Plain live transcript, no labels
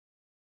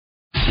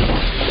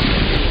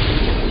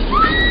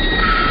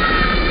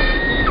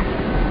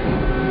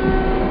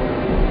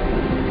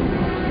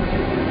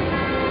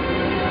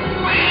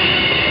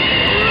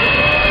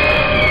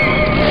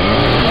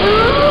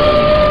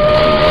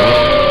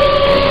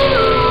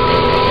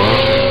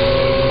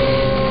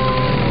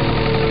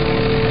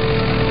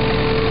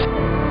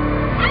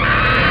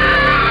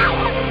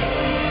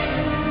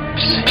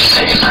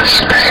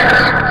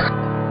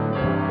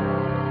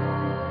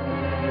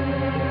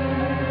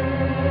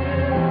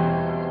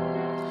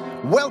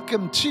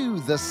Welcome to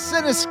the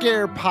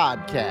Cinescare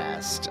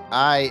Podcast.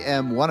 I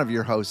am one of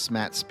your hosts,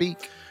 Matt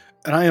Speak.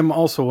 And I am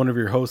also one of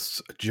your hosts,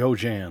 Joe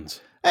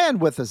Jans. And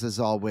with us, as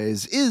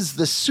always, is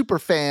the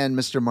superfan,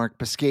 Mr. Mark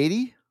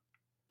Piscati.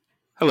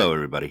 Hello,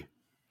 everybody.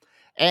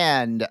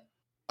 And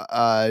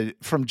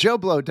from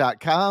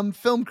JoeBlow.com,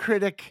 film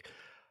critic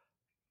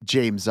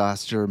James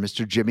Oster,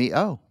 Mr. Jimmy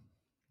O.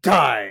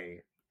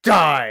 Die.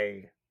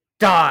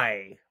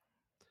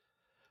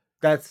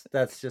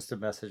 That's just a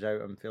message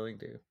I'm feeling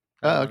to.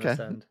 Oh, okay.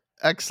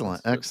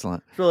 Excellent. That's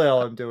really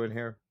all I'm doing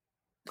here.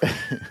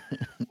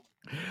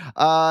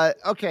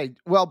 Okay.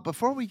 Well,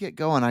 before we get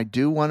going, I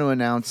do want to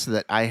announce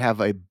that I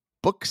have a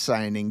book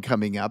signing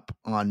coming up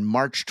on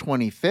March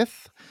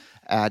 25th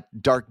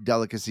at Dark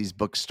Delicacies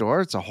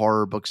Bookstore. It's a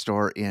horror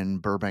bookstore in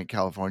Burbank,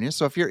 California.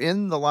 So if you're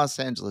in the Los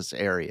Angeles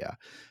area,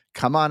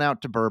 come on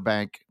out to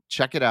Burbank,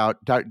 check it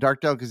out.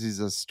 Dark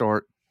Delicacies is a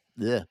store.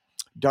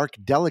 Dark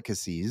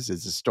Delicacies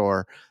is a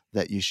store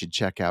that you should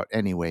check out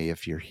anyway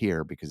if you're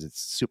here, because it's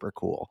super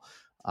cool.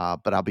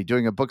 But I'll be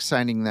doing a book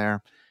signing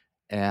there.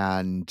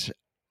 And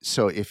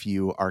so if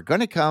you are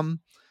going to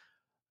come,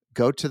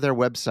 go to their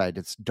website.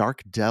 It's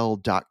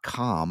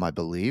darkdel.com, I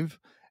believe.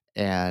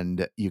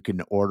 And you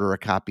can order a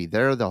copy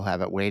there. They'll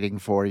have it waiting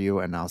for you,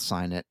 and I'll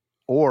sign it.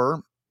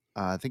 Or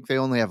I think they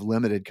only have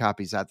limited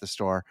copies at the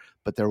store,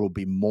 but there will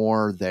be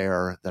more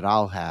there that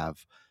I'll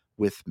have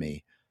with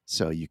me.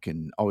 So you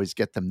can always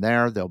get them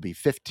there. They'll be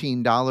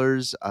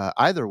 $15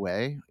 either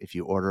way if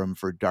you order them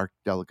for Dark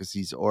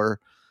Delicacies, or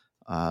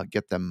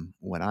get them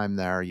when I'm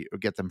there. You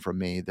get them from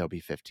me. They'll be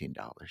 $15.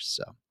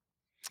 So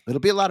it'll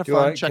be a lot of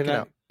fun. Check it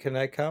out. Can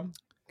I come?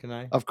 Can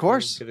I? Of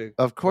course.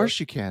 Of course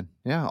you can.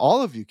 Yeah,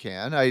 all of you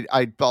can.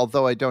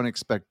 Although I don't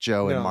expect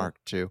Joe and Mark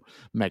to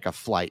make a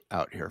flight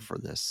out here for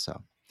this.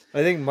 So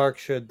I think Mark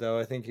should, though.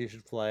 I think you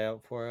should fly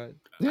out for it.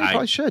 Yeah, I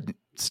probably should.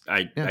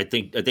 I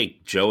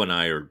think Joe and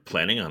I are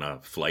planning on a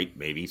flight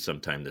maybe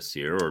sometime this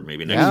year, or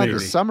maybe next year.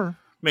 This summer.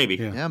 Maybe.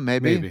 Yeah,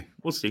 maybe.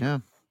 We'll see. Yeah.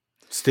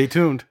 Stay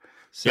tuned.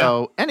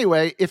 So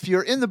anyway, if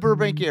you're in the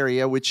Burbank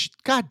area, which,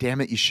 God damn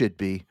it, you should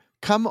be,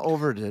 come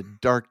over to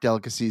Dark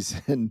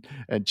Delicacies and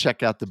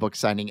check out the book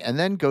signing, and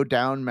then go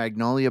down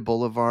Magnolia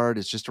Boulevard.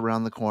 It's just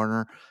around the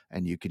corner,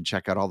 and you can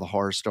check out all the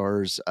horror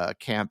stores,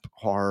 Camp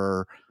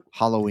Horror,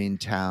 Halloween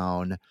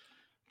Town.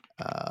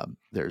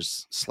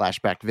 There's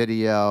Slashback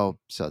Video.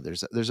 So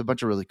there's a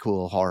bunch of really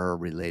cool horror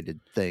related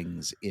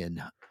things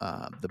in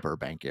the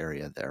Burbank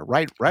area there,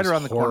 right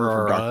around the corner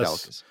from Dark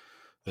Delicacies.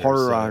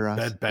 Horror,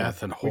 Bed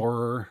Bath and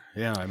Horror.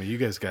 Yeah, I mean, you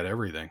guys got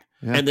everything.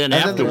 Yeah. And then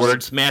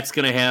afterwards, Matt's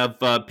going to have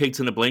Pigs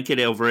in a Blanket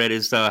over at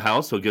his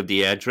house. He'll give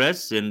the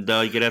address, and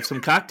you can have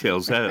some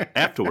cocktails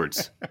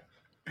afterwards.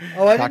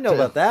 Oh, I didn't know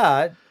about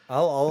that.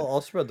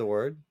 I'll spread the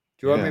word.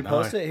 Do you want me to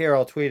post it? Here,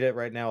 I'll tweet it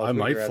right now. I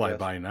might fly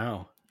by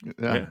now.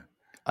 Yeah.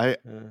 I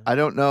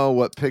don't know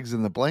what Pigs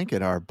in the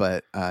Blanket are,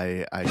 but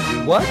I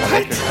do. What?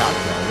 Like a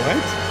cocktail.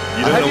 What?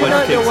 You don't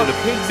know what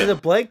pigs in the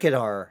blanket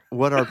are.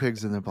 What are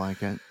Pigs in the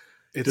Blanket?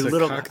 It's a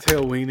little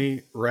cocktail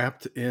weenie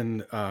wrapped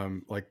in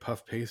like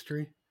puff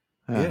pastry.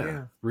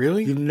 Yeah.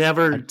 Really? You've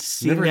never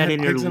seen that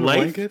in your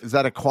life? Is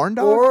that a corn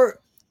dog? Or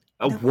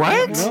a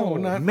what? No,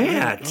 not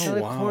Matt. Not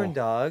a corn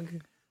dog.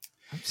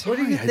 What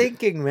are you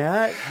thinking,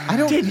 Matt? I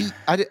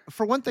don't.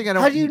 For one thing, I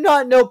don't. How do you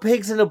not know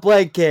Pigs in a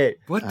Blanket?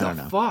 What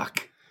the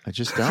fuck? I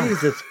just don't.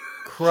 Jesus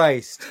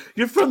Christ!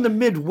 You're from the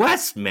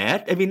Midwest,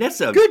 Matt. I mean, that's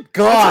a good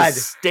God. That's a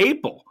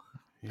staple.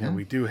 Yeah,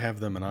 we do have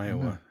them in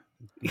Iowa.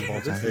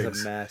 This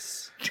is a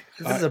mess.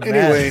 This is a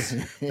anyway,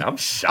 mess. I'm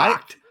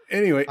shocked.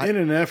 In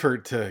an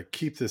effort to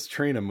keep this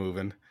train a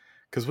moving,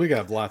 because we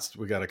got lots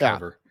we got to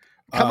cover.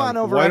 Come on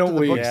over after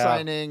the book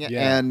signing,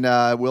 and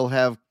we'll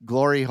have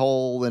glory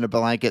hole in a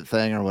blanket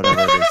thing or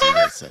whatever it is you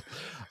guys say.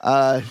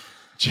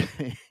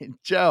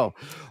 Joe,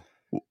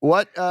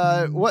 what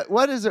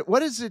is it?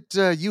 What is it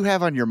you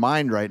have on your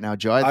mind right now,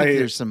 Joe? I think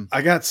there's some.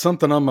 I got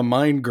something on my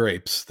mind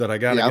grapes that I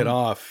got to get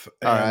off,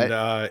 and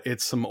right.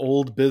 It's some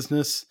old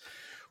business.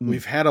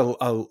 We've had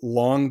a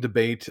long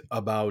debate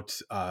about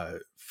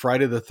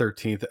Friday the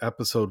 13th,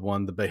 episode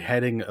 1, the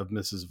beheading of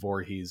Mrs.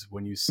 Voorhees.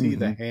 When you see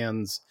the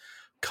hands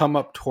come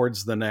up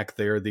towards the neck,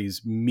 they are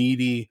these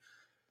meaty,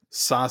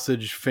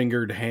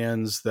 sausage-fingered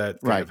hands that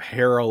have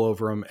hair all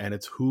over them, and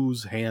it's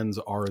whose hands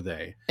are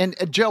they? And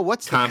Joe,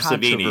 what's the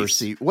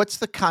controversy? Savini's. What's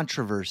the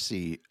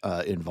controversy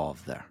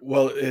involved there?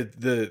 Well,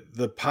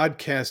 the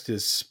podcast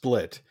is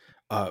split.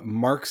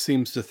 Mark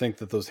seems to think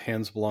that those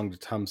hands belong to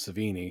Tom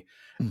Savini,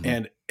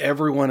 and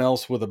everyone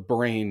else with a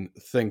brain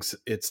thinks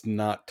it's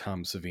not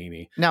Tom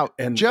Savini. Now,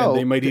 and Joe, and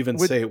they might even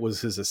say it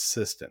was his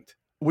assistant.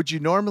 Would you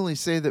normally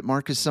say that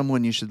Mark is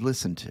someone you should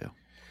listen to?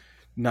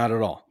 Not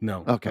at all.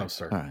 No. Okay. No,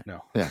 sir. All right.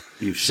 No. Yeah.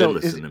 You should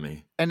listen to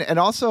me. And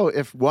also,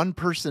 if one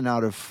person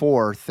out of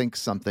 4 thinks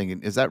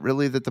something, is that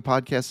really that the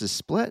podcast is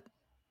split?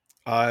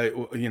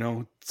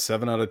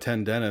 7 out of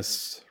 10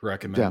 dentists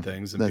recommend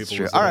things, and that's people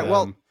true. listen All right. to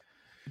Well, them.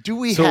 do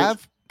we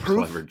have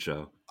proof? Clever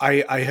Joe.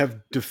 I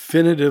have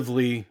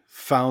definitively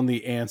found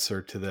the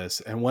answer to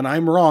this, and when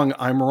I'm wrong,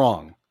 I'm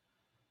wrong.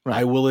 Right.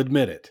 I will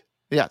admit it.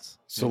 Yes.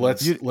 So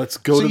let's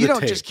go so to the you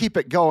don't tape. just keep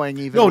it going.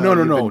 Even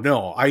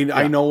No.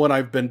 I know when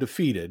I've been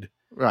defeated.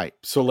 Right.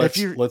 So let's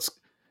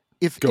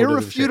if go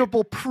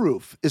irrefutable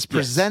proof is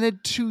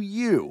presented to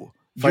you,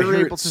 if you're I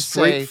hear able it to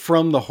straight say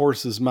from the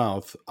horse's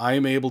mouth, I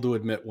am able to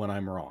admit when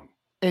I'm wrong.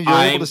 And you're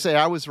able to say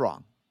I was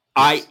wrong.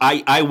 Yes.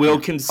 I will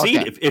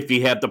concede if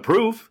you have the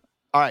proof.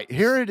 All right,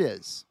 here it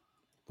is.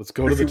 Let's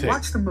go to the tape. If you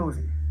watch the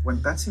movie,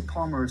 when Betsy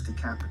Palmer is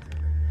decapitated,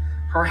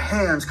 her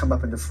hands come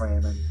up into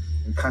frame and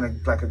kind of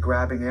like a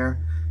grabbing air.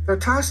 They're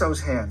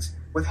Tasso's hands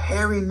with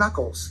hairy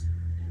knuckles.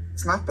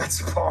 It's not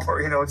Betsy Palmer,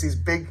 it's these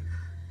big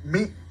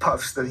meat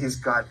puffs that he's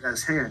got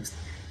as hands.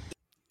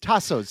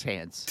 Tasso's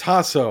hands.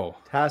 Tasso.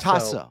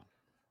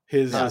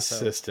 His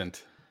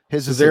assistant.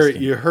 His so assistant. There,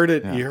 you heard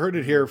it. Yeah. You heard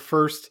it here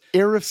first.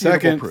 Irrefutable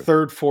second, proof.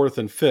 Third, fourth,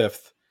 and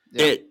fifth.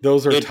 Yeah.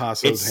 Those are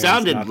Tasso's hands. It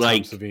sounded not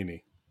like Tom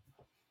Savini.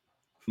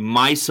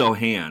 Miso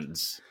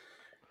hands.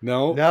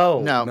 No.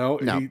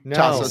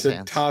 Tasso's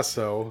hands.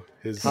 Tasso.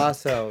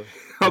 Tasso.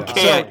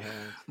 Okay.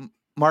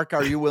 Mark,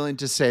 are you willing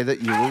to say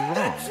that you were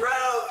wrong?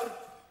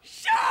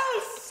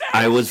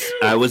 I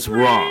was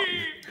wrong.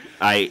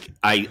 I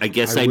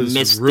guess I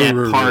missed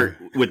that part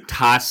with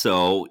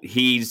Tasso.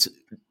 He's,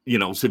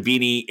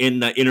 Savini in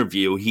the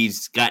interview,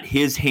 he's got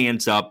his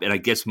hands up, and I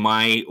guess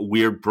my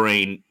weird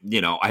brain,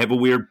 I have a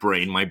weird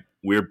brain. My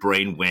weird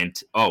brain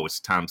went, oh, it's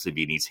Tom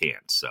Savini's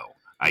hands. So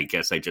I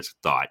guess I just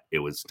thought it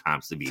was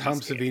Tom Savini's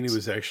hands. Tom Savini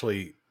was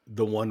actually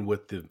the one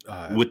with the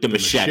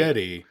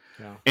machete.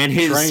 Yeah. And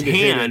his trying to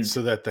hand, hit it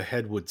so that the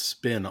head would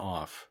spin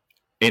off.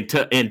 And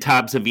Tom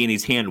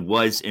Savini's hand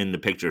was in the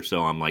picture,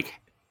 so I'm like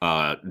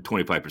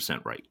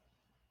 25% right.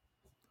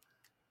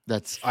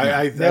 That's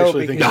I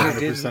actually think you're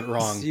 100%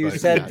 wrong. You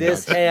said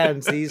these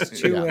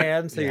two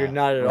hands, so you're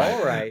not at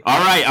all right. All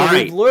right, so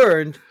we've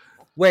learned.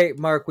 Wait,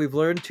 Mark, we've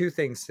learned two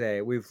things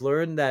today. We've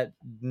learned that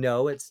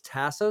no, it's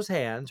Tasso's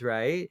hands,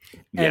 right?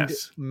 And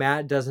yes.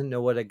 Matt doesn't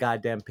know what a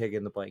goddamn pig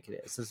in the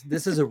blanket is.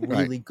 This is a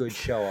really good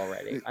show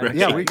already. Right.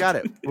 Yeah, we got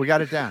it. We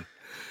got it down.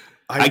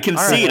 I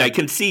concede. I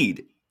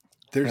concede.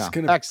 There's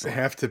going to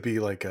have to be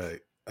like a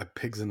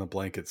Pigs in the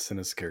Blanket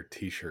Cinescare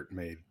t-shirt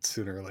made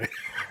sooner or later.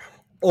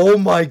 Oh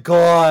my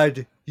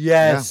God.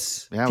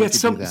 Yes. Yeah, we could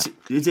do that.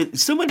 Is it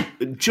someone?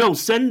 Joe,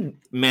 send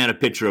Matt a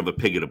picture of a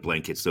pig in a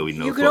blanket so he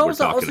knows what we're talking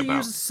about. You can also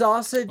use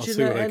sausage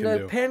and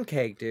a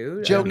pancake,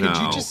 dude. Joe, could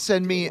you just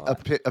send me a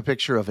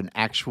picture of an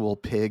actual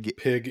pig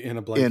in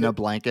a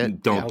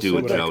blanket? Don't do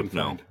it, Joe.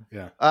 No.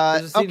 Yeah.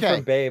 There's a scene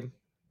from Babe.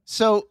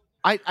 So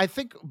I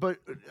think, but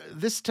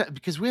this time,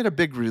 because we had a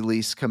big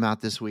release come out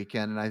this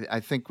weekend, and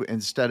I think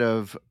instead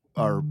of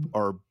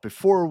or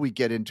before we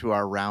get into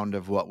our round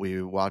of what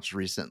we watched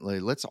recently,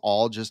 let's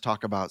all just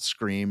talk about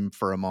Scream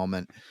for a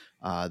moment.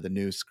 The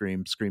new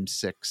Scream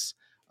 6.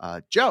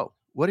 Joe,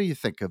 what do you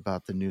think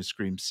about the new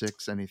Scream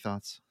 6? Any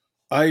thoughts?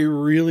 I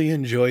really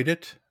enjoyed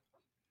it.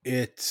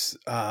 It's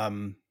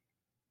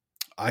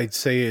I'd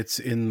say it's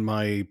in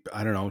my,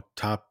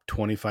 top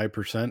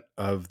 25%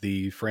 of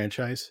the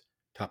franchise,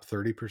 top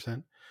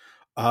 30%.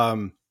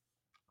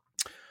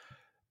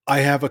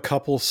 I have a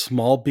couple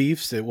small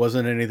beefs. It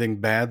wasn't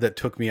anything bad that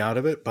took me out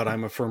of it, but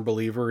I'm a firm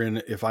believer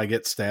in if I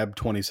get stabbed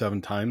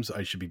 27 times,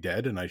 I should be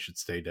dead and I should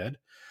stay dead.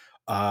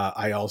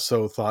 I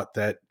also thought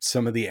that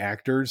some of the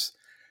actors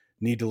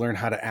need to learn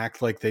how to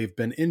act like they've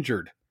been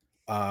injured.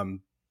 And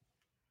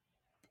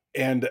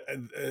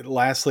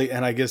lastly,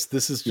 and I guess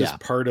this is just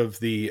part of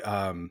the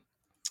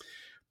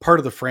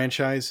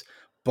franchise,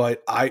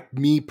 but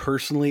me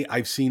personally,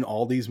 I've seen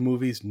all these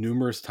movies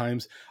numerous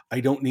times. I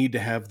don't need to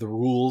have the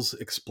rules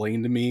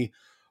explained to me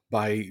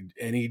by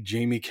any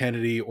Jamie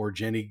Kennedy or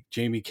Jamie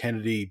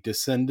Kennedy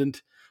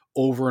descendant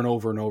over and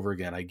over and over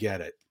again. I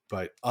get it.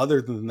 But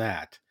other than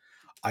that,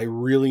 I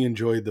really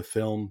enjoyed the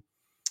film.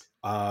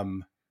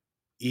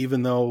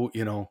 Even though,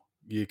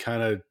 you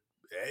kind of,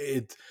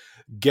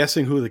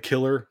 guessing who the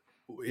killer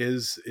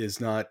is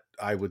not,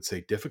 I would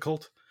say,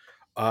 difficult.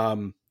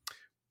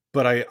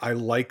 But I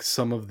like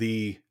some of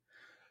the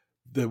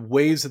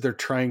ways that they're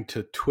trying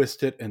to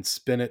twist it and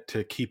spin it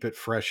to keep it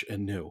fresh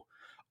and new.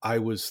 I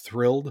was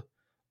thrilled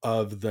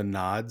of the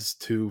nods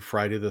to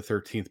Friday the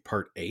 13th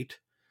Part 8,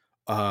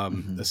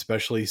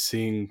 especially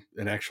seeing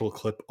an actual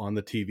clip on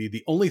the TV.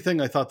 The only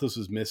thing I thought this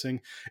was missing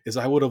is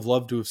I would have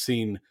loved to have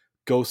seen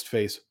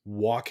Ghostface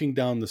walking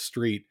down the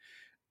street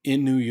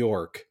in New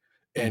York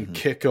and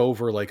kick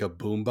over like a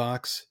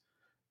boombox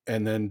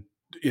and then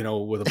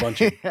with a bunch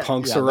of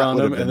punks around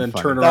him and then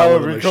turn around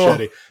with a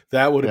machete. Cool.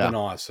 That would have been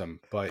awesome.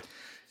 But,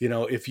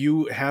 if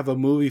you have a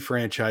movie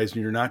franchise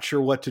and you're not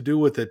sure what to do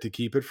with it to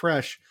keep it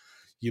fresh,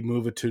 you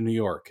move it to New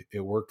York.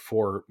 It worked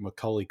for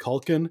Macaulay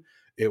Culkin.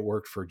 It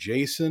worked for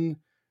Jason.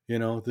 It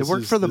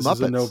worked for the Muppets. This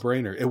is a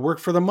no-brainer. It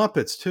worked for the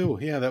Muppets too.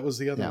 Yeah, that was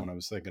the other one I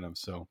was thinking of.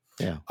 So,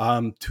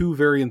 two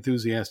very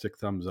enthusiastic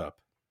thumbs up.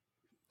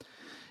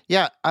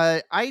 Yeah,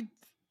 I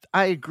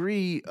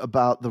agree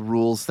about the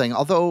rules thing,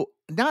 although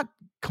not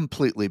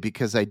completely,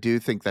 because I do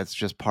think that's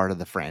just part of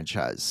the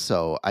franchise.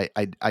 So I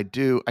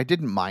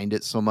didn't mind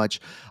it so much.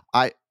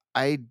 I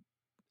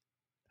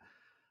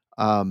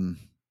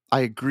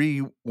I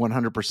agree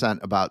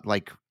 100% about,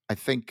 like, I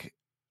think,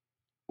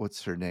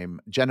 what's her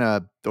name?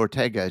 Jenna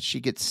Ortega, she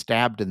gets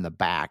stabbed in the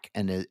back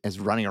and is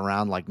running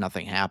around like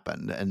nothing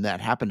happened. And that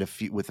happened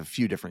with a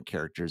few different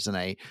characters. And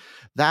I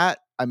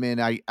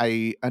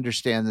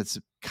understand that's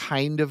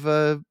kind of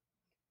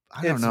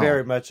I don't It's know.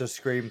 very much a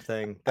Scream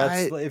thing.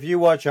 If you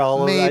watch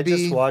all of it, I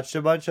just watched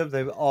a bunch of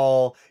them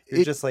all.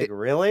 You're just like,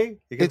 really?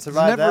 You can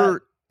survive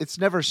that? It's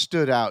never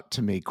stood out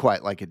to me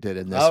quite like it did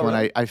in this one.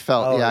 Really? I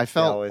felt, I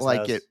felt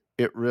like has.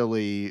 it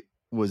really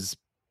was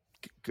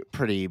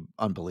pretty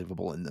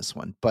unbelievable in this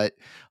one. But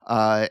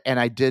and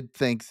I did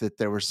think that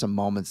there were some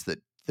moments that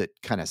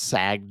kind of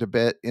sagged a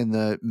bit in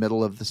the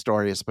middle of the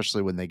story,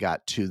 especially when they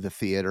got to the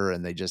theater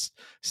and they just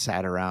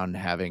sat around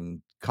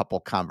having a couple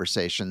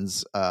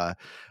conversations.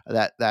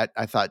 That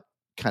I thought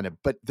kind of,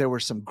 but there were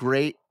some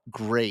great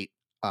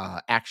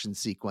action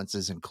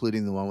sequences,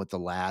 including the one with the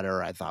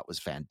ladder. I thought was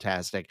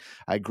fantastic.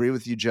 I agree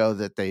with you, Joe,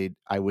 that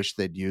I wish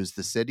they'd used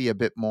the city a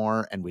bit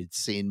more and we'd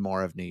seen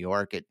more of New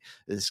York.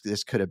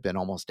 This could have been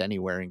almost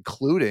anywhere,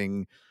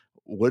 including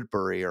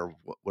Woodbury or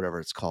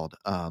whatever it's called.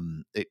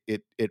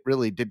 It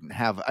really didn't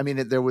have, I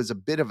mean, there was a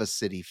bit of a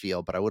city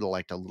feel, but I would have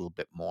liked a little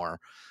bit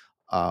more.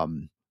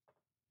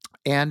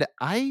 And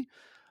I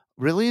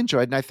really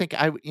enjoyed, and I think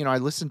I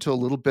listened to a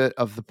little bit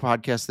of the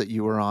podcast that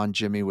you were on,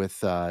 Jimmy,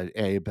 with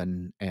Abe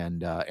and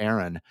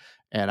Aaron,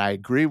 and I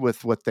agree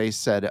with what they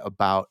said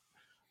about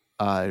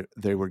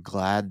they were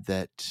glad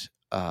that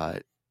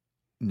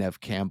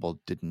Nev Campbell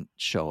didn't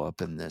show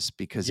up in this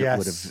because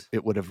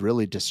it would have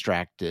really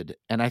distracted,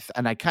 and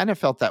I kind of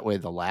felt that way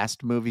the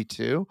last movie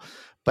too,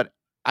 but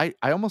I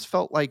almost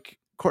felt like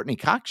Courtney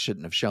Cox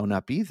shouldn't have shown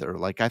up either.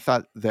 Like I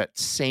thought that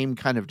same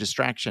kind of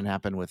distraction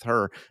happened with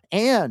her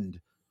and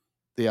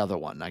the other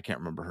one. I can't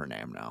remember her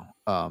name now.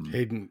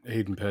 Hayden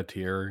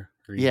Panettiere.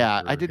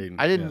 I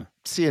didn't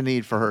see a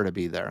need for her to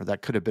be there.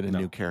 That could have been a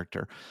new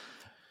character.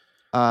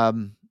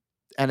 And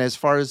as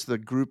far as the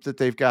group that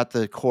they've got,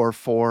 the core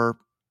four,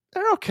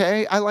 they're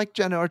okay. I like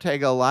Jenna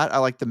Ortega a lot. I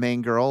like the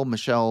main girl,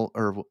 Michelle,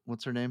 or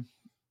what's her name?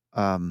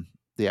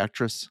 The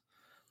actress,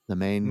 the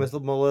main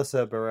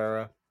Melissa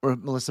Barrera.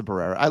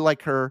 I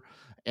like her,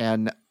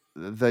 and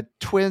the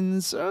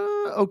twins,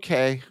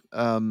 okay.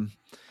 I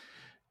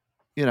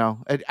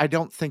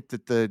don't think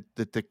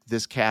that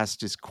this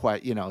cast is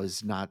quite,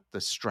 is not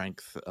the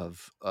strength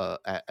of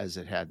as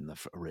it had in the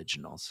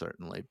original,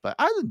 certainly. But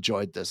I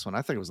enjoyed this one.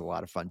 I think it was a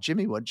lot of fun.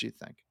 Jimmy, what did you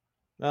think?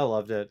 I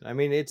loved it. I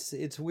mean,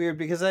 it's weird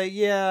because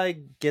I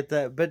get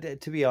that,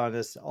 but to be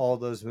honest, all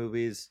those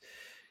movies,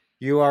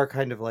 you are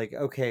kind of like,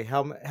 okay,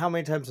 how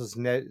many times was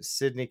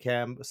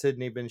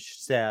Sydney been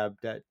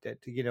stabbed, at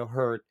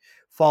hurt,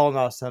 fallen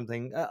off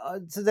something?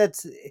 So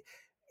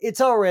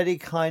it's already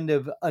kind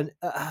of an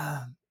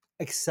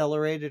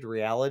accelerated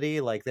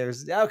reality. Like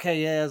it's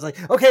like,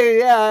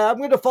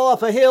 I'm gonna fall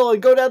off a hill and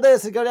go down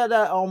this and go down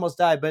that, almost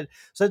die. But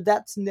so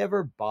that's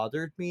never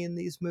bothered me in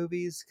these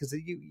movies, because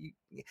you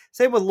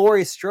same with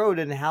Laurie Strode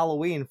in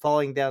Halloween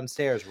falling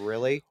downstairs.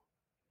 Really?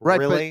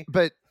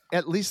 But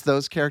at least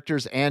those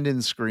characters and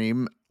in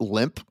Scream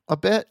limp a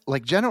bit.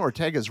 Like Jenna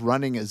Ortega's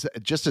running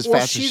just as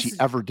fast as she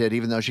ever did,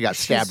 even though she got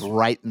stabbed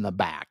right in the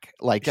back.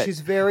 Like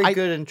she's very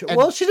good. She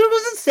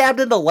wasn't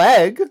stabbed in the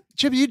leg.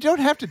 Jimmy, you don't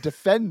have to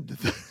defend.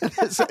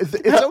 It's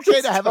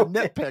okay to have a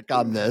nitpick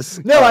on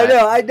this. No, I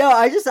know.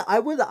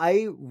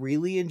 I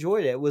really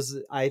enjoyed it.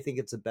 I think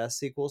it's the best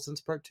sequel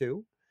since Part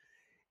 2.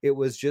 It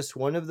was just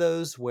one of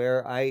those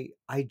where I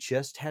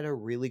just had a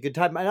really good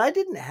time, and I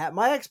didn't have,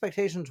 my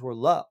expectations were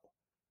low.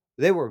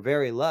 They were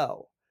very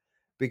low,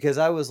 because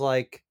I was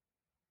like,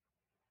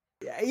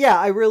 yeah,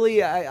 I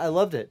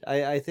loved it.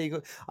 I think,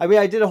 I mean,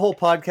 I did a whole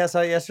podcast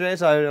on it yesterday,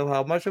 so I don't know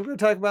how much I'm going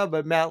to talk about,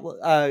 but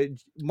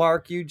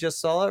Mark, you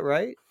just saw it,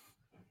 right?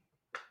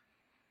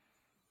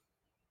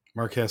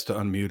 Mark has to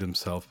unmute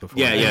himself before.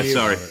 Yeah.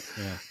 Sorry.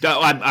 No,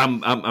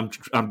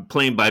 I'm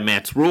playing by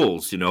Matt's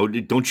rules.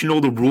 Don't you know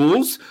the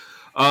rules?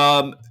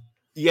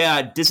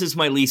 This is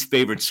my least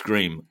favorite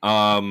Scream.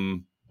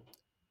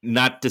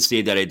 Not to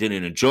say that I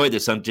didn't enjoy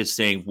this. I'm just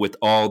saying, with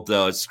all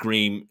the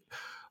Scream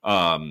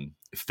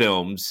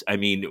films, I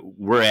mean,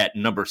 we're at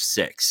number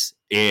 6,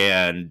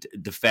 and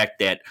the fact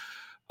that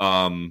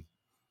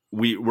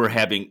we're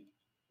having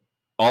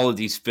all of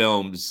these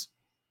films,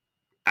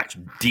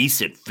 actually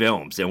decent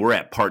films, and we're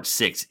at part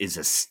 6 is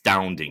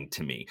astounding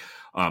to me.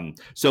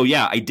 So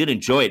I did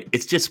enjoy it.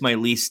 It's just my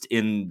least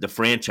in the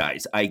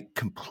franchise. I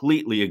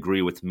completely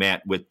agree with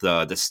Matt with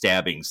the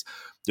stabbings.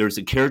 There's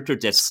a character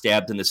that's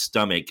stabbed in the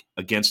stomach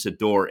against a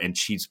door, and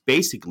she's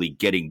basically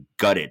getting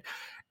gutted.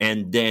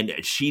 And then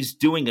she's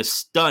doing a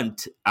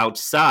stunt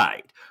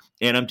outside.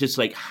 And I'm just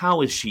like,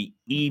 how is she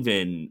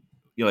even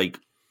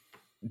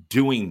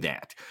doing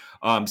that?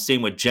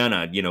 Same with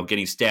Jenna,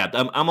 getting stabbed.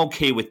 I'm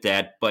okay with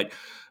that. But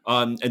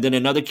and then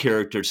another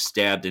character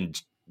stabbed, and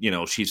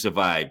she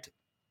survived.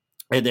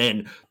 And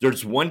then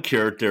there's one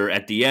character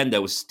at the end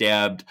that was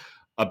stabbed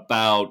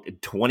about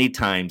 20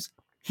 times.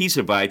 He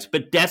survives,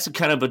 but that's a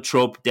kind of a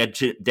trope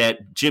that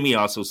Jimmy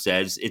also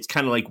says. It's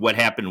kind of like what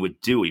happened with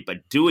Dewey.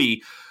 But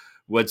Dewey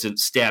wasn't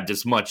stabbed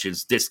as much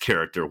as this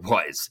character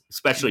was,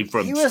 especially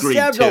from He was Scream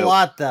stabbed 2. a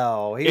lot,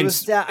 though. He was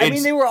stabbed. I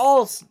mean, they were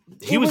all.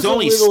 He was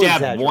only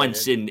stabbed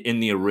once in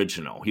the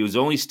original. He was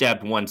only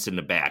stabbed once in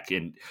the back,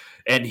 and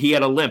he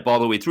had a limp all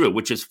the way through,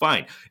 which is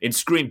fine. In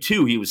Scream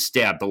 2, he was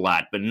stabbed a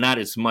lot, but not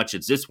as much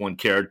as this one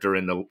character.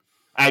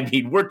 I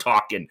mean, we're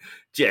talking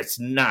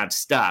just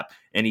nonstop,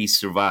 and he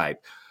survived.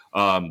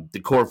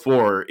 The core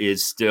 4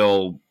 is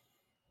still,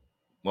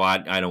 well,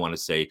 I don't want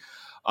to say,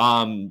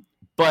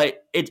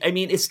 but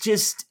it's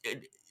just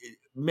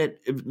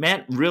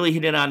Matt really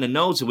hit it on the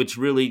nose, which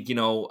really,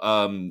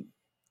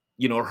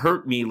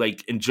 hurt me,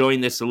 like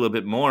enjoying this a little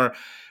bit more.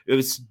 It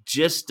was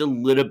just a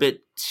little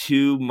bit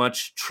too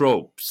much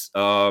tropes.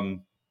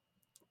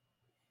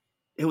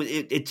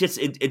 It just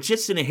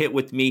didn't hit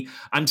with me.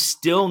 I'm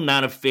still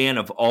not a fan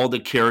of all the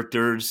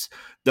characters,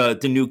 the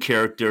new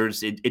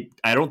characters.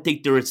 I don't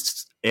think they're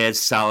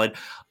as solid.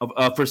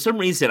 For some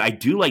reason, I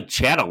do like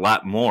Chad a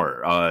lot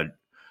more.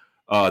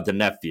 The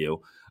nephew,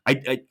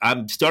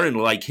 I'm starting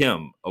to like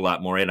him a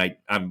lot more, and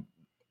I'm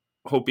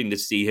hoping to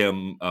see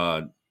him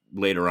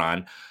later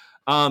on.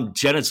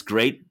 Jenna's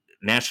great,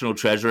 national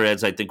treasure,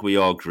 as I think we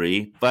all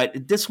agree.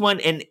 But this one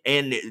and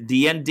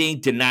the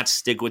ending did not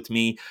stick with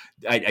me.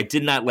 I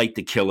did not like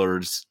the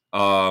killers.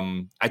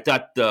 I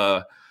thought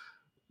the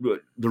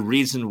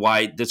reason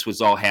why this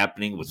was all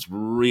happening was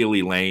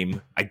really lame.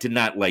 I did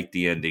not like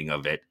the ending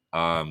of it.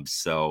 Or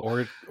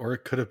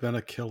it could have been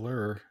a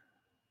killer,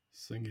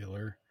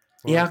 singular.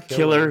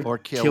 Killer or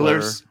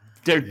killers.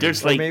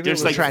 There's like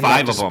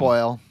 5 of them.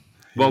 Spoil.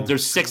 Well,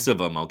 there's 6 of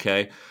them.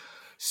 Okay,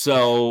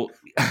 so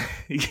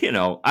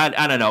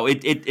I don't know.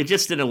 It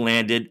just didn't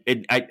land.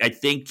 I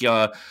think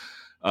the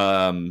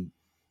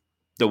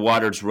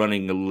water's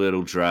running a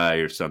little dry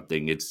or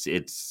something.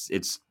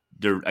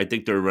 I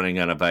think they're running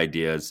out of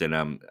ideas,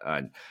 and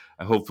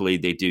hopefully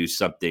they do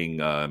something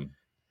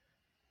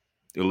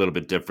a little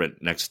bit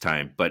different next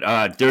time. But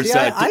I think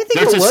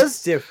it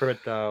was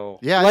different though.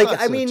 Yeah,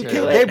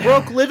 they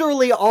broke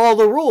literally all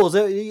the rules.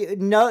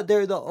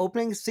 The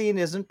opening scene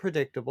isn't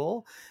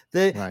predictable.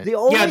 The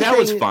only thing,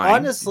 was fine.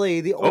 Honestly,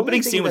 the only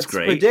opening thing scene was that's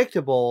great.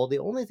 predictable. The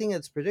only thing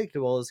that's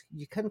predictable is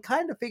you can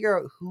kind of figure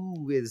out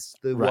who is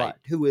the the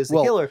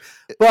killer.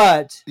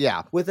 But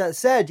with that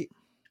said,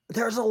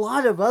 there's a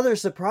lot of other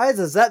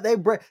surprises that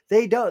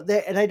they don't,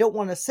 and I don't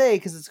want to say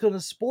because it's going to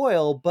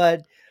spoil,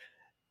 but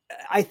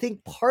I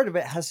think part of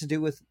it has to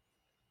do with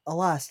a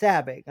lot of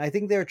stabbing. I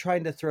think they're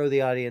trying to throw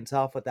the audience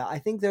off with that. I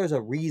think there's a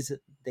reason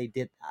they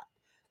did that.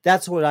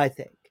 That's what I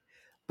think.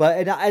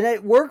 But and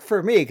it worked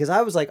for me because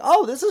I was like,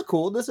 "Oh, this is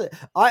cool."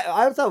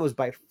 I thought it was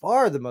by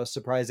far the most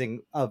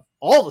surprising of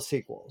all the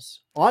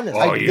sequels.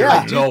 Honestly,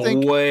 no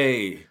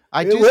way.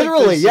 I do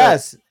literally,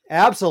 yes,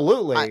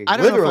 absolutely. I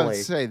don't know if I would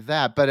say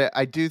that, but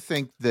I do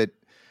think that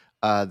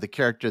the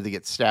character that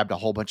gets stabbed a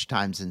whole bunch of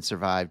times and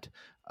survived.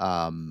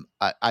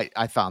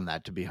 I found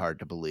that to be hard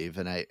to believe,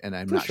 and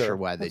I'm not sure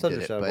why they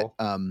did it,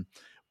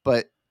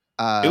 but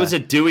it was a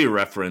Dewey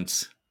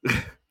reference.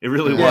 It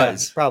really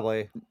was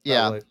probably.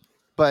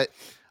 But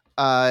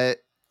I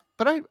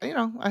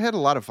had a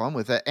lot of fun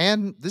with it,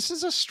 and this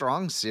is a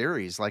strong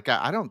series. Like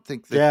I don't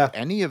think that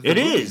any of the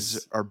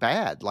movies are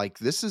bad. Like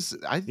this is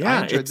I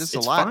enjoyed this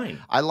a lot. Fine.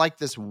 I like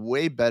this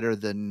way better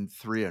than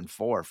 3 and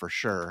 4 for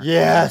sure.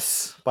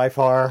 Yes, by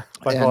far.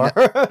 But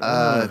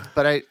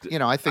I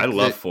think I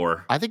love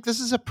 4. I think this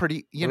is a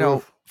pretty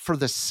for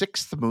the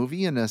 6th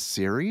movie in a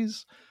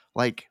series.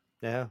 Like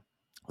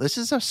this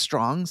is a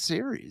strong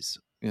series.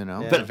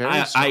 But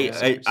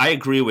I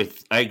agree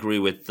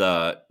with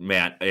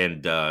Matt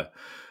and.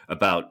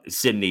 About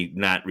Sydney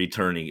not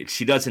returning.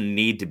 She doesn't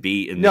need to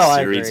be in this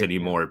series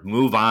anymore.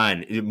 Move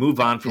on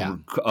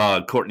from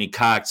Courtney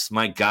Cox.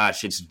 My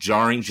gosh, it's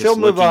jarring just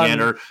looking at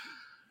her.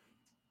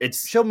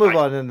 She'll move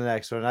on in the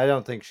next one. I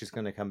don't think she's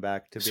going to come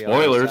back. To be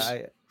spoilers.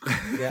 Honest,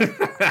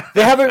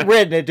 they haven't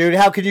written it, dude.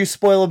 How can you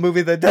spoil a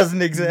movie that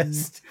doesn't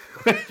exist?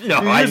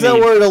 No, you use that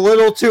word a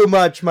little too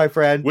much, my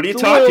friend. What are you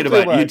talking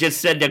about? You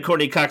just said that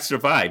Courtney Cox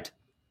survived.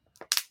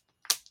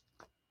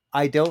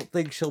 I don't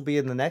think she'll be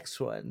in the next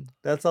one.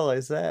 That's all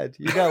I said.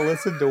 You gotta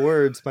listen to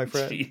words, my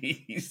friend.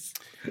 Jeez.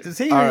 Does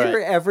he hear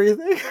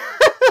everything?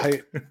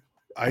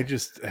 I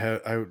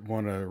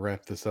want to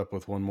wrap this up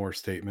with one more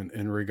statement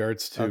in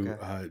regards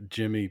to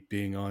Jimmy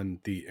being on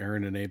the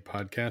Aaron and Abe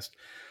podcast.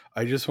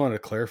 I just want to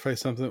clarify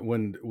something.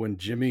 When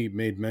Jimmy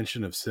made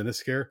mention of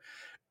Cinescare,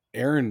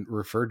 Aaron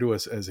referred to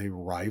us as a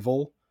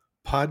rival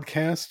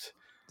podcast.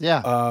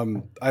 Yeah.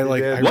 I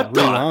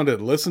rewound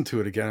it, listened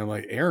to it again. I'm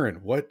like, Aaron,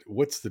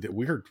 what's the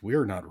we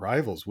are not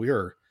rivals. We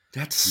are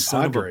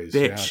son of a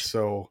bitch. Yeah,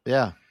 so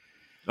yeah.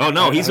 Oh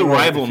no, he's a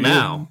rival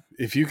now.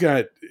 If you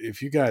got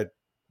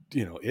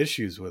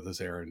issues with us,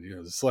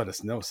 Aaron, just let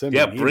us know. Send me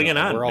an bring email.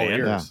 it on, We're all man.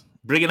 ears.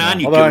 Bring it on,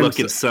 you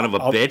good-looking son of a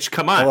bitch.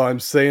 Come on. Although I'm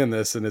saying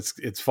this and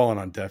it's falling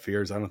on deaf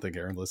ears. I don't think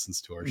Aaron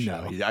listens to our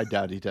show. No, I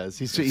doubt he does.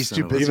 He's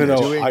too busy. Even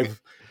though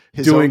I've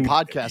his own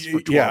podcast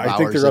for 12 hours. I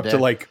think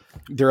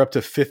they're up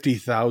to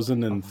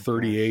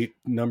 50,038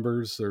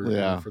 numbers for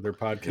their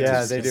podcast.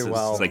 Yeah, they do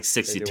well. It's like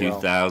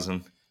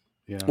 62,000.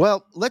 Yeah.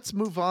 Well, let's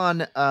move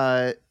on.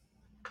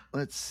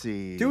 Let's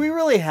see. Do we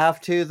really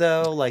have to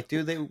though? Like,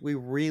 we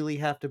really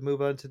have to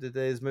move on to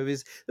today's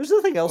movies? There's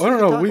nothing else.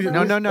 Oh, we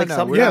no, can no,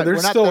 talk we- about? No.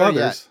 Like there's still there others.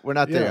 Yet. We're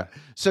not there Yeah. yet.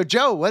 So,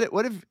 Joe,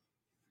 what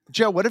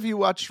have you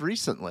watched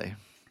recently?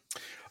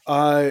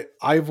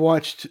 I've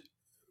watched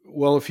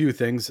a few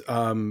things.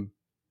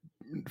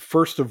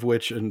 First of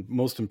which, and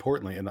most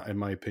importantly, in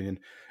my opinion,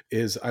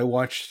 is I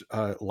watched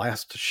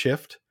Last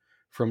Shift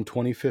from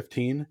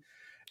 2015.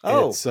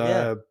 It's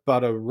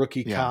about a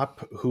rookie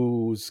cop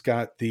who's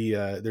got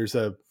there's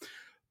a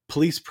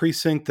police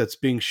precinct that's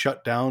being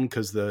shut down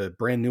because the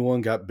brand new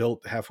one got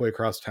built halfway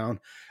across town.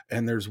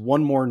 And there's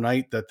one more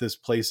night that this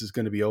place is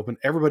going to be open.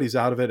 Everybody's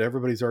out of it.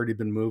 Everybody's already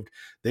been moved.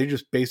 They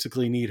just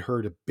basically need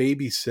her to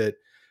babysit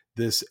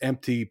this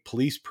empty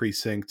police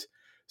precinct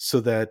so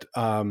that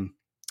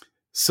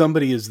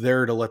somebody is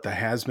there to let the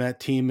hazmat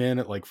team in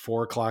at like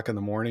 4:00 in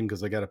the morning, because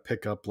they got to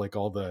pick up like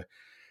all the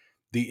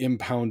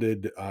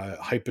impounded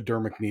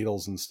hypodermic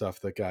needles and stuff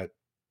that got,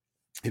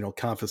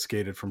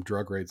 confiscated from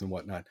drug raids and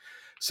whatnot.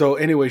 So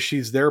anyway,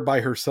 she's there by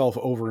herself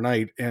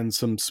overnight, and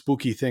some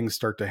spooky things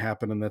start to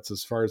happen. And that's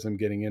as far as I'm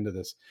getting into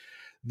this.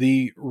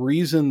 The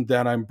reason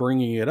that I'm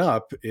bringing it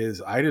up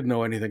is I didn't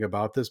know anything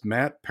about this.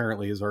 Matt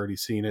apparently has already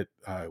seen it.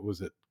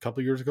 Was it a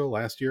couple years ago,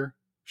 last year,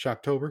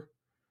 Shocktober?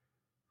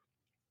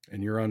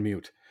 And you're on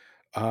mute.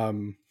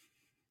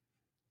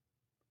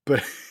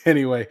 But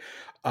anyway,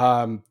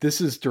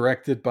 this is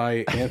directed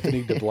by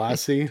Anthony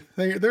DiBlasi.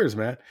 There's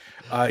Matt.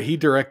 He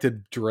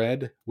directed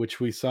Dread, which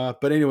we saw.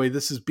 But anyway,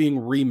 this is being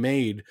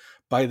remade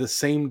by the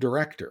same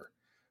director,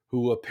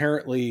 who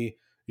apparently,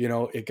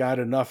 it got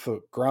enough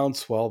of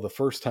groundswell the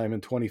first time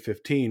in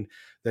 2015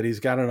 that he's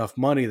got enough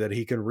money that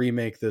he can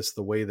remake this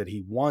the way that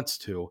he wants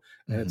to.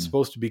 And it's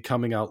supposed to be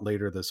coming out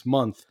later this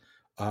month.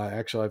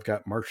 Actually, I've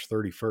got March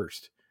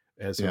 31st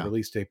as a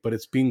release date, but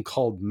it's being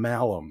called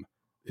Malum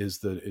is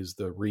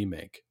the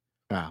remake.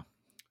 Wow.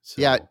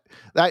 So, yeah,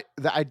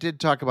 I did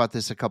talk about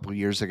this a couple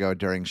years ago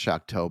during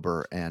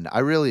Shocktober, and I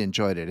really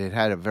enjoyed it. It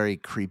had a very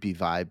creepy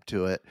vibe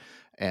to it,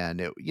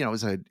 and it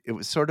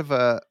was sort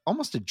of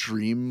almost a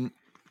dream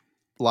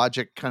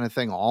logic kind of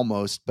thing,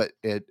 almost, but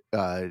it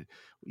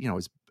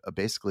was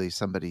basically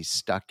somebody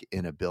stuck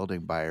in a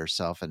building by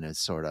herself, and it's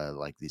sort of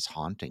like these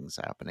hauntings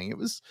happening. It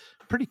was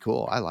pretty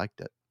cool. I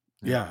liked it.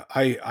 Yeah,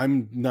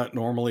 I'm not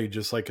normally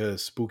just like a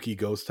spooky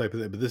ghost type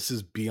of thing, but this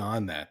is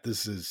beyond that.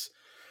 This is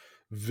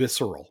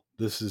visceral.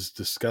 This is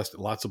disgusting.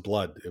 Lots of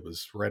blood. It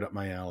was right up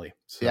my alley.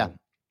 So, yeah, it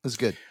was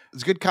good.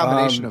 It's a good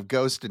combination of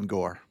ghost and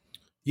gore.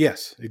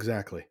 Yes,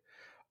 exactly.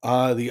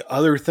 The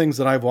other things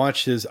that I've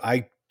watched is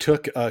I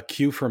took a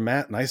cue from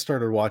Matt and I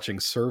started watching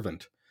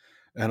Servant,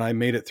 and I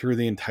made it through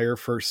the entire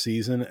first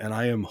season, and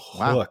I am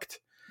hooked.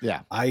 Wow.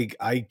 Yeah.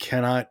 I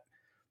cannot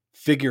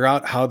figure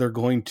out how they're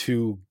going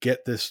to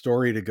get this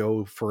story to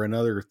go for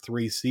another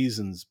 3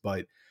 seasons,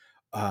 but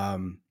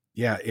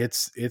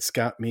it's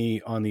got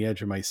me on the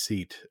edge of my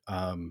seat.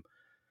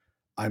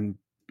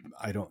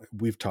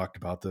 We've talked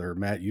about that, or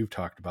Matt, you've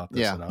talked about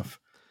this enough.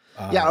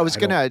 I was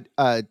going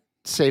to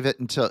save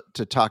it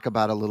to talk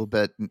about a little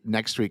bit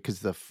next week, because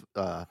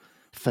the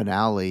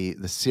finale,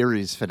 the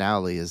series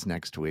finale, is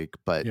next week,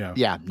 but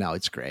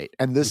it's great.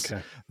 And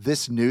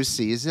this new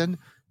season,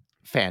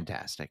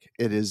 fantastic.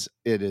 It is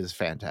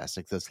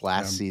fantastic. This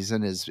last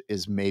season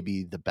is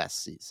maybe the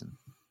best season.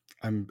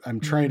 I'm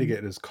trying to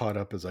get as caught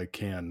up as I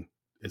can,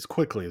 as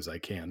quickly as I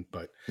can,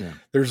 but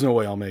there's no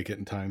way I'll make it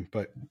in time.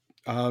 But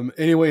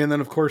anyway, and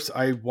then of course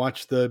I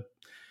watched the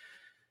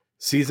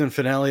season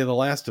finale of The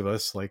Last of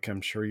Us, like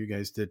I'm sure you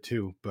guys did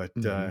too. But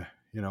and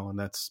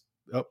that's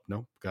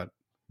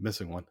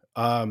missing one.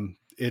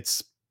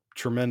 It's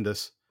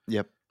tremendous.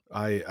 Yep.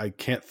 I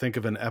can't think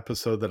of an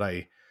episode that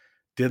I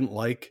didn't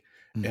like.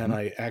 And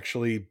I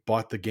actually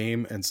bought the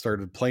game and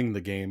started playing the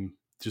game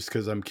just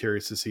because I'm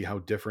curious to see how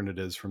different it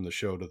is from the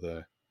show to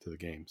the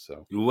game.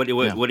 So what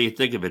do you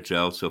think of it,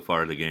 Joe, so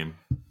far, the game?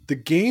 The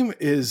game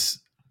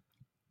is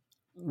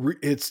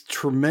it's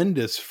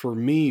tremendous for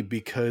me,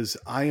 because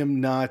I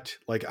am not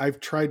like, I've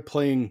tried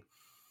playing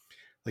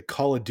like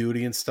Call of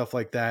Duty and stuff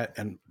like that,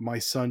 and my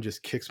son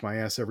just kicks my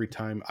ass every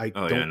time. I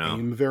don't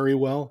aim very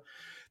well.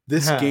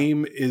 This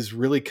game is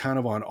really kind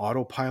of on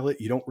autopilot.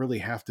 You don't really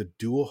have to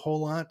do a whole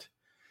lot.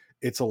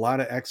 It's a lot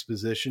of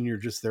exposition. You're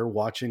just there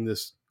watching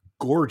this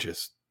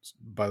gorgeous,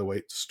 by the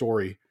way,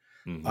 story.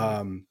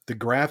 The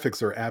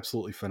graphics are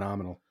absolutely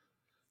phenomenal.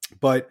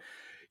 But,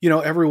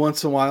 every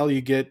once in a while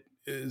you get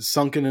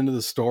sunken into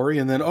the story,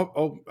 and then,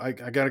 I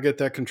got to get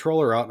that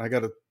controller out, and I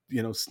got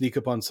to, sneak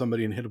up on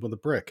somebody and hit them with a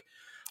brick.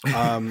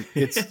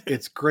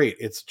 It's great.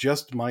 It's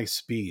just my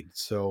speed.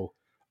 So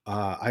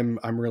I'm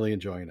really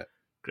enjoying it.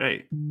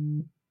 Great.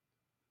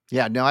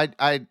 Yeah, no,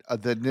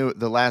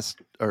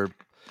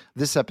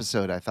 this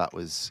episode I thought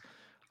was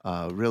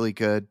really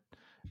good,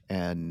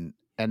 and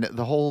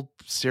the whole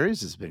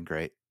series has been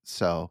great.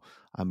 So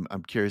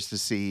I'm curious to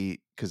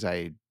see, because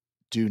I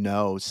do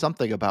know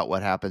something about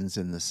what happens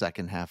in the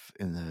second half,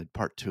 in the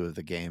part 2 of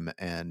the game,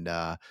 and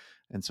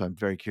so I'm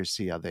very curious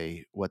to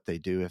see what they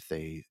do.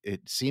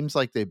 It seems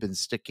like they've been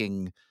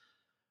sticking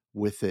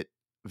with it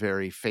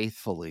very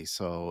faithfully.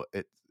 So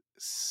it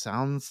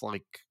sounds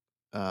like,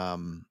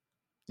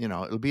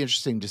 it'll be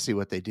interesting to see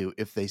what they do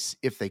if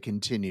they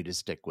continue to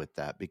stick with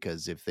that,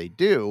 because if they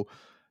do,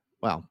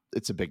 well,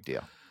 it's a big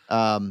deal.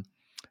 Joe,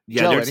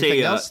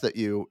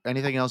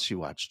 anything else you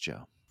watched,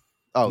 Joe?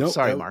 Oh, nope,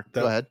 sorry, Mark.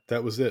 Go ahead.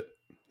 That was it.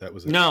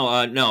 No,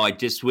 I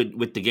just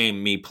with the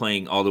game, me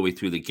playing all the way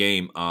through the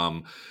game,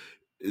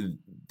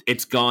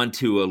 it's gone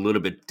to a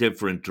little bit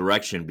different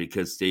direction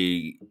because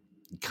they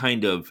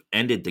kind of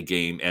ended the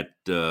game at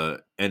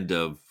the end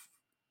of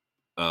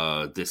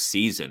this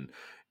season,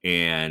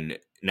 and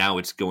now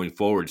it's going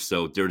forward.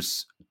 So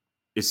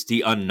it's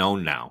the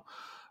unknown now.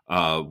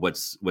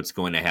 What's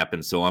going to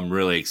happen? So I'm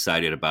really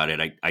excited about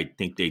it. I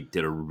think they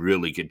did a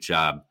really good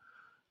job.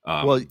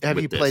 Well,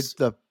 have you played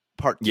the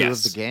part 2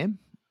 of the game?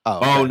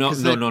 Oh,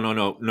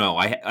 no.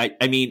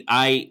 I mean,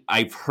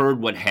 I've heard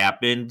what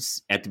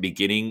happens at the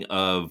beginning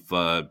of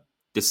the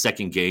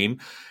second game,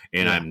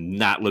 and I'm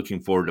not looking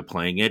forward to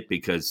playing it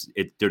because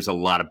there's a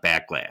lot of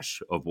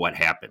backlash of what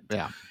happened.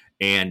 Yeah.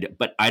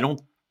 But I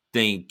don't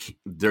think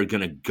they're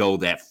going to go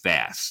that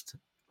fast.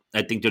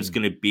 I think there's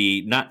going to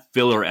be not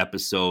filler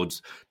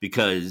episodes,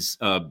 because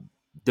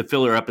the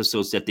filler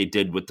episodes that they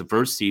did with the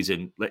first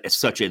season,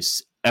 such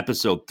as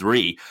episode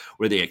 3,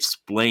 where they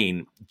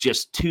explain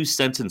just 2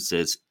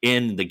 sentences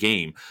in the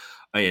game,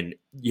 and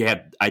you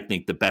have, I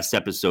think, the best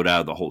episode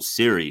out of the whole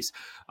series.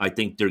 I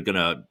think they're going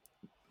to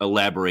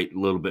elaborate a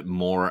little bit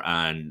more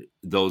on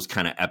those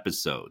kind of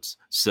episodes.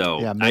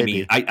 So, yeah, I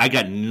mean, I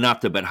got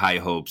nothing but high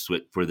hopes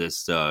for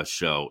this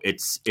show.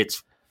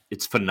 It's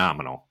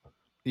phenomenal.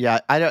 Yeah,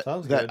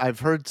 I've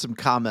heard some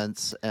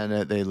comments,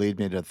 and they lead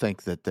me to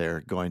think that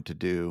they're going to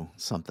do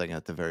something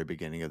at the very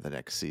beginning of the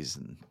next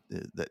season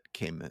that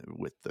came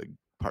with the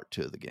part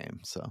 2 of the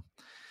game. So,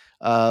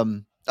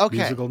 okay,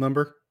 musical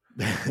number?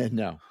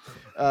 No.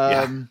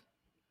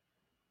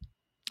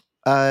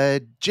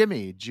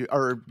 Jimmy,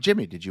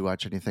 did you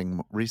watch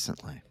anything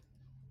recently?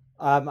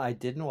 I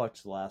didn't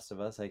watch The Last of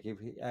Us.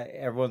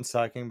 Everyone's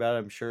talking about it.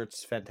 I'm sure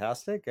it's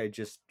fantastic.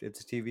 It's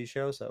a TV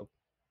show, so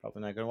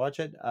probably not going to watch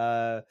it.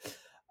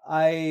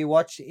 I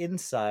watched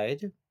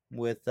Inside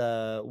with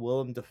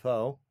Willem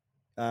Dafoe.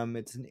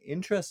 It's an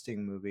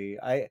interesting movie.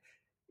 I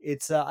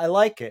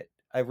like it.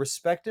 I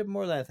respect it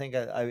more than I think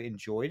I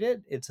enjoyed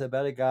it. It's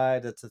about a guy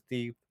that's a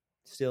thief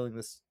stealing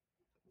this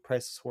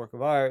priceless work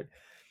of art,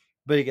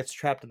 but he gets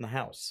trapped in the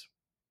house,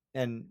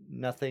 and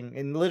nothing.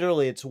 And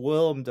literally, it's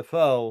Willem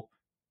Dafoe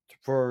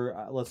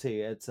for let's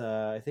see. It's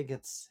I think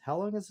it's, how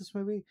long is this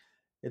movie?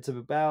 It's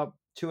about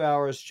 2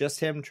 hours,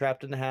 just him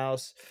trapped in the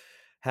house,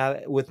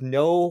 with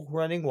no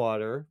running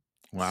water.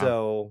 Wow.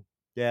 So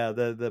yeah,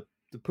 the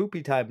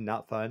poopy time,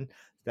 not fun.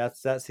 That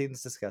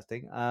scene's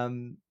disgusting.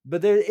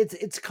 But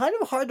it's kind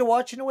of hard to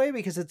watch in a way,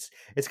 because it's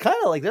kind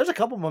of like there's a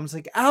couple moments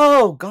like,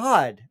 oh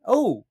god,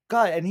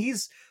 and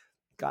he's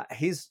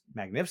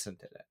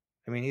magnificent in it.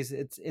 I mean,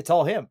 it's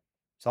all him.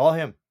 It's all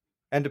him.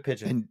 And a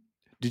pigeon. And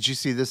did you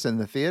see this in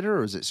the theater,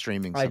 or is it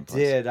streaming someplace? I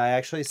did. I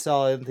actually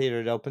saw it in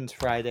theater. It opens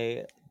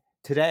Friday.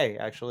 Today,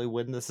 actually,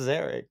 when this is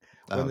airing,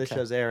 the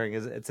show's airing,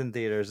 it's in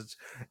theaters.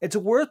 It's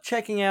worth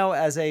checking out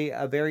as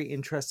a very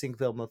interesting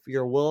film. If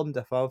you're a Willem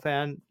Dafoe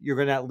fan, you're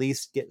going to at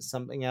least get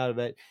something out of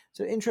it.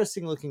 It's an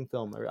interesting looking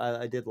film.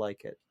 I did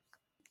like it.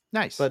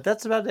 Nice, but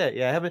that's about it.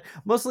 Yeah, I haven't.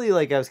 Mostly,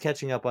 I was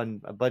catching up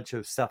on a bunch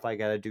of stuff I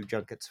got to do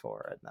junkets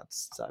for, and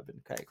so I've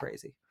been kind of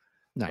crazy.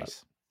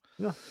 Nice.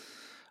 But,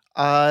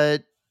 yeah.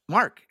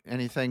 Mark,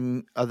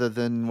 anything other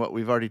than what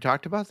we've already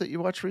talked about that you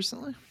watched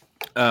recently?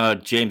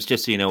 James,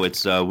 just so you know,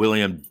 it's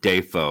William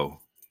Dafoe,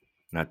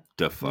 not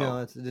Dafoe.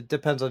 No, it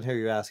depends on who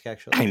you ask,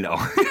 actually. I know.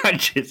 I'm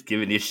just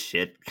giving you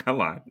shit. Come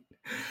on.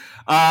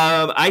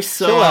 I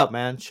saw. Chill out,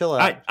 man. Chill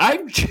out.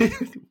 I'm.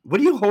 What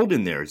are you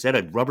holding there? Is that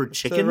a rubber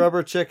chicken? It's a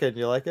rubber chicken.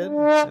 You like it?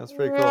 That's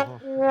pretty cool.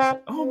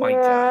 Oh my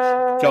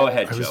gosh. Go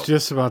ahead, Joe. I was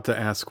just about to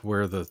ask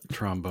where the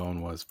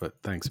trombone was, but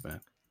thanks, man.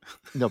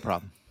 No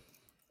problem.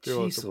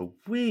 Jeez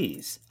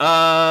Louise.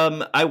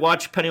 I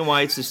watched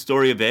Pennywise, The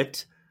Story of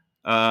It.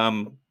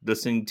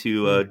 Listening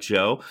to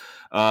Joe.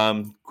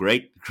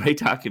 Great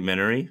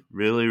documentary.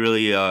 Really,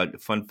 really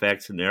fun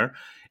facts in there.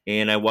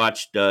 And I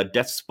watched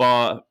Death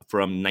Spa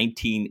from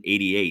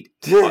 1988.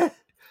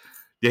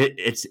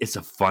 It's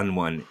a fun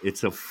one.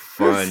 It's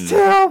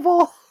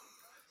terrible.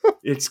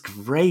 It's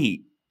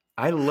great.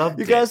 I love it.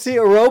 You gotta see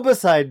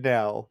Aerobicide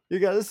now. You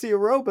gotta see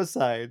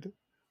Aerobicide.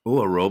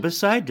 Oh,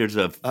 Aerobicide? There's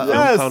a film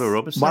called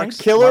Aerobicide?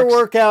 Killer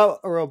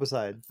workout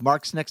Aerobicide.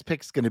 Mark's next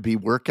pick is going to be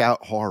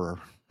workout horror.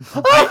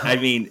 I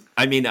mean,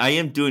 I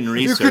am doing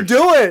research. You could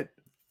do it.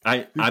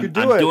 I'm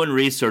doing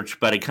research,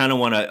 but I kind of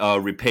want to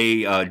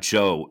repay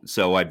Joe.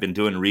 So I've been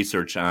doing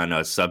research on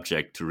a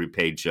subject to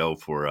repay Joe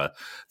for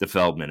the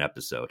Feldman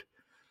episode.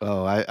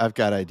 Oh, I've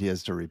got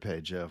ideas to repay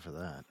Joe for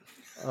that.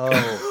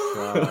 Oh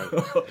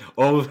God!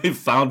 Oh,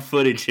 found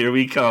footage. Here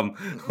we come.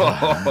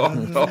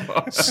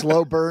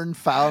 Slow burn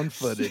found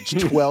footage.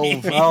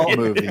 12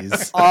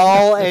 movies.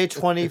 All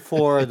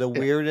A24, the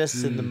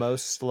weirdest and the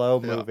most slow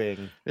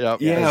moving.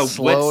 Yep. Yeah, As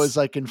slow as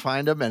I can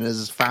find them, and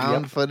as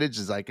found footage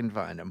as I can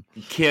find them.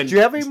 Do you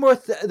have any more?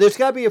 There's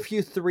got to be a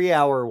few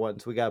 3-hour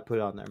ones we got to put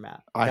on there,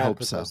 Matt. I hope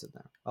put so. those in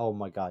there. Oh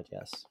my God,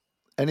 yes.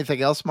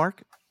 Anything else,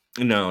 Mark?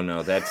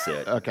 No, that's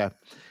it. Okay.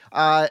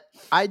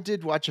 I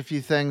did watch a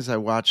few things. I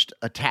watched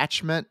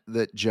Attachment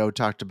that Joe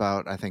talked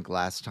about, I think,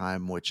 last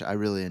time, which I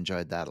really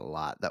enjoyed that a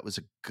lot. That was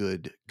a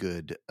good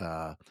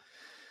that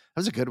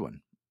was a good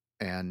one.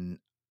 And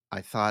I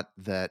thought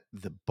that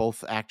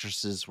both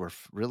actresses were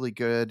really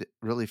good,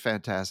 really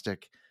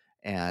fantastic.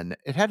 And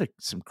it had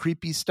some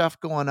creepy stuff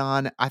going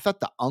on. I thought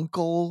the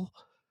uncle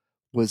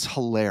was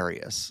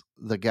hilarious.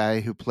 The guy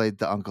who played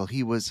the uncle,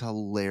 he was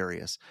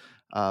hilarious.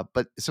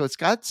 But so it's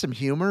got some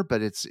humor,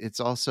 but it's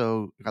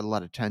also got a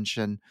lot of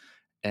tension.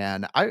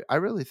 And I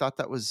really thought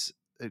that was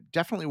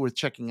definitely worth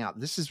checking out.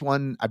 This is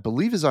one I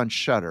believe is on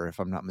Shudder, if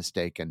I'm not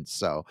mistaken.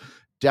 So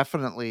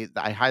definitely,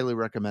 I highly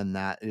recommend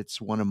that.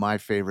 It's one of my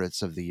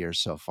favorites of the year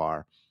so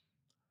far.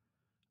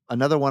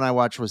 Another one I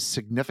watched was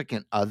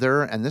Significant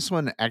Other, and this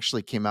one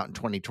actually came out in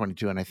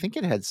 2022, and I think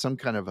it had some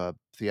kind of a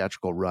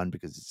theatrical run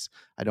because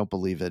I don't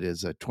believe it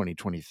is a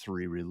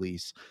 2023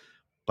 release.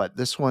 But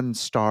this one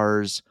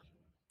stars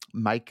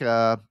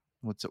Micah,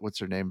 what's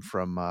her name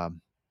from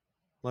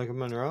Micah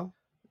Monroe?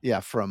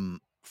 Yeah,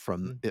 from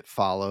It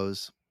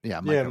Follows. Yeah,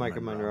 Micah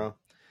Monroe.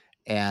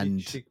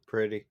 And she's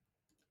pretty.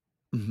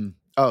 Mm-hmm.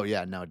 Oh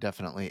yeah, no,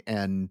 definitely.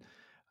 And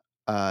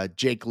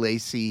Jake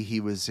Lacey, he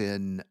was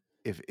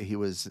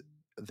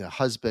the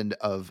husband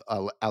of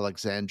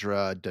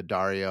Alexandra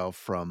Daddario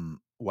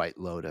from White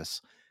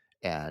Lotus,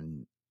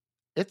 and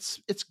it's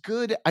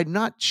good. I'm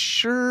not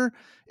sure.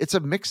 It's a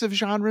mix of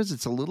genres.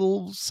 It's a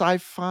little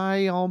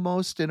sci-fi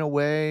almost in a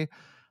way,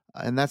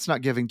 and that's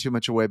not giving too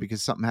much away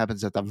because something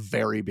happens at the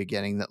very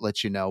beginning that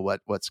lets you know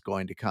what's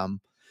going to come.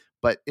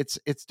 But it's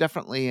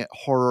definitely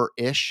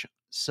horror-ish.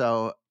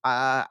 So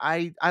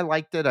I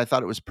liked it. I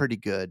thought it was pretty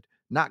good.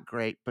 Not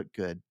great, but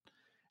good.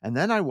 And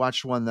then I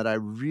watched one that I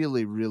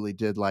really, really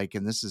did like,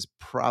 and this is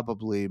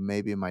probably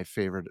maybe my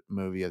favorite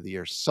movie of the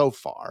year so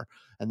far,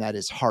 and that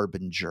is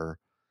Harbinger,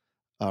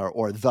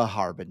 or The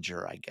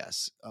Harbinger, I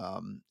guess.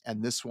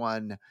 And this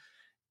one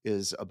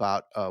is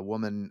about a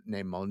woman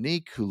named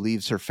Monique who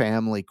leaves her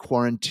family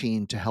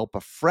quarantined to help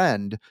a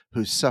friend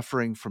who's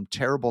suffering from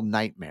terrible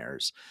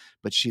nightmares.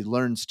 But she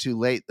learns too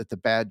late that the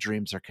bad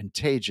dreams are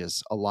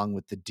contagious, along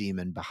with the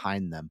demon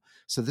behind them.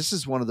 So this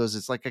is one of those,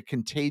 it's like a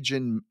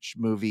contagion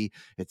movie.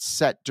 It's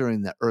set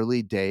during the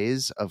early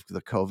days of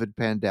the COVID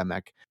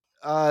pandemic.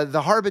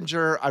 The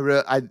Harbinger,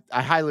 I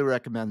highly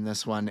recommend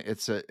this one.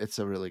 It's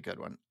a really good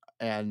one.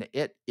 And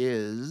it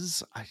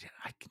is,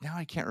 now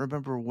I can't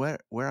remember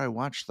where I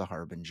watched The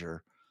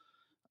Harbinger.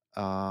 It's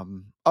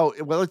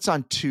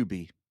on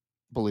Tubi,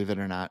 believe it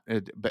or not.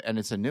 And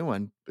it's a new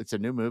one. It's a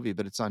new movie,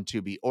 but it's on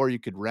Tubi. Or you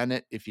could rent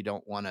it if you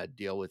don't want to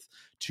deal with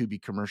Tubi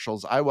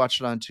commercials. I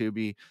watched it on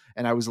Tubi,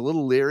 and I was a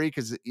little leery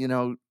because,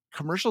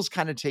 commercials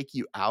kind of take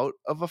you out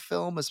of a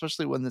film,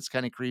 especially one that's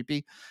kind of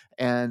creepy.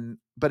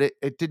 But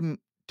it didn't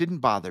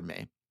bother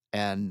me.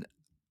 And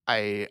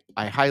I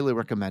highly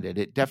recommend it.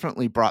 It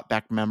definitely brought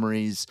back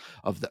memories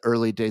of the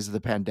early days of the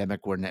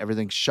pandemic when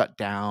everything's shut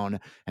down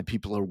and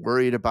people are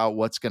worried about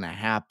what's going to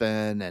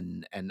happen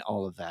and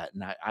all of that.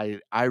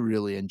 And I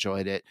really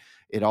enjoyed it.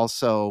 It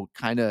also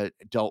kind of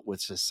dealt with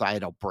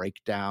societal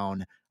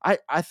breakdown.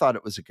 I thought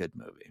it was a good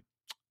movie.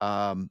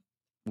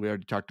 We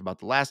already talked about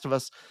The Last of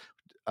Us.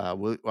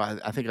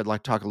 I think I'd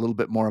like to talk a little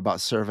bit more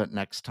about Servant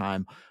next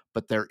time.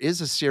 But there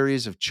is a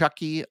series of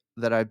Chucky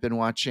that I've been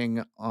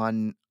watching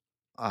on.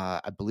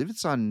 I believe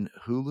it's on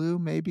Hulu,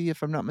 maybe,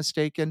 if I'm not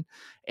mistaken.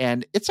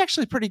 And it's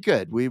actually pretty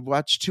good. We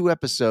watched 2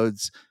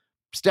 episodes.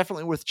 It's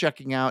definitely worth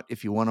checking out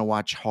if you want to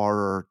watch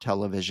horror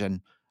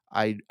television.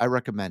 I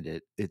recommend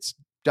it. It's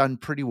done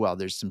pretty well.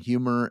 There's some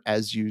humor,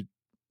 as you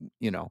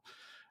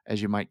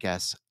might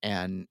guess,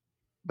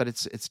 but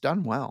it's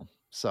done well.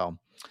 So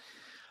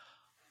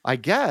I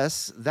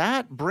guess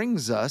that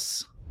brings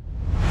us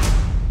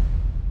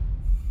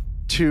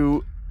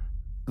to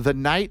the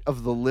night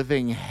of the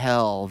living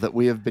hell that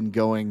we have been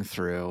going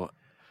through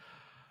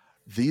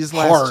these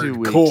last 2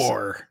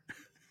 weeks.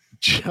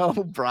 Joe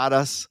brought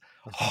us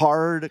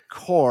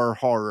hardcore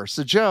horror.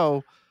 So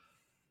Joe,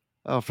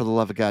 for the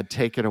love of God,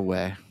 take it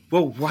away.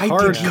 Well, why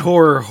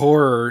hardcore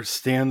horror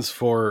stands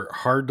for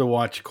hard to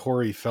watch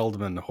Corey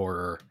Feldman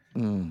horror.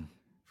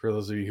 For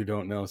those of you who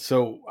don't know.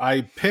 So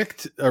I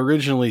picked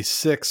originally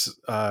 6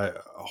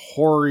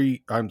 horrible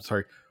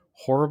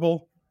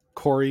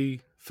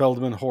Corey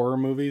Feldman horror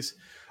movies.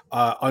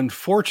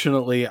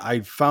 Unfortunately, I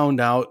found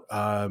out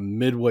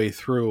midway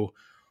through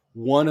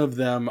one of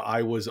them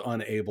I was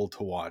unable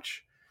to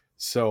watch.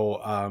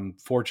 So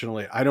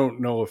fortunately, I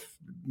don't know if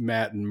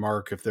Matt and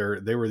Mark, if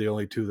they were the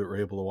only 2 that were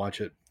able to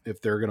watch it,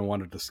 if they're going to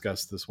want to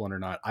discuss this one or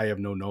not. I have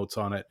no notes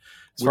on it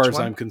as far as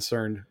I'm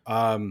concerned.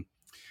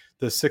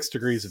 The 6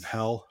 Degrees of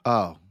Hell.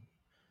 Oh,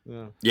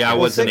 yeah. I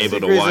wasn't 6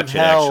 able to Degrees watch of it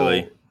Hell,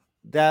 actually.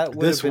 That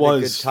would This have been a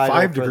good was title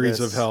 5 for Degrees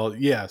this. of Hell.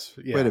 Yes.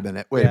 Yeah. wait a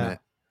minute. Wait a minute.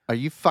 Are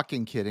you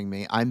fucking kidding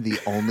me? I'm the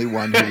only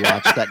one who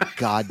watched that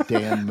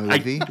goddamn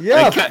movie.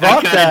 Yeah,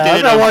 fuck that.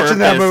 I'm not watching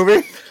that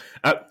movie.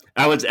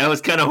 I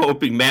was kind of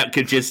hoping Matt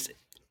could just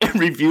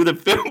review the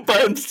film by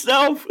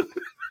himself.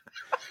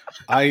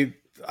 I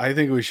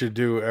think we should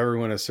do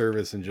everyone a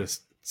service and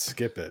just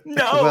skip it.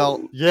 No.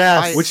 Well,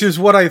 yes. Which is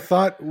what I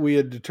thought we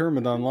had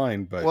determined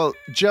online. But well,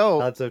 Joe,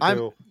 That's so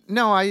too.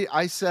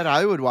 I said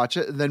I would watch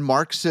it, and then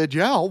Mark said,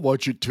 "Yeah, I'll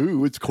watch it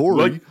too. It's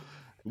Corey."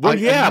 Well,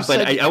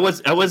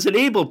 I wasn't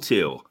able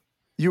to.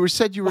 You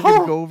said you were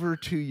going to go over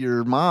to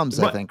your mom's,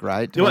 I think,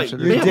 right? No, my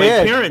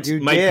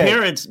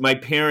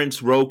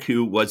parents'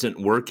 Roku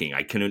wasn't working.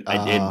 I couldn't.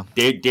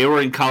 They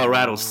were in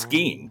Colorado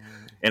skiing,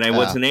 and I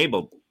wasn't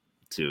able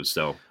to.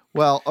 So.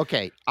 Well,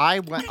 okay.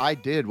 I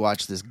did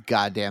watch this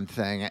goddamn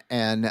thing,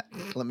 and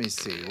let me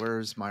see.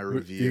 Where's my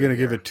review? You're gonna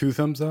give it 2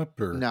 thumbs up,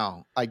 or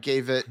no? I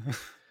gave it.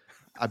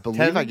 I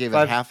believe I gave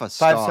it half a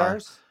star. 5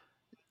 stars.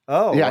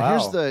 Oh, yeah. wow.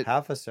 Here's the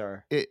half a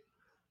star.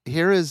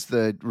 Here is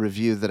the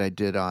review that I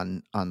did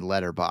on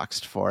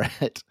Letterboxd for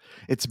it.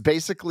 It's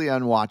basically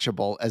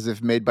unwatchable, as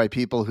if made by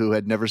people who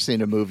had never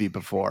seen a movie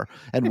before.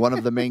 And one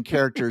of the main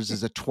characters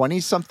is a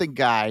 20-something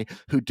guy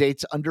who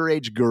dates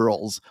underage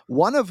girls,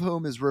 one of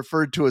whom is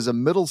referred to as a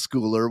middle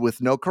schooler with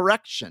no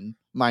correction.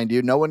 Mind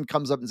you, no one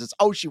comes up and says,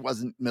 "Oh, she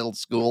wasn't middle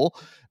school."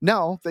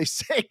 No, they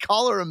say,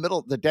 "Call her a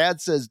middle." The dad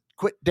says,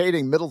 "Quit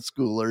dating middle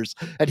schoolers."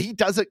 And he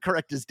doesn't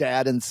correct his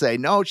dad and say,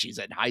 "No, she's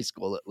in high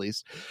school at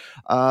least."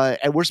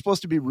 And we're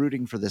supposed to be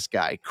rooting for this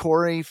guy.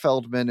 Corey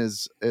Feldman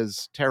is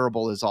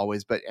terrible as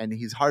always, and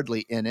he's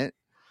hardly in it.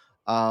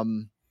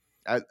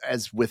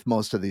 As with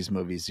most of these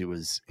movies, he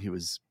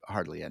was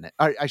hardly in it.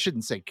 I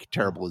shouldn't say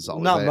terrible as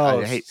always. Not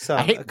most.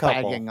 I hate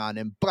bagging on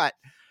him, but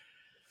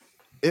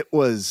it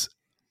was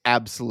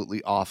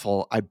absolutely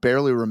awful. I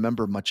barely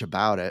remember much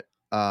about it,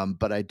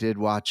 but I did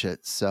watch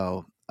it.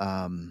 So,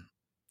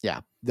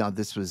 yeah, no,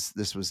 this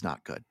was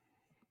not good.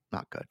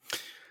 Not good.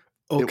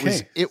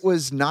 okay. It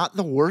was not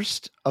the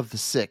worst of the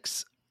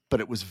 6, but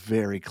it was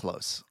very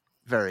close.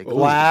 Very close.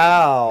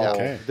 Wow. Yeah.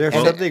 Okay. There's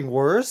something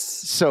worse?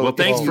 So, Well,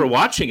 thanks for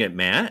watching it,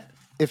 Matt.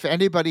 if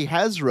anybody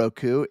has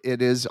Roku, it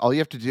is all you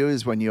have to do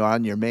is when you're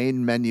on your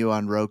main menu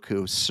on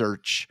Roku,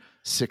 search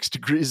 6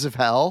 Degrees of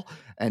Hell,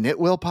 and it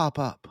will pop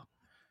up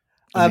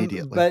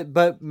immediately.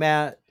 But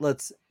Matt,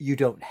 you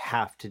don't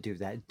have to do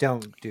that.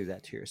 Don't do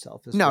that to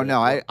yourself.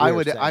 I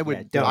would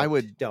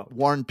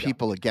warn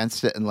people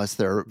against it unless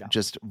they're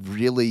just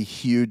really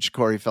huge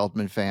Corey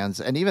Feldman fans,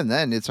 and even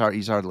then, he's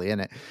hardly in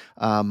it,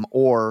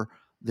 or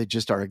they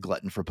just are a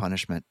glutton for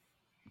punishment.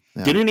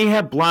 Yeah. Didn't he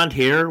have blonde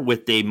hair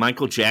with a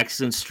Michael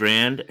Jackson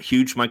strand,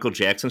 huge Michael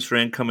Jackson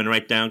strand coming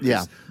right down?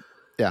 Yeah.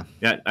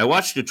 I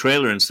watched the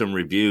trailer and some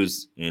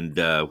reviews, and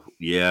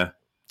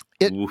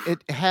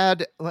It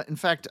had, in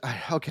fact,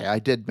 okay, I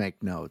did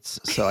make notes,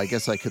 so I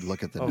guess I could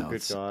look at the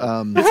notes. This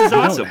is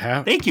awesome.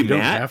 Thank you, Matt. You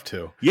don't have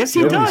to. Yes,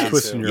 he Nobody's does.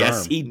 twisting your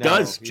Yes, arm. he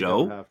does,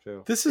 Joe.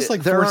 This is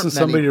like There aren't forcing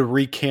somebody to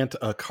recant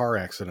a car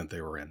accident they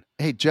were in.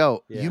 Hey,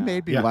 Joe, Yeah. you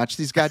made me watch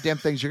these goddamn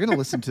things. You're going to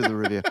listen to the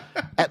review.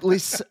 At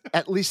least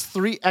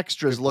 3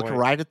 extras Good look point.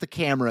 right at the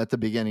camera at the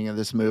beginning of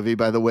this movie.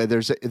 By the way,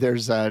 there's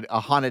a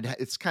haunted.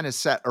 It's kind of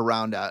set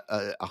around a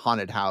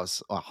haunted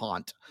house, a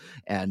haunt,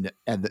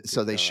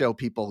 so they show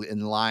people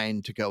in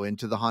line to go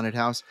into the haunted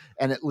house,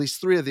 and at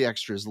least 3 of the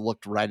extras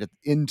looked right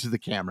into the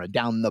camera,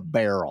 down the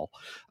barrel.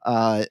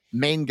 The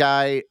main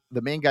guy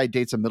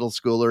dates a middle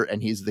schooler,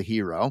 and he's the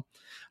hero.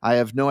 I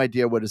have no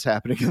idea what is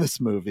happening in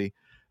this movie.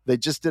 They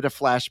just did a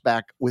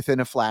flashback within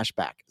a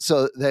flashback.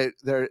 So there's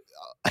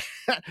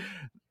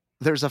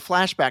a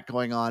flashback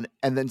going on,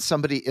 and then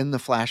somebody in the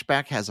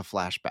flashback has a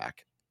flashback.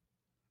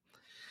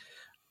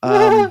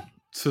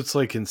 So it's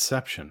like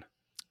Inception.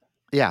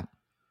 Yeah.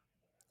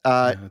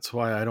 That's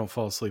why I don't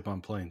fall asleep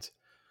on planes.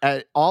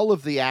 All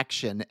of the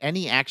action,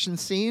 any action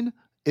scene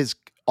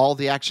all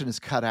the action is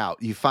cut out.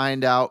 You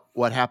find out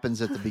what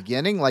happens at the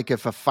beginning. Like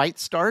if a fight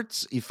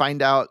starts, you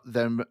find out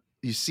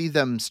you see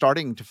them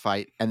starting to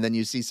fight, and then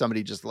you see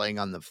somebody just laying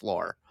on the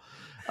floor.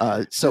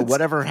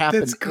 Whatever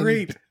happened That's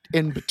great.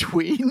 In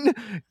between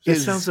That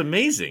sounds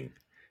amazing.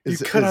 You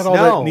cut out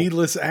all that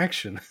needless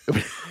action.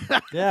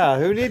 Yeah,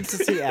 who needs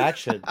to see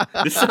action?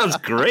 This sounds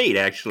great,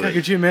 actually. God,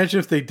 could you imagine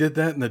if they did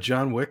that in the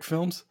John Wick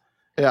films?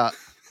 Yeah.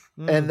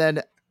 And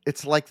then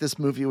it's like this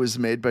movie was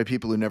made by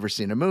people who never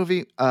seen a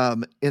movie.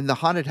 In the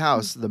haunted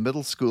house, the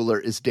middle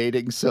schooler is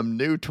dating some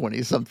new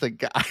 20-something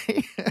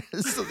guy.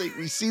 So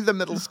we see the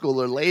middle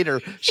schooler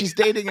later. She's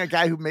dating a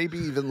guy who maybe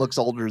even looks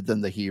older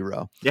than the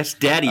hero. That's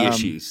daddy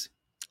issues.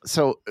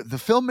 So the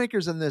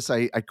filmmakers in this,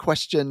 I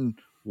question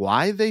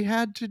why they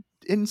had to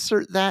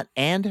insert that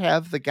and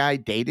have the guy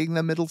dating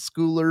the middle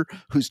schooler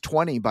who's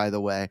 20, by the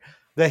way.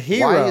 The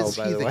hero, why is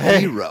by he the the way.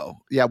 hero?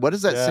 Yeah, what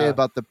does that say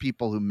about the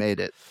people who made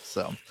it?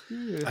 So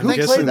Who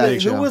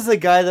was the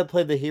guy that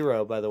played the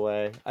hero, by the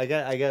way? I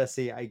gotta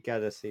see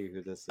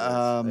who this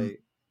is.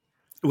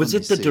 Was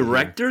it the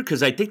director?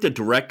 Because I think the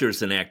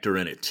director's an actor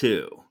in it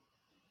too.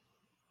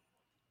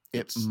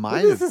 It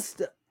might have.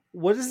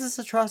 What is this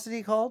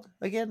atrocity called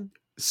again?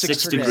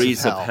 6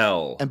 Degrees of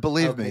Hell. And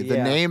believe me, the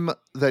name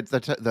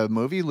the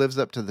movie lives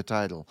up to the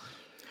title.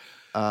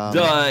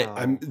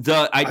 I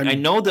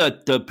know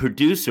that the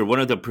producer, one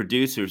of the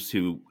producers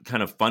who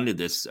kind of funded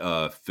this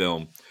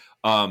film,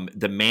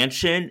 the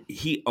mansion,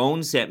 he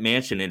owns that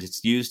mansion and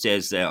it's used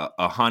as a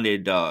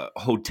haunted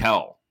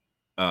hotel.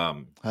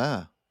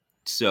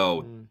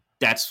 So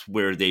that's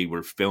where they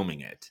were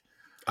filming it.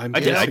 I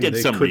did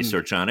some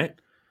research on it.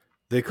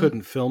 They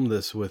couldn't film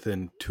this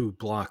within 2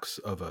 blocks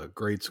of a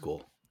grade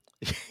school.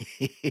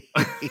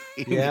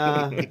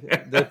 Yeah,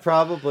 that's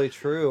probably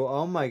true.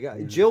 Oh my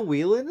god, Jill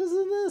Whelan is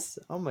in this.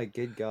 Oh my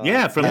good god.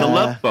 Yeah, from The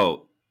Love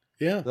Boat.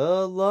 Yeah,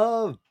 The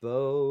Love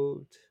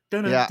Boat.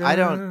 Yeah, I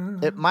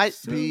don't. It might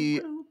be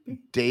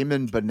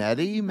Damon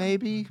Bonetti,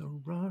 maybe.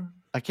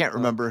 I can't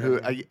remember who.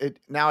 A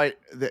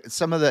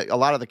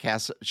lot of the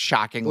cast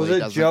shockingly was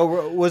it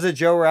Joe? Was it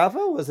Joe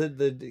Raffa? Was it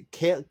the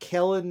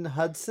Kellen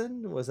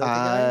Hudson? Was that the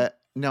guy?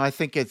 No, I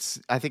think it's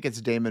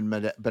Damon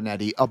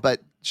Bonetti. Oh, but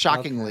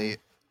shockingly,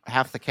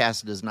 half the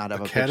cast does not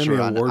have Academy a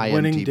picture on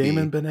Award-winning IMDb.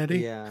 Damon Bonetti.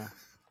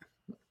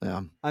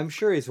 Yeah, I'm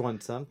sure he's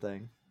won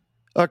something.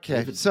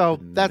 Okay, so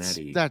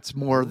that's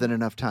more than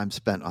enough time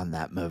spent on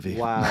that movie.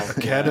 Wow.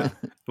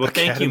 Well,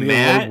 thank you,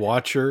 Matt. Award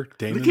watcher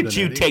Damon Look at Bonetti.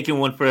 you taking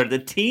one for the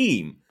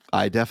team.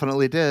 I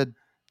definitely did.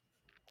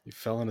 You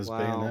fell on his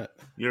bayonet.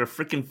 You're a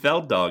freaking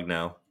Feld dog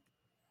now.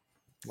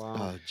 Wow.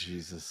 Oh,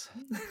 Jesus.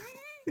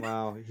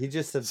 Wow. He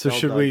just said so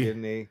Feld should dog, we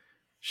didn't he?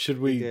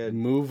 Should we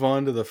move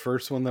on to the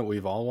first one that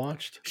we've all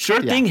watched?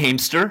 Sure thing,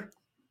 Hamster.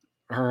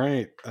 All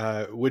right.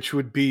 Which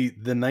would be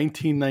the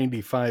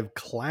 1995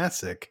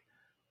 classic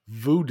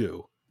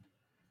Voodoo,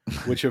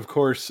 which of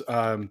course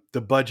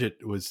the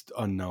budget was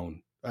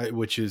unknown,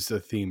 which is a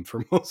theme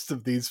for most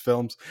of these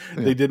films.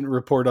 Yeah. They didn't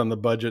report on the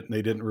budget and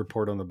they didn't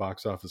report on the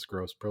box office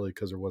gross, probably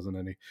because there wasn't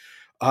any.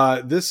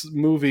 This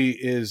movie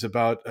is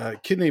about a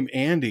kid named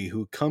Andy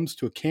who comes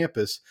to a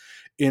campus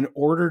in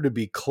order to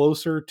be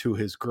closer to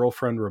his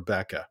girlfriend,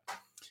 Rebecca.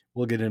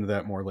 We'll get into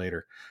that more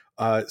later.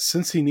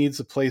 Since he needs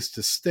a place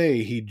to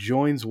stay, he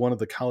joins one of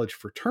the college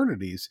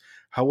fraternities.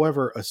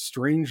 However, a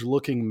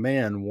strange-looking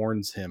man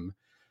warns him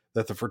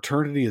that the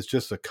fraternity is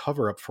just a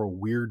cover-up for a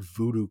weird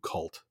voodoo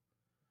cult.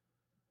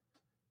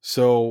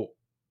 So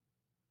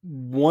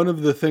one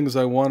of the things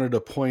I wanted to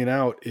point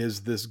out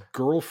is this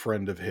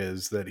girlfriend of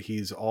his that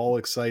he's all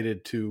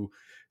excited to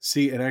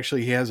see. And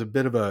actually, he has a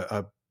bit of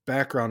a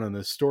background on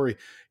this story.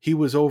 He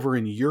was over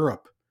in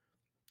Europe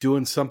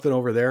doing something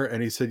over there.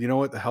 And he said, you know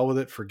what, the hell with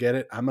it, forget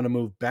it. I'm going to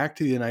move back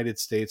to the United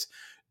States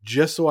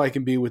just so I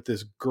can be with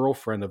this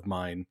girlfriend of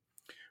mine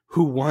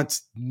who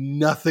wants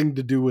nothing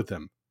to do with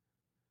him.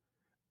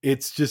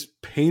 It's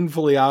just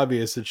painfully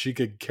obvious that she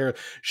could care.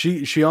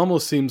 She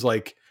almost seems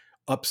like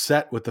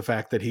upset with the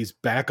fact that he's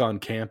back on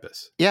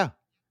campus. Yeah.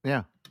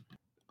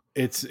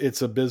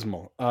 It's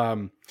abysmal.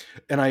 And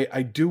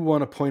I do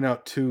want to point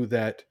out too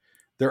that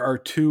there are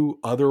 2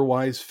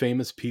 otherwise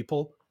famous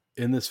people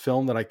in this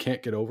film that I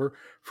can't get over.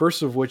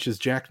 First of which is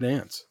Jack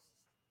Nance,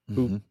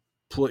 who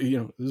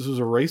this was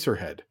a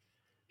Eraserhead.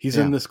 He's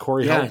in this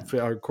Corey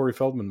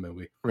Feldman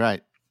movie,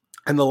 right?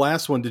 And the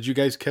last one, did you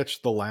guys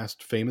catch the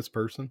last famous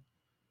person?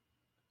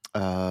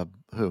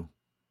 Who?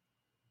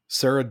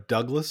 Sarah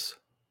Douglas.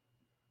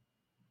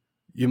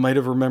 You might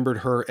have remembered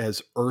her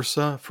as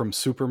Ursa from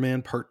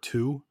Superman Part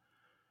 2.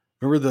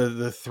 Remember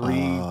the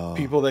 3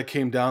 people that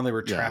came down? They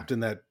were trapped in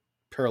that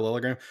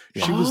parallelogram.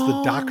 Yeah. She was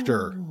the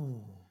doctor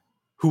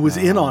who was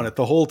in on it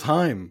the whole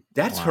time.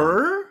 That's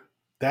her?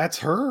 That's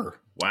her.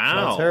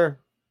 Wow. That's her.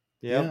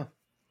 Yep. Yeah.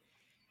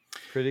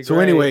 Pretty great. So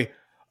anyway,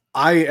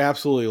 I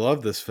absolutely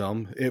love this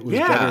film. It was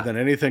better than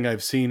anything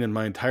I've seen in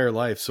my entire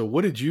life. So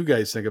what did you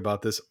guys think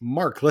about this?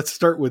 Mark, let's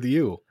start with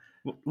you.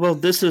 Well,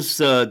 this is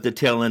the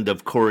tail end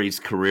of Corey's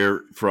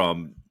career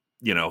from,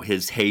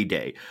 his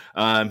heyday.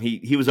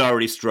 He was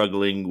already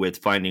struggling with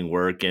finding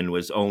work and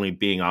was only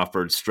being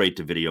offered straight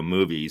to video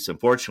movies.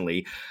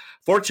 Fortunately,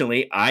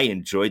 I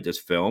enjoyed this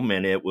film,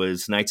 and it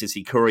was nice to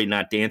see Corey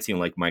not dancing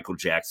like Michael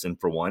Jackson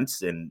for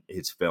once in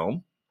his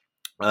film.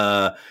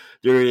 There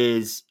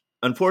is,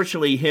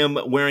 unfortunately, him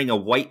wearing a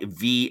white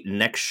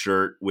V-neck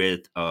shirt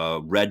with a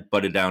red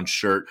button-down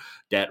shirt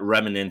that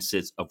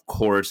reminisces, of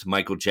course,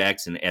 Michael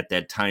Jackson at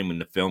that time when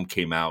the film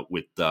came out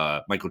with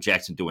Michael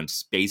Jackson doing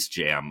Space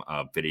Jam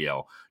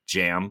video.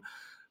 Jam.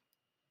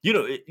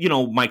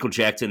 Michael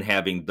Jackson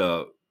having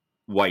the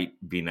white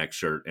V-neck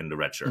shirt and the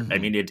red shirt. Mm-hmm. I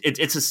mean,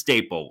 it's a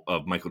staple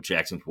of Michael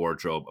Jackson's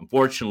wardrobe.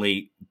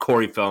 Unfortunately,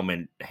 Corey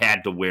Feldman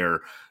had to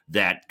wear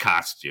that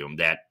costume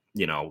that,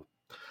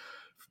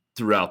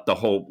 throughout the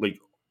whole, like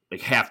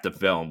half the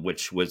film,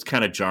 which was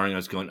kind of jarring. I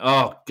was going,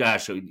 oh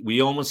gosh,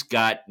 we almost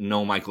got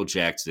no Michael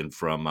Jackson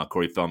from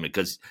Corey Feldman,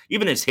 because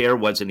even his hair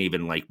wasn't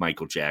even like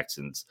Michael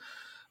Jackson's.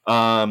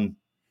 I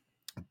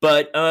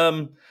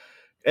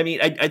mean,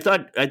 I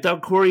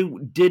thought Corey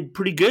did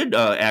pretty good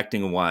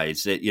acting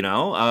wise,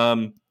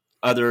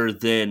 other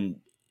than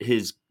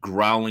his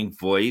growling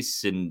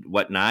voice and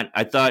whatnot.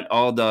 I thought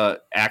all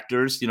the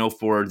actors,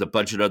 for the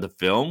budget of the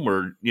film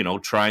were,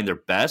 trying their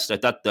best. I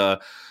thought the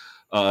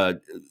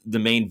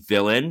main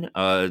villain,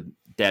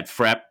 that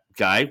frat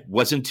guy,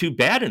 wasn't too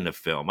bad in the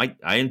film.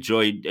 I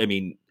enjoyed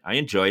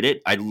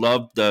it. I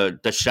loved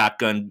the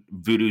shotgun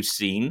voodoo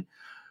scene.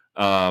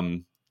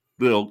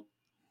 Little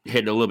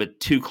hit a little bit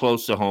too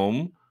close to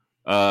home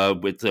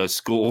with the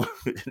school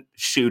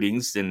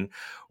shootings and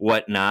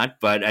whatnot.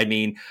 But I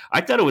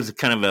thought it was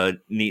kind of a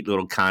neat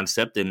little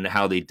concept in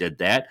how they did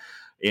that.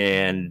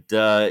 And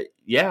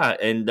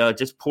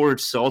just pour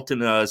salt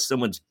in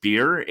someone's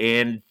beer,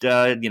 and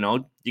you're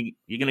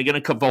gonna get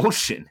a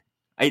convulsion.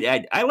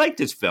 I like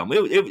this film.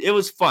 It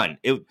was fun.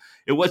 It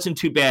wasn't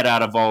too bad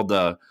out of all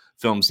the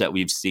films that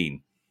we've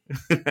seen.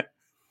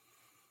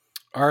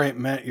 All right,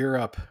 Matt, you're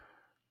up.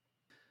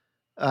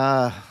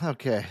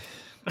 Okay.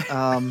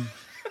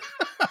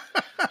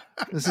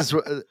 This is,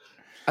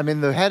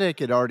 the headache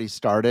had already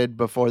started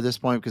before this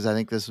point, because I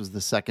think this was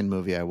the second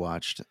movie I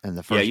watched, and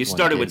the first. Yeah, you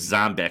started with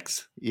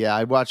Zombex. Yeah,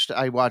 I watched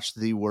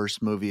the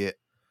worst movie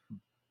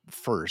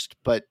first,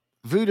 but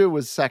Voodoo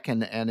was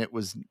second, and it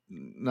was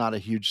not a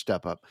huge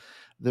step up.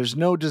 There's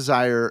no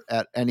desire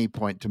at any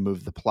point to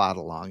move the plot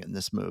along in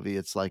this movie.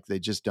 It's like they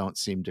just don't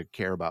seem to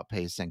care about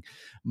pacing.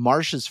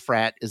 Marsh's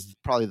frat is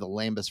probably the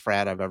lamest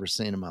frat I've ever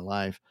seen in my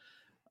life.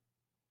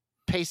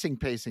 Pacing.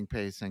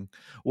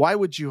 Why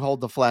would you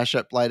hold the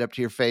light up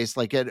to your face?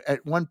 Like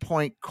at one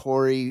point,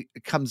 Corey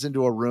comes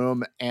into a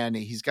room and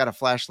he's got a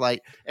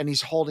flashlight and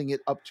he's holding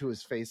it up to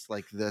his face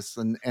like this.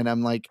 And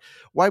I'm like,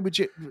 why would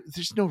you?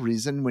 There's no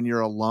reason when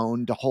you're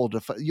alone to hold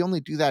you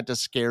only do that to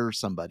scare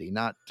somebody,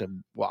 not to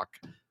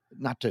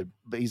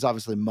but he's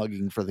obviously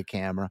mugging for the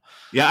camera.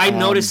 Yeah, I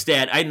noticed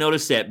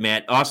that,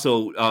 Matt.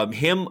 Also,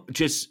 him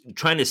just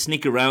trying to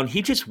sneak around.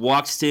 He just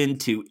walks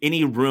into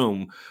any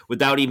room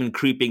without even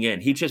creeping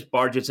in. He just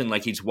barges in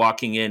like he's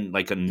walking in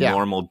like a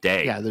normal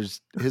day. Yeah, his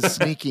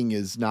sneaking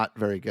is not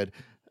very good.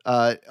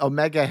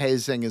 Omega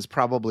hazing is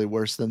probably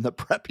worse than the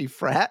preppy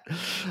frat.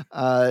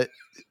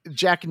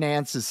 Jack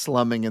Nance is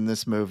slumming in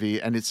this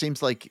movie, and it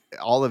seems like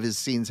all of his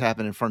scenes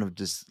happen in front of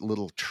this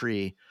little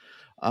tree.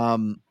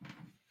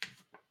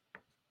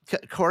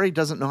 Corey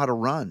doesn't know how to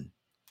run.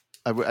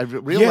 I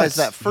realized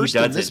that first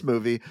in this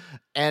movie,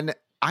 and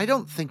I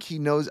don't think he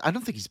knows. I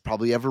don't think he's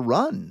probably ever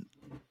run.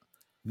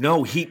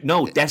 No,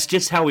 that's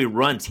just how he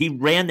runs. He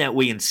ran that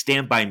way in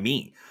Stand By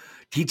Me.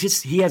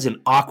 He has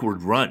an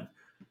awkward run.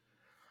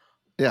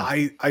 Yeah,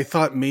 I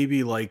thought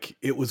maybe like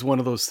it was one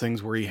of those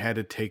things where he had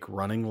to take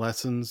running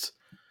lessons,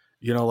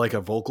 like a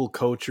vocal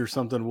coach or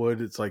something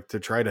would. It's like to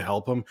try to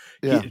help him.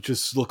 Yeah. It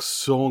just looks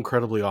so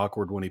incredibly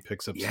awkward when he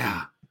picks up speed.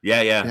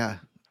 Yeah.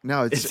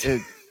 No, this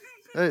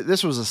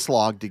was a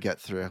slog to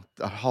get through,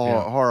 a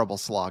horrible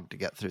slog to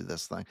get through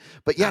this thing.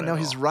 But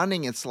his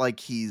running, it's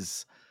like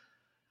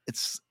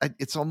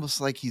it's almost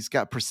like he's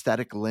got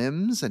prosthetic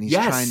limbs and he's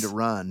trying to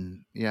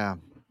run. Yeah,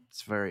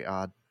 it's very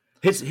odd.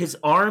 His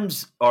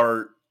arms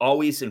are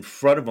always in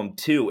front of him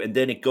too, and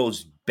then it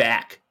goes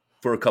back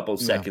for a couple of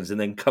seconds and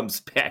then comes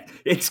back.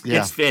 It's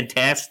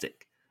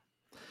fantastic.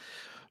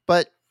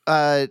 But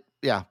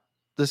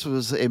this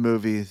was a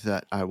movie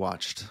that I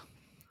watched.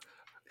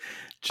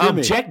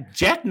 Jack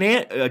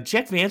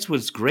Vance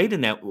was great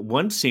in that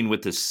one scene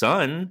with his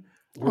son.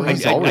 Well,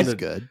 he's always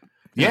good.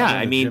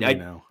 Yeah,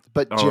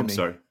 but Jimmy.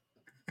 I'm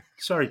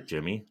sorry,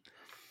 Jimmy.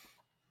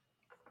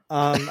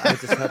 I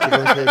just have to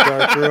go into the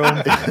dark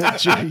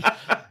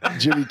room.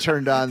 Jimmy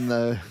turned on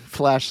the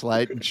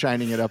flashlight and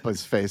shining it up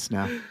his face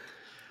now.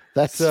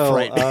 That's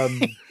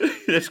frightening.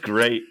 That's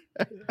great.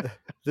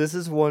 This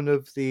is one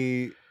of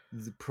the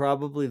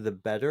probably the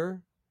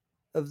better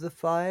of the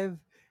five,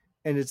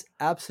 and it's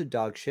absolute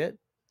dog shit.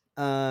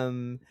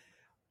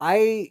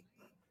 I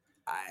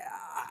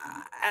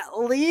at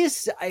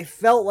least I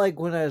felt like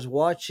when I was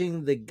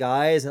watching the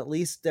guys, at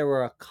least there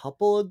were a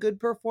couple of good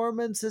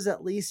performances.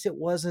 At least it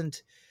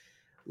wasn't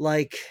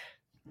like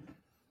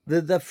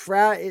the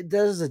frat. It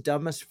does the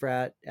dumbest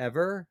frat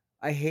ever.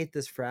 I hate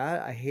this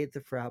frat. I hate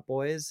the frat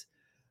boys.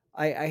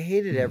 I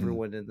hated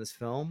everyone in this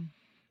film.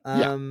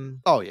 Yeah,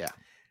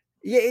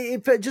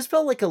 it just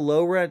felt like a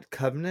low rent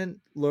Covenant,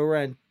 low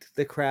rent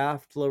The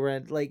Craft, low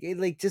rent like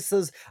just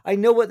those. I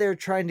know what they're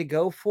trying to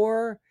go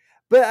for,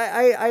 but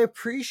I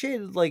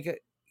appreciated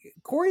like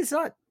Corey's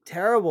not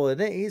terrible in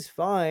it. He's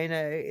fine.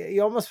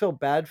 You almost feel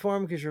bad for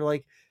him because you're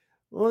like,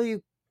 well,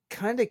 you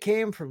kind of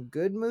came from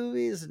good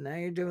movies and now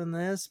you're doing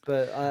this.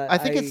 But I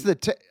think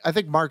I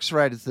think Mark's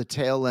right. It's the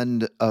tail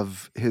end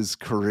of his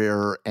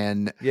career,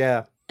 and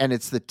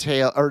it's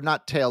the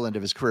not tail end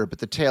of his career, but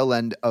the tail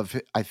end of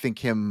I think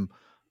him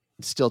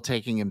still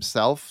taking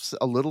himself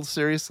a little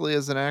seriously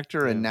as an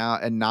actor and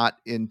not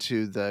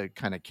into the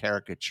kind of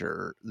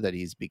caricature that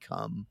he's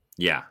become.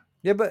 Yeah,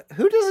 but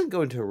who doesn't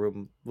go into a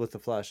room with a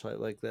flashlight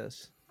like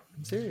this?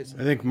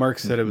 Seriously. I think Mark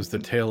said it was the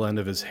tail end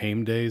of his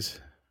Haim days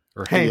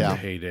or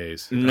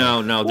heydays.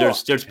 No,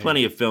 there's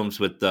plenty of films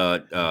with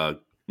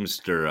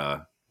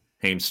Mr.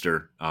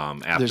 Hamster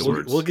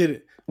afterwards. We'll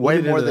get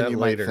way more into than that you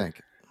later. might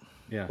think.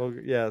 Yeah. Well,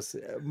 yes.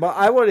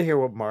 I want to hear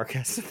what Mark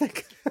has to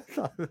think.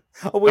 I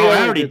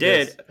already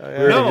did.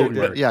 I've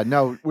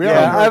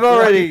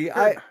already.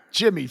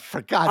 Jimmy,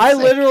 for God's sake. I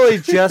sake. literally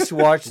just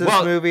watched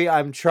this movie.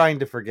 I'm trying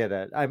to forget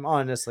it. I'm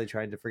honestly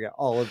trying to forget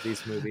all of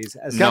these movies.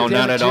 No,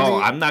 not at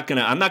all. I'm not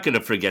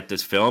gonna forget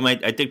this film. I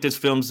think this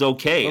film's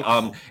okay.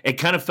 It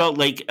kind of felt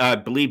like I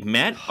believe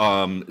Matt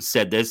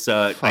said this.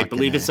 I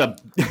believe it's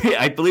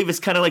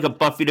kind of like a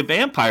Buffy the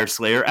Vampire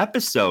Slayer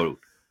episode.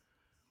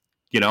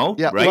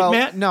 Right,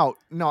 Matt? No,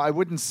 I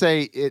wouldn't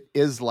say it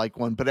is like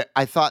one, but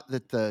I thought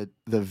that the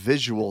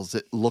visuals,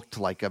 it looked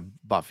like a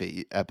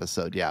Buffy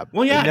episode. Yeah.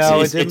 Well, yeah. No,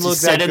 it didn't it's look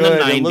set that in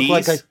good. the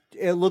 90s.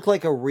 It looked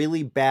like a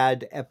really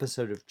bad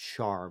episode of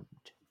Charmed.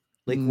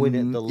 Like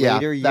when the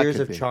later years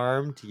of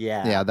Charmed.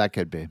 Yeah. Yeah, that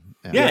could be.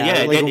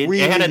 Yeah. Like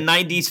it had a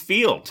 90s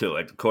feel to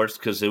it, of course,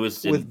 because it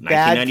was in with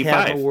 1995.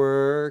 Bad camera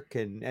work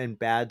and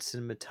bad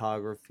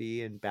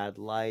cinematography and bad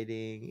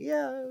lighting.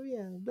 Yeah,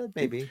 that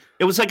maybe.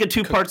 It was like a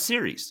 2-part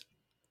series.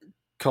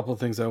 Couple of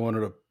things I wanted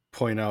to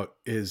point out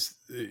is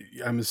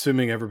I'm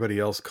assuming everybody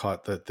else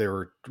caught that they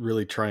were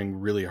really trying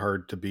really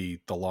hard to be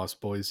the Lost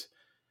Boys,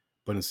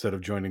 but instead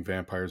of joining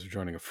vampires, they're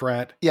joining a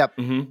frat. Yep.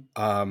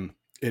 Mm-hmm.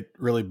 It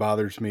really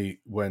bothers me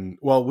when,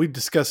 we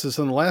discussed this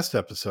in the last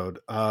episode,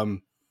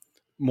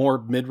 more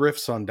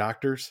midriffs on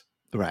doctors.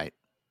 Right.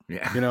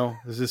 Yeah.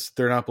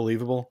 They're not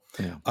believable.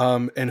 Yeah.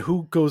 And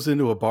who goes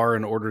into a bar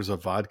and orders a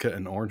vodka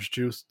and orange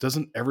juice?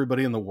 Doesn't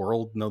everybody in the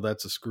world know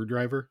that's a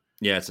screwdriver?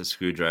 Yeah, it's a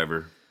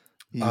screwdriver.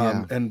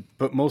 Yeah.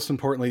 But most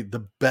importantly,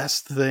 the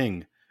best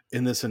thing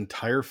in this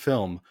entire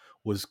film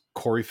was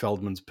Corey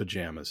Feldman's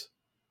pajamas.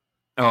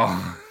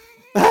 Oh,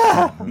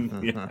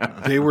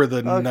 yeah. They were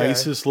the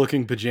nicest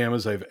looking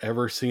pajamas I've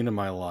ever seen in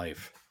my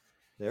life.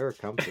 They were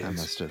comfy. I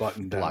must have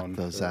buttoned blocked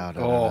those out.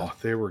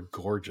 They were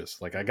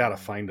gorgeous. Like I got to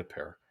find a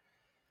pair.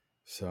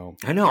 So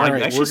I know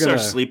I should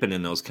start sleeping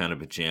in those kind of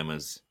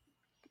pajamas.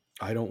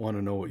 I don't want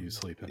to know what you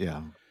sleep in.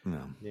 Yeah.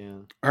 No. Yeah.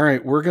 All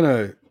right. We're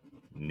going to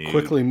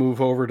quickly move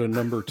over to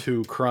number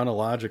 2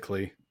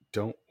 chronologically.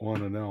 Don't want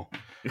to know.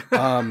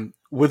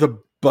 With a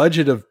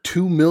budget of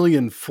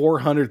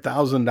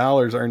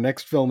 $2,400,000, our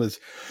next film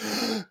is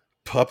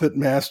Puppet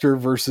Master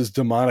versus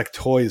Demonic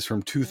Toys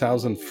from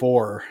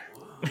 2004.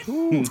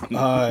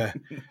 A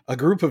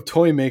group of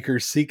toy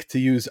makers seek to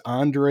use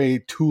Andre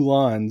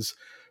Toulon's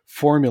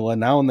formula,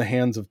 now in the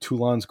hands of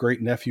Toulon's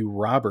great nephew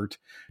Robert,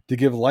 to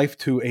give life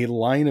to a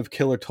line of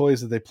killer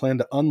toys that they plan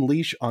to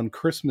unleash on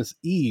Christmas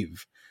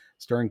Eve.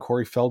 Starring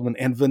Corey Feldman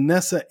and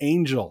Vanessa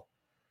Angel.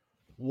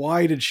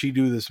 Why did she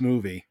do this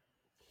movie?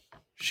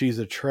 She's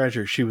a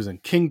treasure. She was in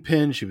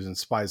Kingpin. She was in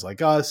Spies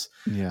Like Us.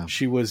 Yeah.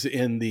 She was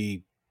in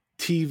the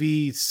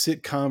TV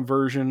sitcom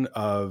version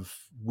of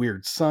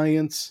Weird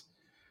Science.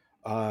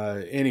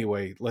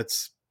 Anyway,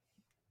 let's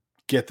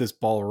get this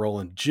ball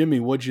rolling.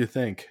 Jimmy, what'd you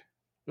think?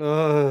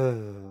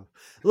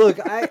 Look,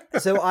 I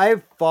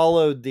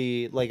followed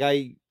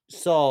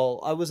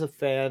I was a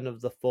fan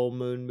of the Full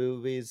Moon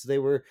movies. I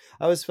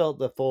always felt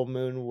the Full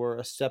Moon were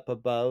a step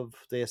above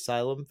the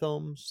Asylum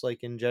films,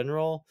 like in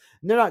general.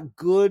 And they're not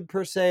good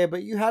per se,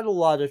 but you had a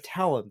lot of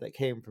talent that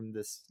came from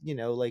this, in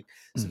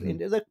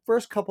the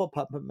first couple of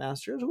Puppet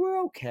Masters were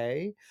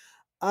okay.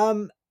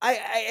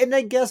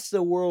 I guess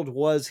the world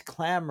was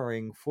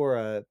clamoring for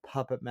a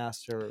Puppet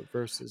Master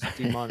versus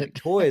Demonic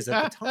Toys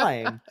at the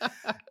time.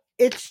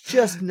 It's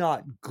just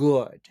not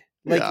good.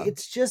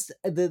 It's just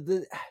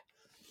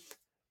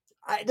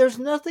there's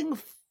nothing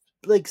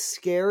like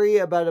scary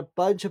about a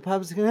bunch of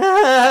puppets going,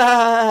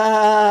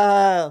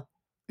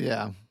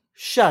 Yeah.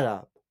 Shut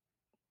up.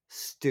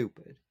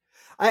 Stupid.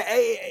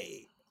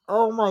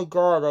 Oh my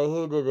God, I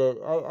hated it.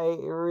 I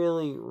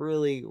really,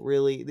 really,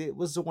 really, it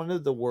was one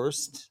of the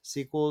worst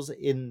sequels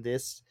in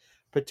this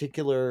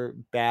particular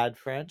bad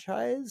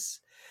franchise.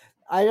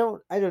 I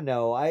don't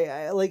know.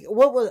 I like,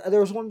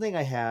 there was one thing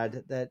I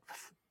had that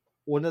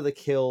one of the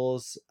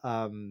kills,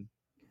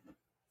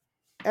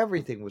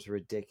 everything was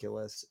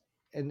ridiculous.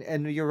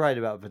 And you're right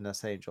about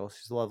Vanessa Angel.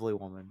 She's a lovely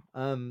woman.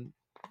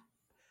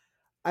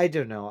 I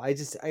don't know.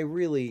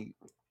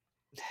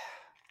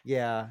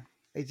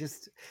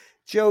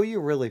 Joe, you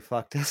really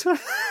fucked us.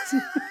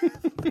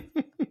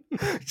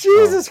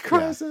 Jesus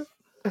Christ.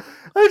 Yeah.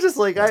 I'm just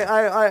like,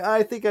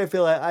 I think I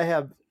feel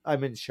like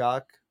I'm in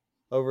shock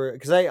over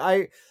it. Cause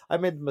I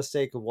made the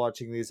mistake of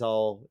watching these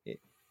all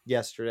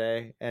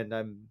yesterday, and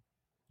I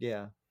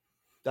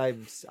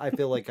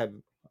feel like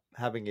I'm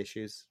having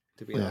issues,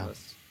 to be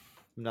honest.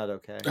 I'm not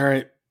okay. All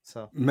right.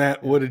 So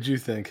Matt, what did you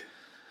think?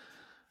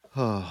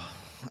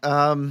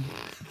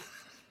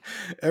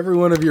 Every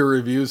one of your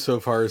reviews so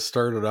far has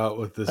started out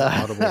with this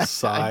audible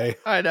sigh.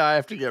 I know. I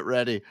have to get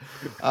ready.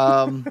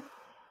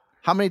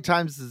 How many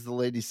times does the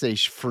lady say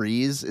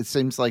freeze? It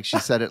seems like she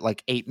said it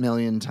like 8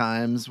 million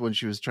times when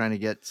she was trying to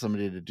get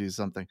somebody to do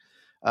something.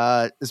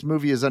 This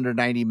movie is under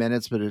 90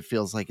 minutes, but it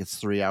feels like it's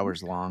 3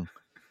 hours long.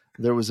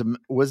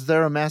 Was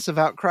there a massive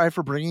outcry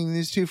for bringing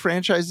these two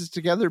franchises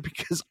together?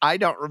 Because I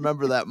don't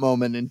remember that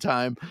moment in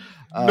time.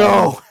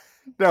 No,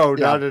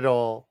 not at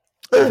all.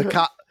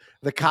 The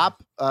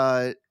cop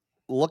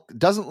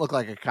doesn't look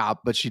like a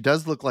cop, but she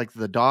does look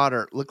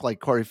like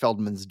Corey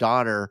Feldman's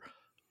daughter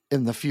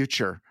in the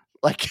future.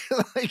 Like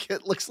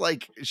it looks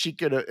like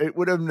it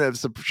wouldn't have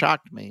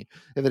shocked me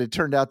if it had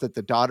turned out that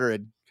the daughter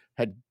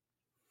had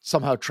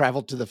somehow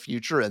traveled to the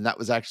future and that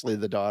was actually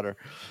the daughter.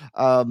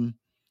 That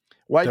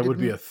would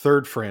be a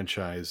third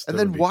franchise. And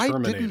then why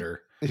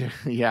Terminator?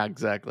 Yeah,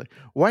 exactly.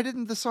 Why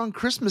didn't the song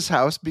 "Christmas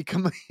House"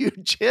 become a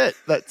huge hit?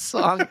 That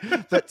song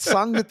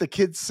that the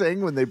kids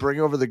sing when they bring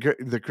over the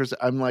Christmas.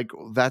 I'm like,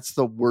 that's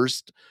the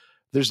worst.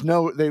 There's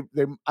no they.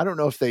 I don't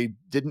know if they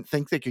didn't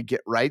think they could get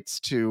rights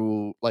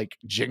to like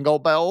Jingle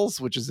Bells,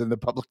 which is in the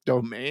public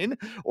domain,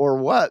 or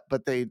what.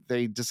 But they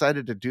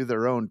decided to do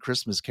their own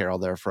Christmas Carol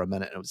there for a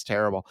minute. And it was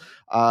terrible.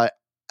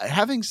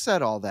 Having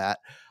said all that,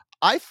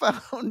 I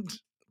found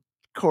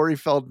Corey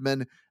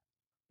Feldman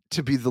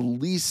to be the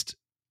least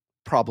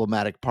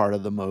problematic part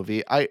of the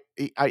movie.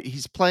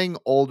 He's playing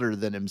older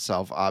than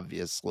himself.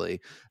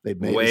 Obviously, they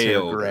made his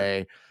hair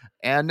gray,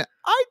 and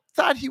I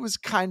thought he was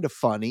kind of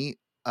funny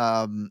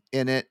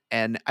in it,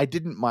 and I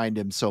didn't mind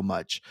him so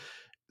much.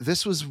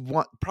 This was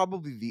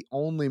probably the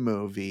only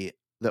movie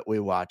that we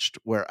watched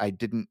where I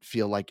didn't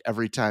feel like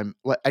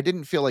I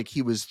didn't feel like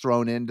he was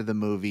thrown into the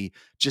movie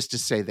just to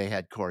say they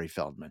had Corey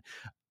Feldman.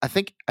 I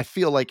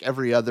feel like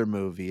every other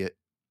movie,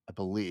 I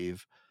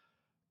believe,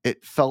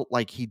 it felt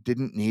like he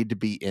didn't need to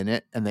be in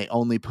it, and they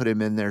only put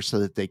him in there so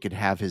that they could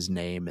have his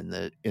name in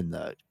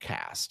the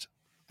cast.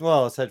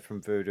 Well, aside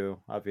from Voodoo,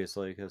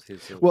 obviously, because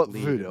he's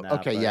Voodoo.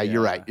 Okay, yeah,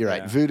 you're right. You're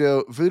right.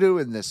 Voodoo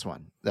in this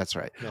one. That's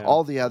right. Yeah.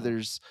 All the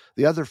others,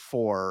 the other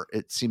four,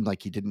 it seemed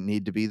like he didn't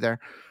need to be there.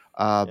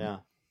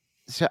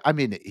 So, I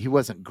mean, he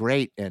wasn't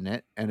great in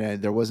it,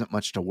 and there wasn't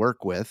much to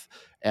work with.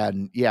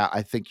 And yeah,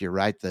 I think you're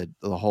right. The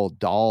whole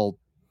doll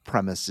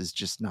premise is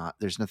just not.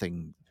 There's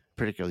nothing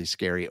particularly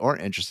scary or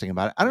interesting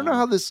about it. I don't know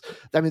how this.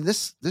 I mean,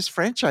 this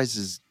franchise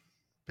is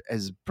a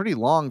pretty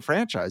long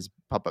franchise.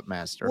 Puppet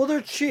Master. Well, they're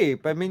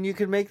cheap. I mean, you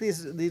can make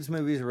these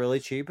movies really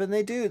cheap, and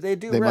they do. They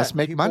must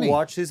make people money.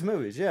 Watch these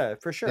movies, yeah,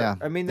 for sure. Yeah.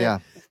 I mean,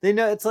 they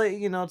know it's like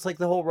it's like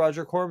the whole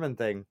Roger Corman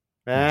thing.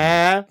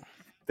 There's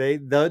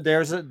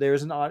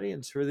an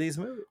audience for these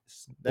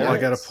movies. I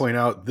got to point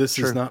out, this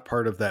is not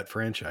part of that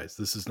franchise.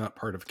 This is not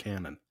part of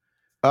canon.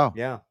 Oh,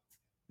 yeah,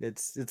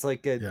 it's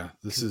like a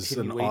This is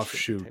an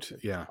offshoot.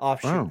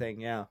 Offshoot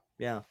thing. Yeah.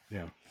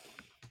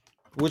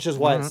 Which is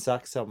why it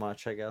sucks so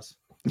much, I guess.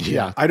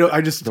 Yeah, I don't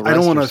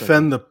want to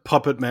offend the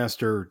Puppet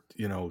Master,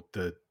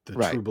 the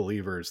true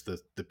believers,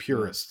 the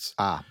purists.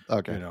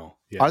 Okay.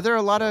 Are there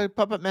a lot of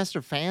Puppet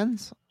Master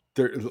fans?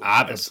 There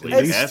obviously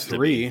at least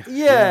three.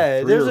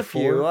 Yeah, there's a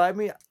few. I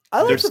mean,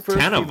 I like the first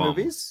 10 few of them.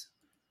 Movies.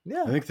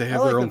 Yeah, I think they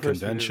have their own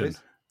convention.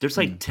 There's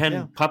like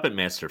 10 Puppet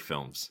Master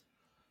films.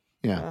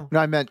 Yeah. No,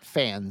 I meant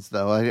fans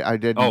though. I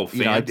didn't. Oh,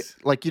 fans.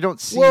 You don't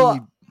see.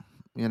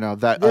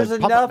 That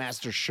Puppet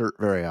Master shirt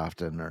very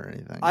often or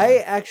anything. I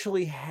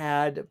actually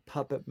had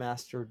Puppet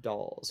Master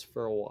dolls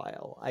for a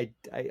while. I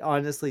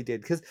honestly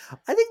did, because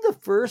I think the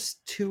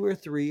first 2 or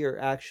 3 are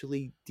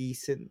actually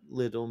decent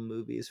little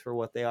movies for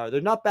what they are.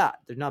 They're not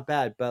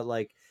bad, but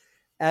like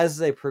as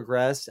they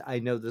progressed, I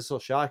know this will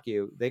shock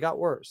you, they got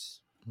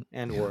worse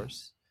and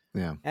worse.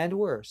 Yeah. And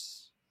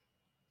worse.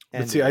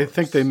 But see, I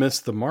think they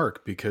missed the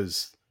mark,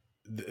 because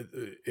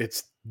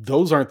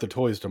those aren't the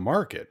toys to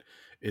market.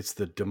 It's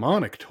the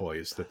demonic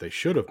toys that they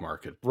should have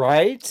marketed.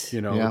 Right?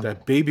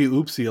 That Baby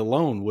Oopsie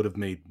alone would have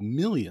made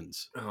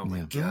millions. Oh my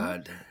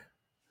God.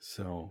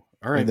 So,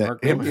 all right,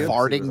 Mark. Him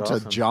farting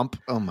to jump.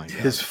 Oh my God.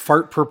 His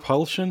fart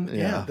propulsion.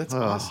 Yeah, that's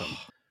awesome.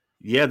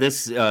 Yeah,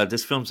 this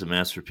film's a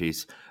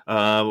masterpiece.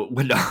 No,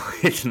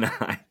 it's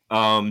not.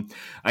 I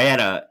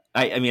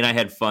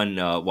had fun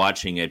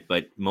watching it,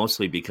 but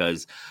mostly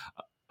because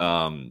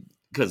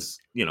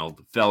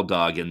Fell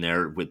Dog in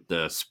there with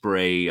the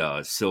spray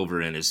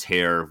silver in his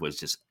hair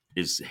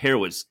his hair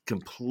was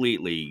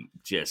completely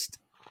just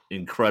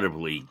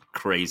incredibly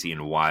crazy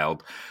and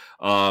wild.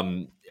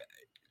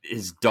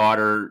 His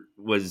daughter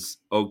was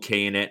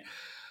okay in it.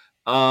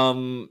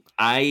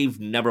 I've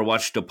never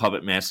watched a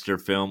Puppet Master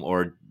film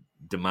or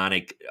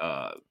demonic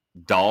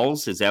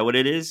dolls. Is that what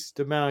it is?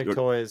 Demonic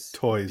toys.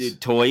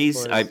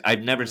 Toys.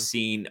 I've never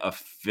seen a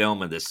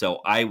film of this, so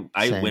I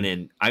went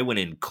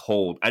in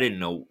cold. I didn't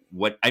know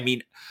what. I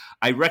mean,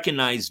 I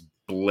recognized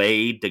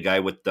Blade, the guy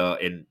with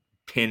and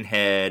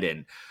Pinhead,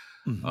 and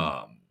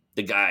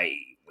the guy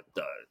with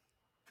the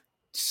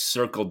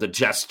circle, the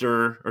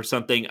Jester or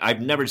something.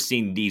 I've never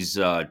seen these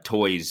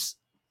toys,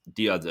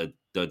 the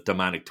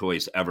demonic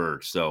toys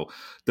ever. So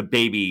the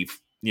baby,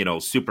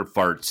 super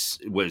farts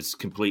was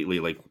completely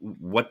like,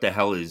 what the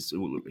hell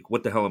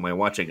am I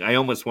watching? I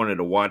almost wanted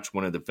to watch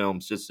one of the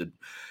films just to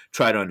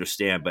try to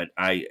understand, but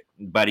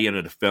by the end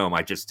of the film,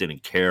 I just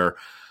didn't care.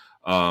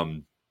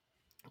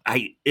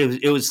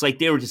 It was like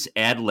they were just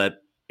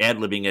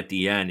ad-libbing at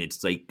the end.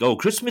 It's like, oh,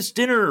 Christmas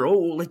dinner.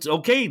 Oh,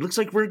 looks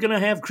like we're gonna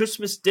have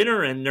Christmas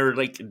dinner, and they're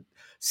like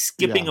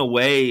skipping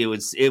away. It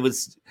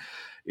was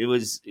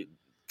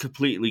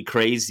completely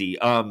crazy.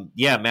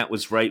 Matt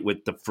was right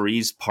with the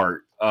freeze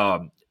part.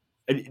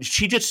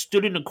 She just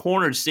stood in the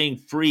corner saying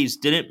freeze,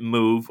 didn't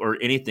move or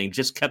anything,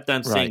 just kept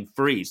on saying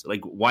freeze.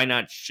 Like, why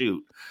not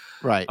shoot?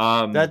 Right.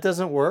 That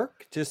doesn't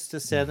work. Just to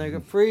stand there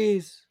and go,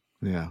 freeze.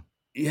 Yeah.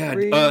 Yeah.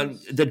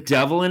 Freeze. The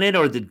devil in it,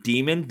 or the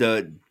demon,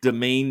 the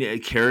main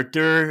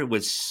character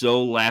was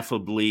so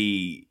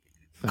laughably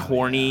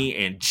corny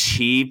and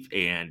cheap,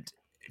 and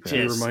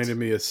He reminded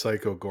me of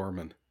Psycho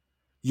Gorman.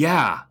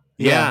 Yeah.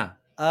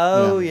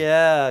 Oh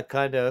yeah,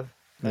 kind of.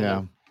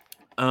 Yeah.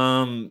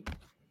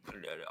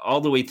 All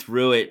the way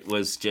through it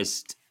was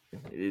just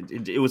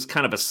it was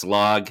kind of a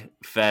slog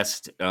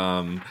fest.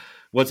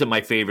 Wasn't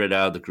my favorite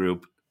out of the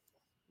group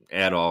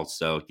at all.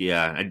 So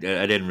yeah, I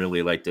didn't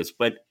really like this.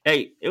 But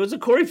hey, it was a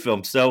Corey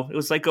film, so it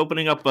was like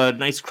opening up a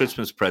nice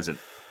Christmas present.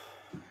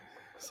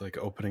 It's like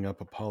opening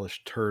up a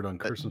polished turd on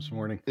Christmas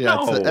morning.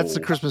 Yeah, that's the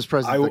Christmas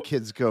present. The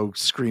kids go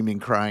screaming,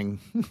 crying.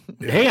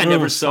 Hey, I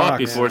never saw it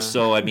before,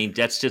 so I mean,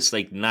 that's just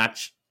like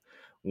notch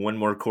one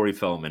more Corey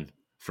Feldman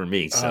for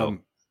me. So,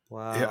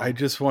 wow. Yeah, I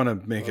just want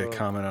to make a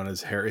comment on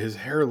his hair. His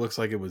hair looks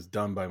like it was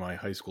done by my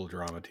high school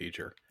drama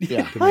teacher.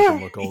 Yeah, to make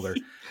him look older.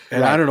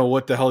 And I don't know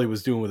what the hell he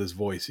was doing with his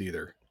voice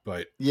either.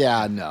 But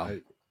yeah, no.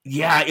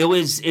 It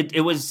was.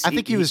 I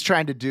think he was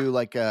trying to do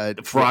like a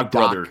Frog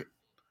Brother.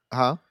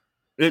 Huh?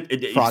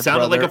 It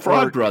sounded like a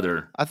Frog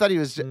Brother. I thought he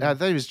was. I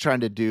thought he was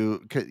trying to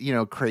do,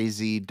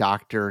 crazy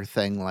doctor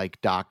thing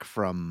like Doc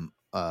from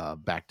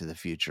Back to the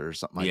Future or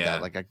something like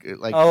that.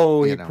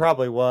 He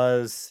probably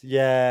was.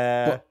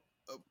 Yeah.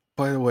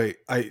 By the way,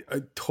 I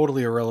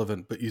totally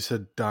irrelevant. But you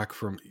said Doc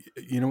from.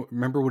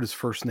 Remember what his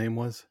first name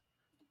was?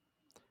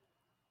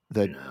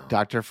 The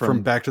doctor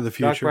from Back to the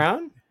Future. Doc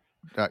Brown.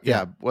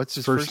 Yeah. What's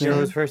his first name?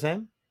 His first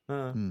name?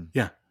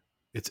 Yeah,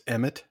 it's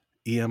Emmett.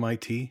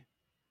 EMIT.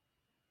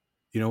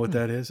 You know what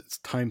that is? It's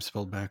time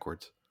spelled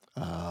backwards.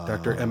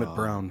 Dr. Emmett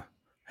Brown.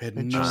 I had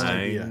no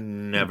idea. I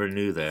never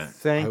knew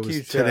that. I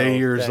was today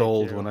years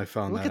old when I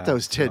found that. Look at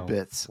those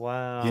tidbits.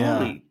 Wow.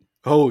 Yeah.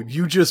 Oh,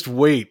 you just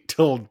wait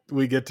till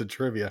we get to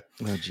trivia.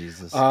 Oh,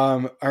 Jesus.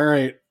 All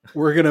right.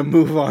 We're going to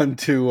move on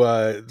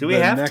to Do we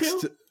have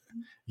to?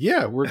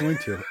 Yeah, we're going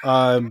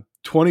to.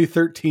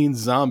 2013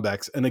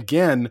 Zombex. And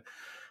again,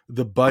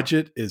 the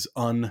budget is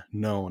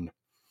unknown.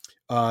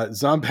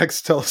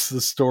 Zombex tells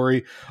the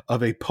story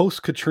of a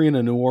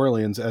post-Katrina New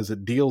Orleans as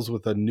it deals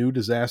with a new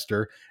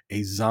disaster,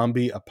 a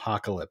zombie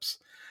apocalypse.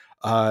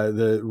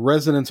 The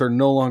residents are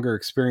no longer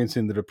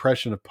experiencing the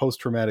depression of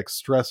post-traumatic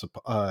stress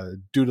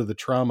due to the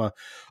trauma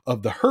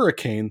of the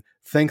hurricane,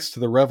 thanks to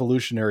the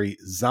revolutionary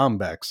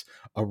Zombex,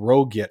 a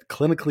rogue yet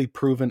clinically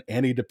proven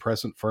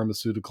antidepressant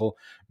pharmaceutical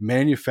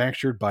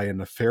manufactured by a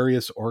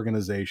nefarious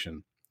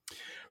organization.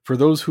 For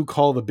those who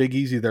call the Big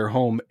Easy their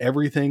home,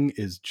 everything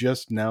is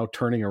just now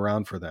turning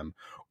around for them.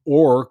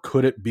 Or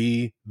could it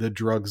be the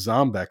drug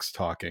Zombex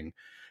talking?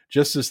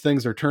 Just as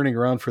things are turning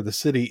around for the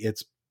city,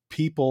 it's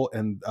people,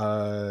 and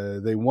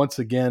they once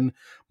again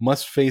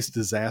must face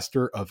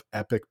disaster of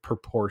epic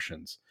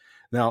proportions.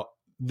 Now,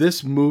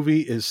 this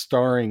movie is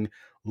starring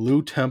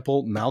Lou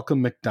Temple,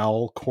 Malcolm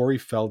McDowell, Corey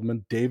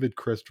Feldman, David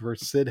Christopher,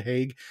 Sid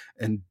Haig,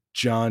 and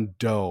John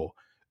Doe.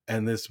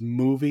 And this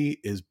movie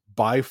is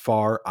by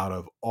far, out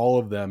of all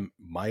of them,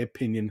 my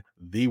opinion,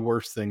 the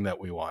worst thing that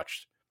we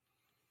watched.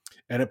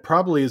 And it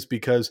probably is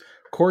because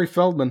Corey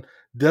Feldman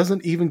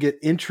doesn't even get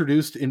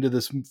introduced into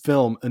this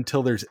film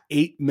until there's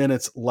 8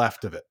 minutes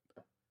left of it.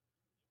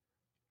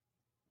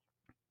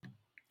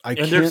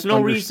 There's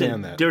no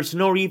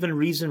even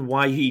reason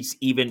why he's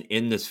even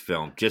in this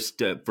film,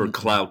 just for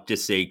clout to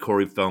say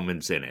Corey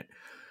Feldman's in it.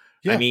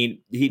 Yeah. I mean,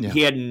 he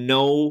had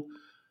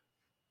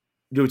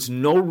there was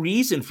no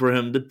reason for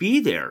him to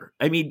be there.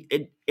 I mean,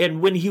 and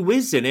when he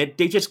was in it,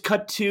 they just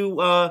cut to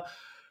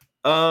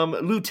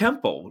Lou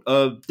Temple,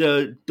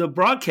 the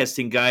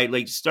broadcasting guy,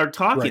 like start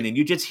talking, and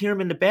you just hear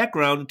him in the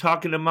background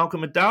talking to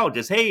Malcolm McDowell,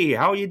 just, hey,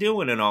 how are you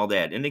doing, and all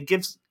that,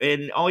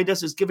 and all he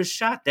does is give a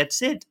shot. That's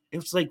it. It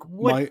was like,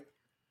 what?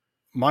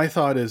 My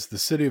thought is the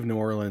city of New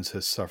Orleans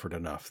has suffered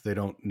enough. They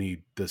don't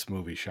need this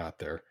movie shot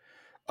there.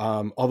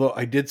 Although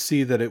I did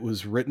see that it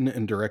was written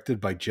and directed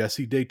by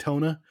Jesse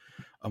Daytona.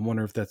 I'm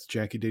wondering if that's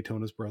Jackie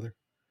Daytona's brother.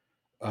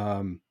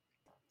 And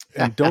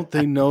don't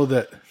they know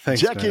that? Thanks,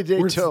 Jackie Matt.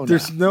 Daytona.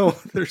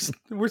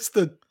 Where's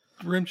the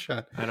rim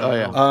shot? I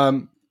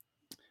don't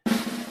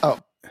know.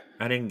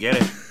 I didn't get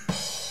it.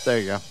 There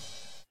you go.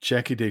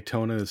 Jackie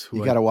Daytona is who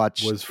you got to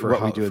watch. Was for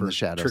What We Do in the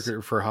Shadows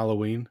for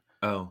Halloween.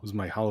 Oh, was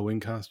my Halloween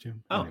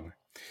costume. Oh.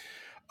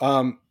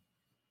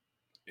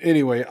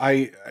 Anyway,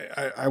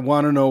 I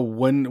want to know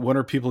when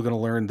are people going to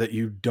learn that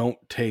you don't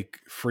take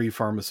free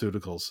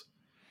pharmaceuticals,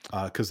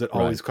 because it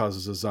always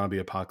causes a zombie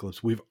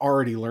apocalypse. We've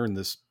already learned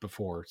this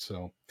before.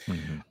 So,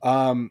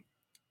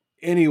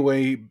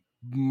 anyway,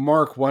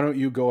 Mark, why don't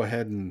you go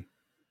ahead and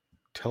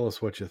tell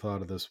us what you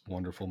thought of this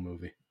wonderful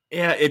movie?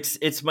 Yeah,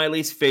 it's my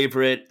least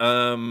favorite.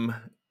 I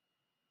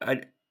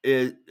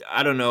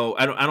don't know.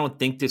 I don't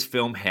think this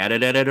film had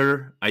an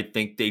editor. I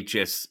think they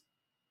just,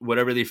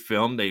 whatever they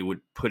filmed, they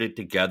would put it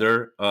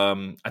together.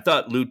 I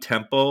thought Lou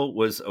Temple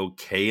was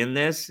okay in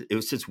this. It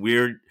was just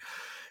weird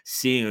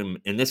seeing him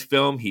in this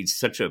film. He's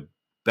such a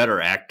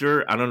better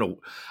actor. I don't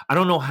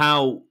know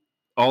how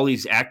all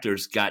these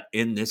actors got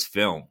in this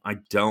film. I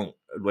don't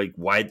like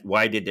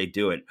why did they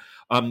do it?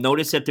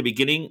 Notice at the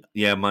beginning,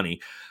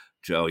 money.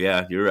 Joe,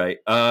 yeah, you're right.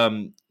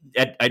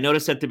 I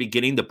noticed at the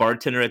beginning, the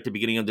bartender at the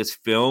beginning of this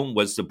film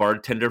was the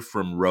bartender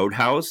from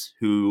Roadhouse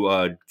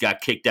who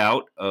got kicked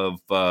out of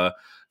the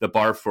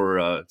bar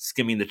for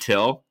skimming the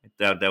till.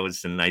 That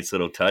was a nice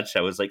little touch.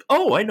 I was like,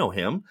 oh, I know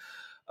him.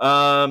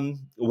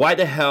 Why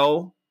the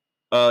hell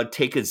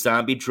take a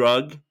zombie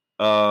drug?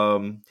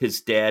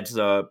 His dad's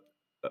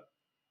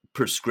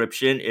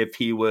prescription if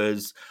he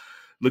was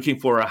looking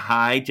for a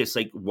high, just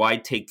like why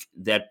take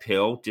that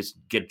pill? Just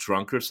get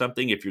drunk or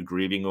something if you're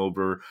grieving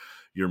over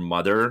your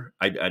mother.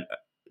 I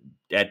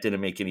that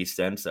didn't make any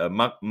sense.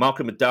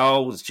 Malcolm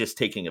McDowell was just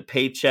taking a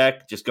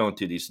paycheck, just going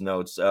through these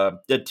notes.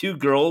 The two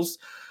girls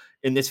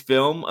in this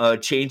film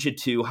change it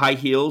to high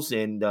heels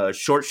and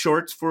short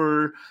shorts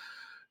for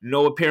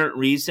no apparent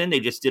reason. They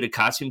just did a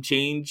costume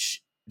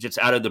change just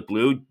out of the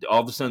blue.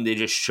 All of a sudden, they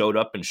just showed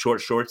up in short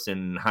shorts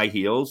and high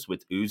heels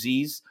with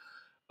Uzis.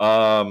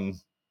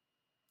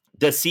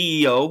 The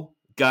CEO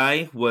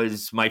guy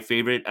was my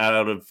favorite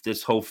out of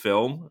this whole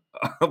film.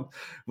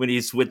 When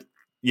he's with,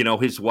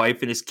 his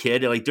wife and his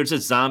kid, like there's a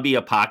zombie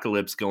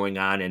apocalypse going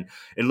on, and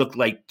it looked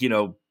like,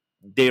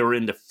 they were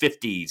in the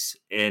 50s,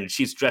 and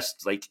she's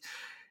dressed like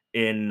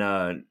in,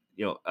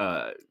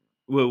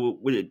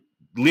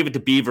 Leave It to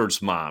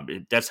Beaver's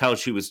mom. That's how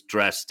she was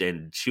dressed,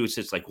 and she was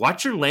just like,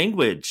 "Watch your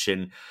language."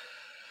 And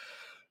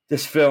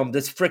this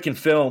freaking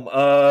film,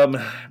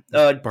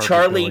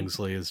 Charlie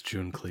Billingsley is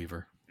June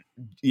Cleaver.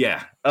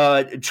 Yeah.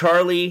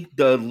 Charlie,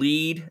 the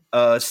lead,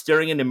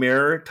 staring in the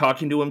mirror,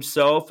 talking to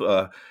himself,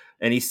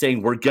 and he's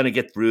saying, we're going to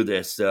get through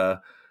this.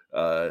 There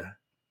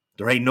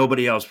ain't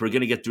nobody else. We're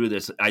going to get through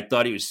this. I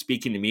thought he was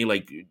speaking to me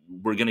like,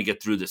 we're going to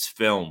get through this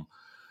film.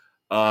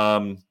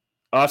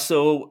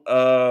 Also,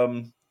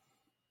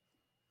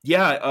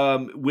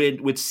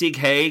 with Sig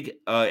Haig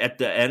at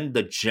the end,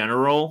 the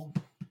general,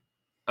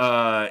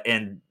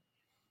 and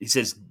he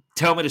says,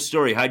 tell me the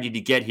story. How did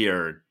you get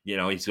here? He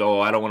says, oh,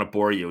 I don't want to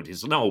bore you. He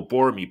says, no,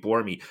 bore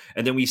me.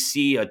 And then we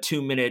see a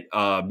 2-minute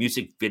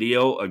music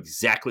video of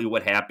exactly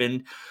what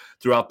happened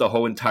throughout the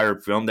whole entire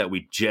film that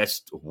we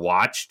just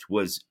watched.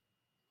 Was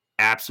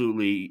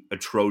absolutely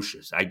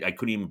atrocious. I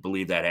couldn't even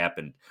believe that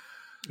happened.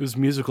 It was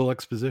musical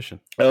exposition.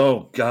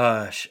 Oh,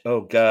 gosh.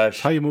 That's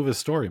how you move a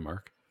story,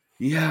 Mark.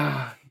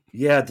 Yeah.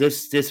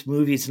 This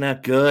movie's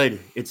not good.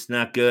 It's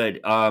not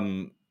good.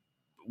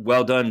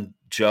 Well done,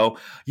 Joe.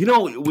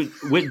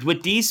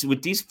 With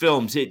these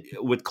films,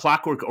 with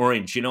Clockwork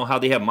Orange, how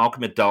they have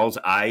Malcolm McDowell's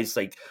eyes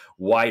like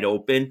wide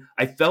open.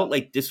 I felt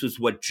like this was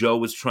what Joe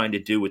was trying to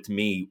do with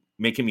me,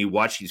 making me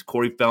watch these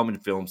Corey Feldman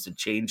films to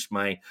change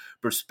my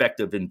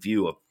perspective and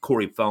view of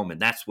Corey Feldman.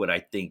 That's what I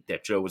think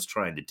that Joe was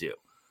trying to do.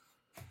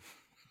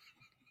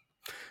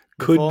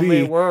 If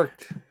only it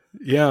worked.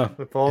 Yeah.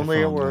 If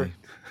only it worked.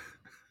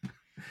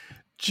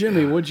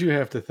 Jimmy, what'd you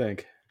have to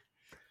think?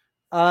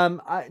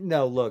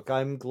 Look,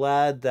 I'm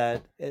glad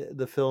that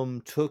the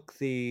film took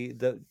the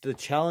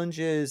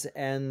challenges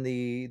and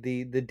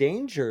the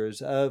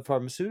dangers of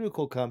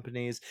pharmaceutical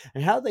companies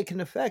and how they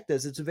can affect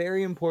us. It's a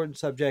very important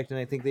subject, and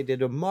I think they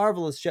did a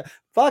marvelous job.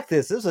 Fuck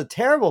this. This is a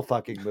terrible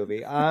fucking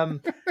movie.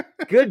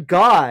 Good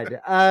God.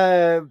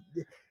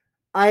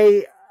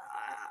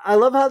 I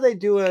love how they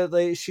do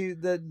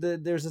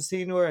there's a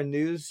scene where a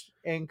news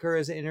anchor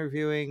is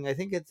interviewing. I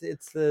think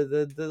it's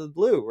the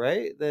Blue,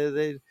 right?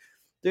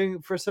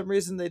 Doing, for some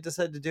reason they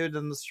decided to do it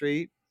in the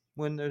street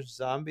when there's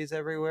zombies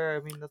everywhere.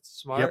 I mean, that's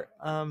smart.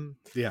 Yep.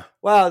 Yeah.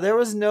 Wow, there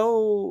was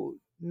nothing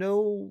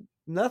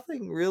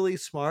really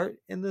smart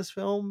in this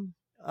film.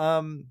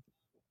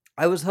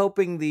 I was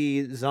hoping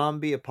the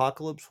zombie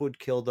apocalypse would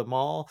kill them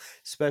all,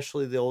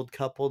 especially the old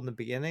couple in the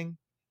beginning.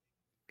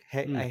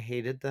 I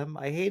hated them.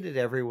 I hated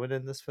everyone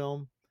in this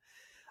film.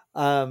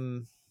 I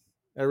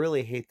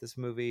really hate this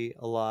movie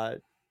a lot.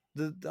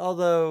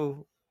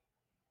 Although,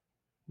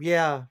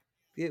 yeah,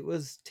 it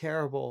was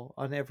terrible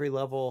on every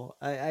level.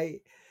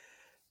 Thanks,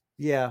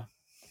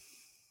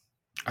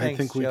 I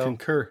think we Joe.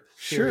 Concur.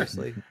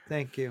 Seriously. Sure.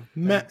 Thank you.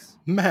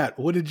 Matt,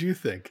 what did you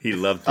think? He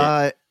loved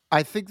it.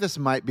 I think this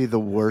might be the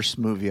worst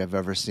movie I've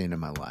ever seen in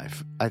my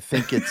life. I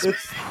think it's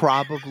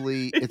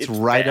probably it's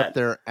right bad. up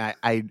there.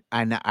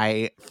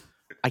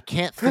 I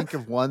can't think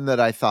of one that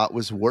I thought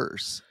was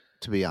worse,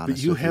 to be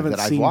honest. But you haven't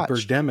that seen I've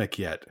watched. Birdemic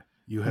yet.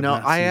 You have No,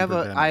 not I seen have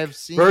Birdemic. I have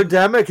seen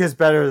Birdemic is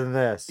better than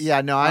this.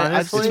 Yeah, no,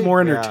 I've seen. It's more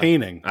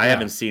entertaining. I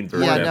haven't seen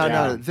Birdemic. Yeah,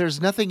 no. There's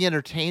nothing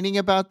entertaining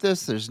about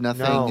this. There's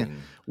nothing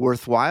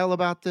worthwhile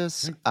about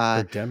this.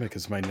 Birdemic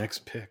is my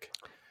next pick.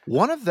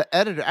 One of the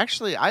editor,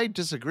 actually, I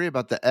disagree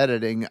about the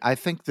editing. I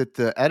think that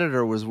the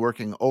editor was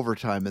working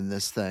overtime in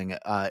this thing.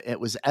 It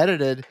was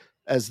edited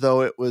as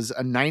though it was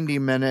a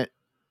 90-minute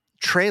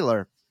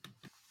trailer.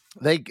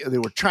 They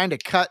were trying to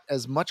cut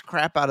as much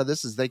crap out of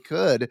this as they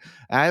could.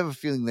 I have a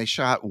feeling they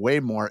shot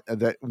way more.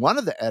 That one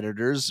of the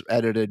editors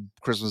edited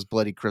Christmas,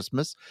 Bloody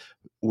Christmas,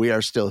 We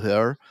Are Still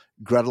Here,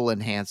 Gretel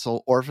and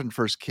Hansel, Orphan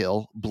First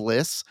Kill,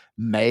 Bliss,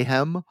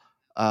 Mayhem,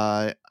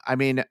 I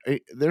mean,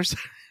 there's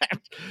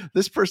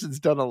this person's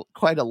done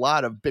quite a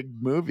lot of big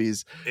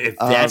movies. If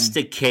that's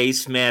the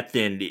case, Matt,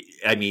 then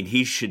I mean,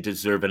 he should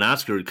deserve an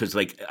Oscar because,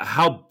 like,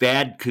 how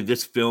bad could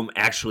this film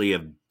actually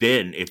have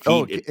been if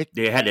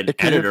they had an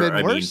editor?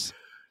 I mean,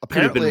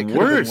 apparently it could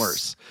have been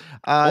worse.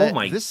 Oh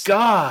my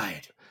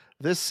God.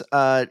 This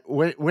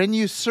when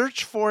you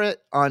search for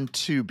it on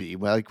Tubi,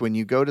 like when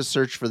you go to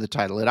search for the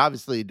title, it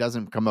obviously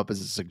doesn't come up as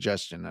a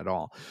suggestion at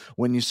all.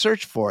 When you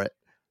search for it,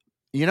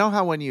 you know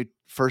how when you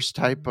first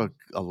type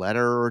a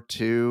letter or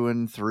 2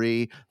 and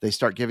 3, they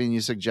start giving you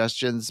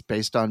suggestions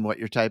based on what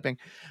you're typing?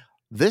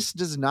 This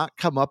does not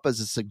come up as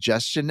a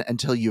suggestion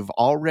until you've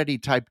already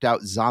typed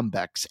out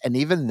Zombex. And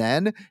even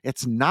then,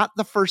 it's not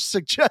the first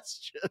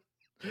suggestion.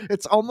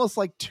 It's almost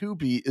like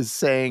Tubi is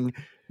saying,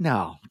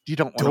 no, you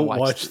don't want to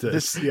watch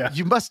this. Yeah.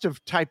 You must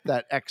have typed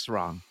that X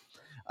wrong.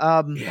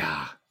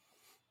 Yeah.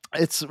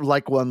 It's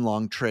like one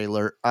long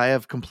trailer. I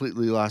have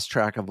completely lost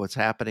track of what's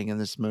happening in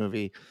this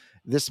movie.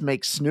 This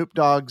makes Snoop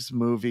Dogg's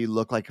movie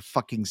look like a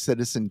fucking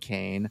Citizen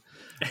Kane.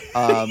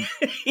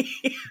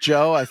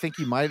 Joe, I think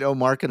you might owe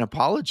Mark an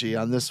apology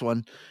on this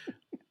one.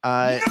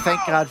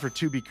 Thank God for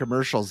Tubi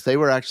commercials. They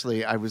were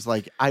actually, I was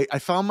like, I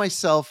found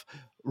myself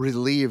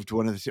relieved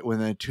when the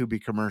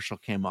Tubi commercial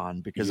came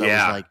on because I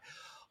was like,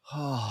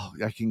 oh,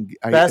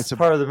 best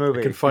part of the movie.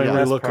 I can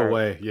finally look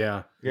away.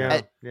 Yeah.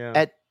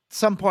 At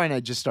some point, I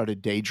just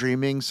started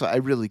daydreaming, so I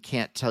really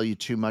can't tell you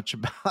too much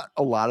about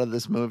a lot of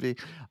this movie.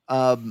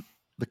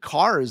 The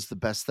car is the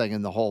best thing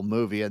in the whole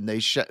movie, and they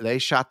shot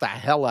the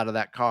hell out of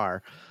that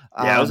car.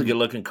 Yeah, it was a good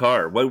looking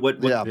car.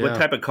 What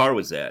type of car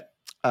was that?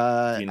 Do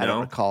you know? I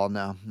don't recall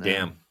now.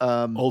 Damn.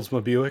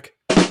 Oldsmobile Buick.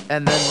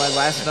 And then my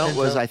last note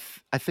was I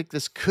think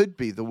this could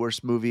be the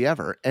worst movie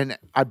ever, and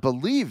I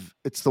believe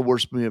it's the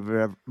worst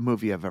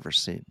movie I've ever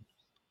seen.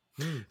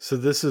 So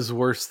this is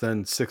worse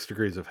than 6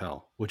 Degrees of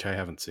Hell, which I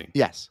haven't seen.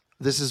 Yes,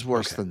 this is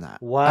worse than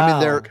that. Wow. I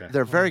mean,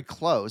 they're very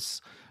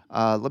close.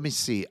 Let me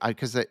see,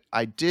 because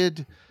I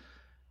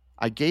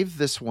gave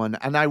this one,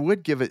 and I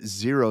would give it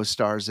 0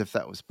 stars if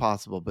that was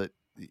possible, but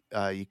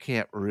you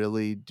can't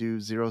really do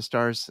 0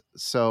 stars.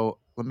 So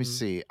let me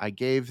see. I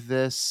gave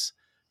this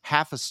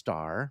half a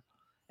star,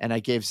 and I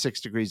gave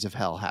 6 Degrees of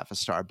Hell half a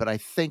star. But I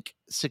think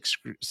 6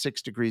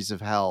 Degrees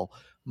of Hell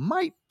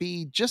might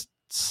be just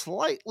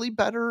slightly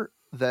better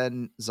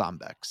than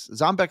Zombex.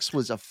 Zombex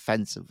was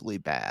offensively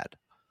bad.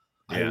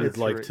 I would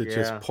like to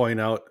just point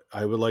out,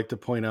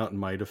 in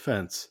my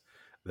defense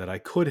that I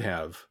could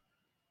have,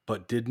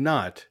 but did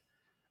not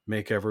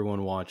make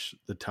everyone watch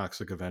The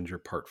Toxic Avenger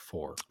Part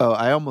 4. Oh,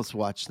 I almost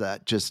watched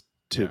that just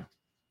to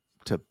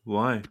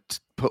why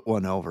put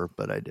one over,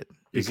 but I didn't.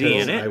 Is he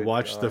in it? I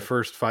watched the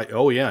first 5.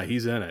 Oh yeah,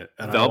 he's in it.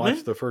 And Feldman? I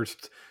watched the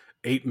first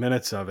 8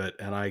 minutes of it,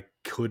 and I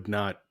could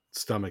not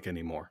stomach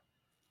anymore.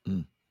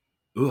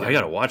 Ooh, I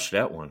gotta watch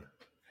that one.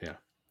 Yeah,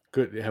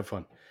 good. Have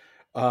fun.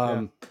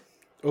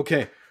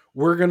 Okay,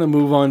 we're gonna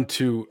move on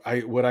to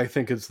what I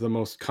think is the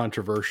most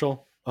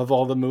controversial of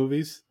all the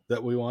movies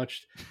that we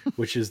watched,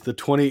 which is the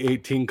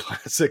 2018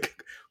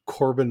 classic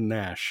Corbin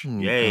Nash.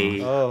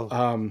 Yay!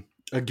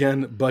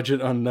 Again,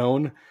 budget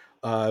unknown,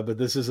 but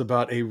this is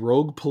about a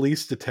rogue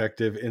police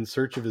detective in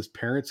search of his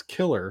parents'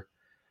 killer.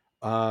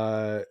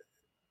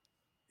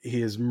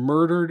 He is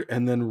murdered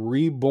and then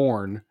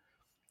reborn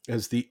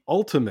as the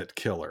ultimate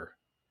killer.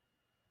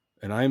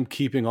 And I'm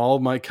keeping all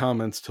of my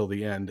comments till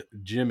the end.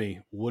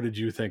 Jimmy, what did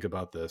you think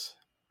about this?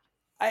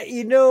 I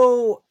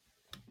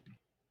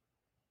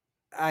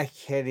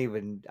can't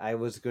even. I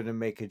was going to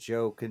make a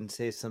joke and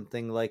say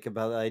something like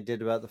about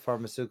the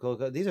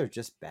pharmaceutical. These are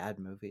just bad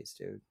movies,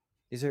 dude.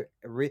 These are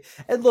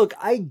and look,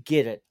 I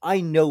get it.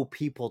 I know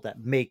people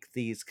that make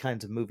these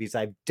kinds of movies.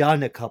 I've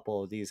done a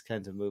couple of these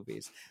kinds of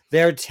movies.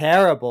 They're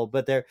terrible,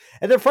 but they're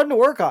fun to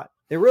work on.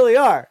 They really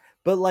are.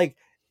 But like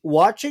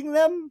watching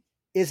them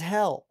is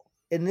hell.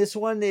 And this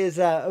one is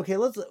okay.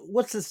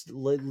 What's this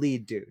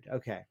lead dude?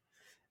 Okay,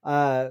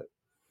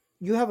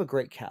 you have a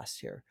great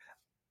cast here.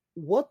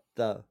 What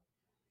the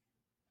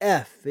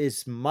F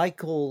is Malcolm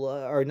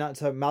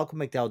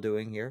McDowell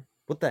doing here?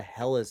 What the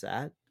hell is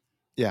that?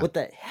 Yeah. What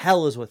the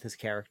hell is with his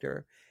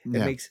character?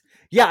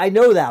 I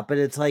know that, but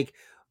it's like,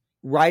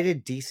 write a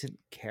decent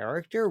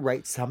character,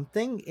 write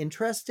something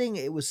interesting.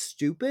 It was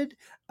stupid.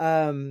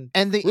 And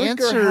the Rutger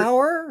answer,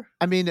 Hauer?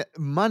 I mean,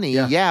 money,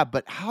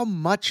 but how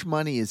much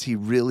money is he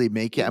really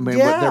making? I mean,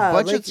 their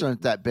budgets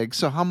aren't that big,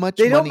 so how much?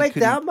 They money don't make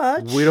that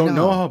much. We don't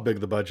know how big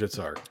the budgets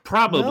are.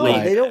 Probably,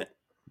 they don't.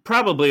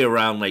 Probably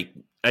around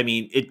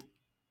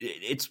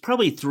it's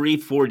probably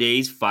 3-4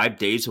 days, 5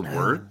 days of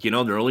work. They're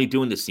only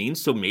doing the scenes,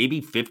 so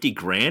maybe 50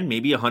 grand,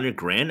 maybe 100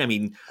 grand. I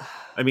mean,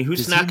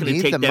 who's not going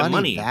to take that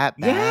money? That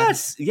bad?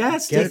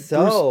 Yes. Guess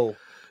so.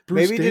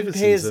 Bruce maybe he didn't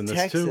pay his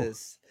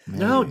taxes.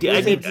 No,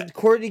 I mean,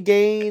 Courtney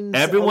Gaines.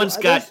 Everyone's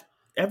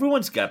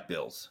got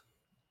bills.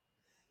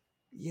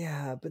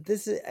 Yeah, but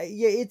this is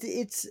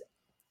it's.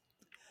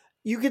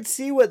 You can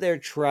see what they're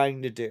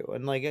trying to do,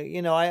 and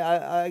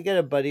I got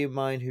a buddy of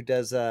mine who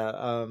does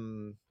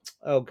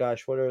oh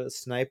gosh, what are the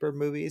sniper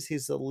movies?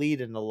 He's the lead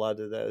in a lot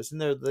of those,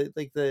 and they're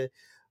like the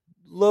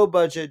low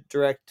budget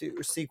direct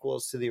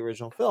sequels to the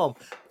original film.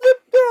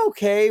 They're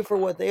okay for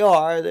what they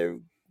are. They're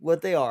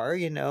what they are,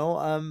 you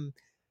know.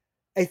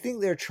 I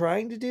think they're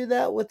trying to do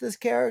that with this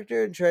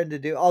character and trying to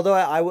do. Although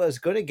I was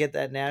going to get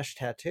that Nash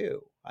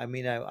tattoo. I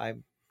mean,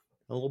 I'm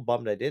a little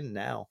bummed I didn't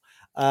now.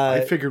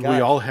 I figured we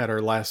all had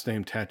our last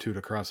name tattooed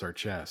across our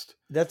chest.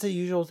 That's a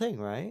usual thing,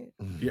 right?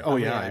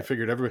 Yeah, I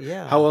figured everybody.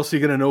 Yeah. How else are you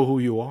going to know who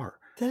you are?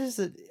 That is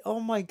oh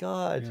my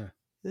God. Yeah.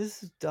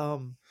 This is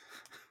dumb.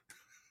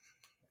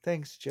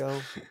 Thanks,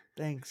 Joe.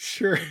 Thanks.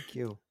 Sure. Thank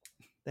you.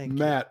 Thank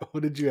Matt, you.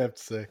 what did you have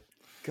to say?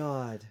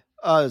 God.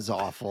 It was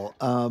awful.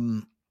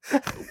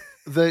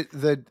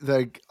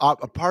 The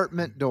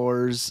apartment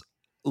doors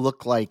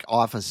look like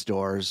office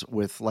doors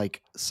with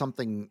like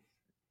something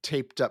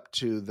taped up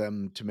to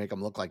them to make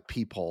them look like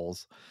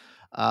peepholes.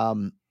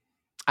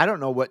 I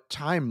don't know what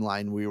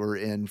timeline we were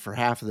in for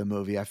half of the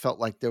movie. I felt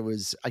like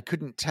I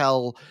couldn't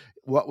tell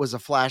what was a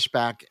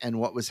flashback and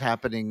what was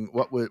happening,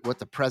 what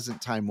the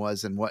present time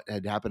was and what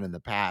had happened in the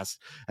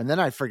past. And then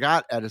I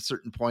forgot at a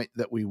certain point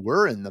that we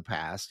were in the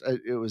past.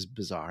 It was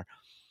bizarre.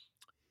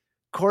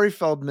 Corey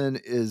Feldman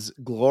is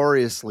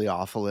gloriously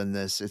awful in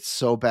this. It's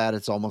so bad,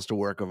 it's almost a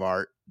work of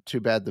art. Too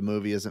bad the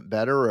movie isn't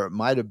better, or it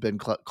might have been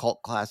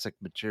cult classic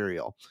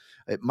material.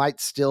 It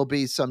might still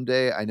be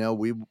someday. I know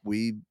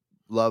we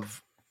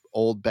love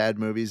old bad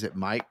movies.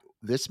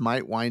 This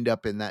might wind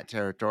up in that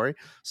territory.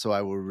 So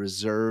I will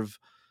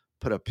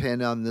put a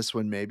pin on this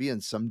one maybe,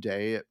 and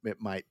someday it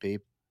might be.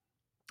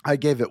 I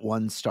gave it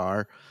 1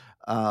 star.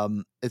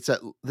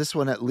 This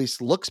one at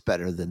least looks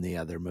better than the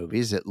other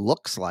movies. It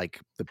looks like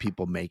the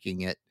people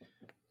making it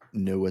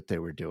knew what they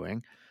were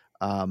doing.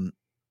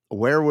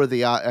 Where were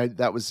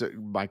that was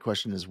my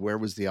question, is where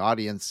was the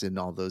audience in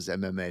all those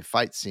MMA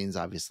fight scenes?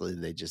 Obviously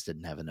they just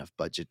didn't have enough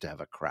budget to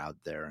have a crowd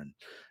there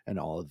and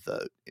all of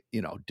the,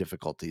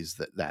 difficulties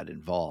that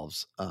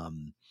involves.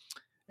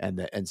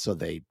 And so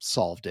they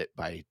solved it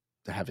by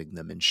having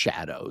them in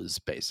shadows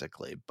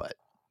basically. But,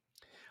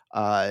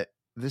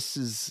 this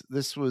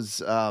was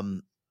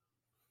the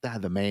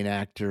main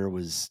actor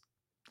was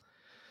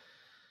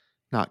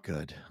not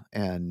good,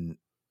 and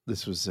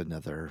this was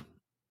another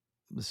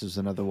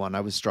one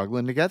I was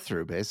struggling to get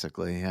through.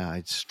 Basically, yeah,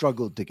 I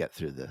struggled to get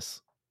through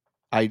this.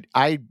 I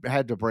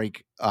had to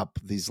break up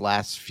these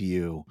last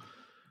few.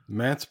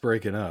 Matt's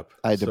breaking up.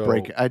 I had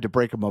to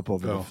break them up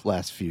over the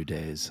last few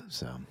days.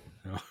 So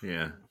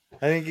yeah.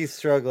 I think he's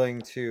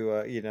struggling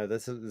to,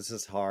 this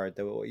is hard.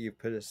 What you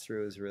put us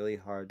through is really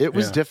hard. It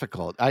was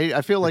difficult.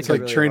 I feel like it's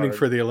like really training hard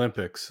for the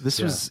Olympics. This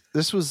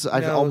was.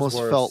 I almost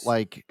felt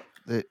like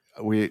that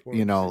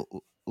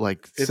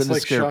like it's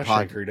like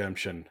Shawshank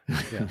Redemption.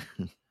 Yeah.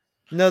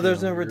 No,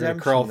 there's no redemption.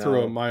 Crawl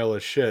through a mile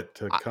of shit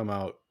to come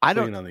out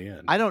clean on the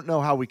end. I don't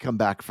know how we come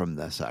back from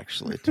this,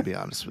 actually, to be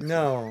honest with you.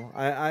 No,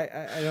 I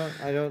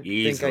don't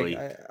Easily.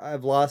 think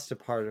I've lost a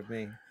part of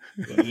me.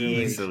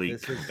 Easily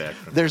come back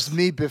from There's this.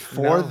 me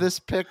before this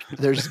pick.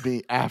 There's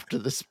me after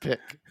this pick.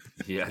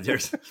 Yeah,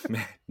 there's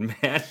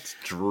Matt's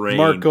drained.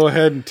 Mark, go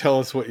ahead and tell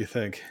us what you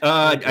think.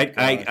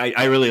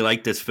 I really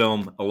like this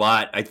film a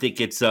lot. I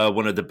think it's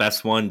one of the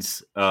best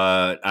ones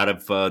out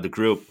of the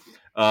group.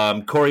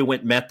 Corey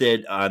went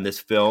method on this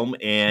film,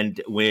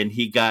 and when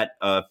he got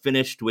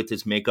finished with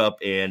his makeup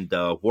and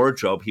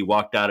wardrobe, he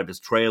walked out of his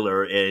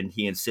trailer and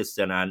he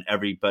insisted on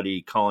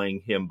everybody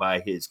calling him by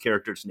his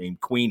character's name,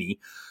 Queenie.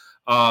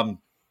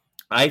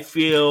 I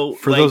feel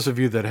for those of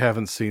you that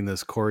haven't seen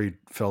this, Corey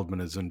Feldman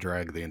is in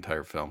drag the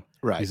entire film.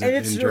 Right, and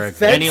it's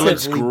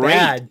offensively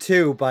bad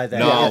too. By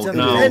that, it's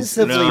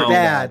offensively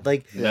bad.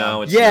 Like,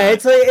 no, it's yeah, not.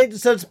 It's like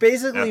so. It's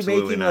basically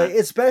Absolutely making not. like,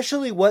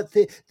 especially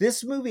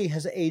this movie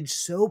has aged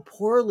so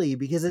poorly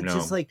because it's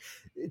just like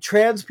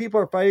trans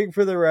people are fighting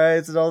for their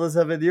rights and all this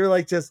stuff, and you're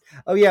like, just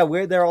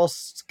they're all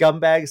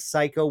scumbags,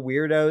 psycho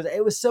weirdos.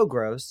 It was so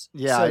gross.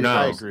 Yeah, so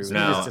I agree with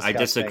no, I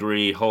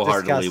disagree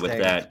wholeheartedly with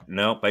that.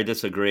 Nope, I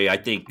disagree. I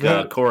think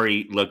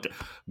Corey looked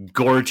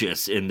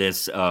gorgeous in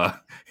this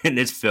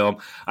film.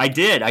 I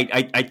did.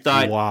 I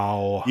thought.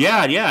 Wow.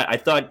 Yeah. I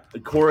thought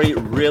Corey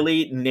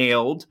really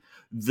nailed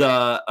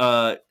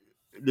the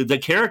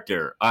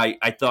character.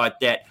 I thought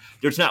that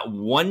there's not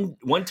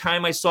one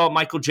time I saw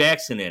Michael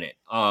Jackson in it.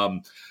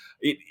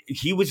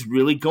 He was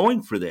really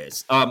going for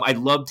this. I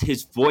loved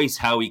his voice,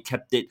 how he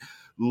kept it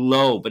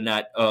low but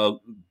not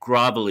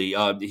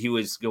grovelly. He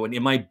was going,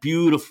 "Am I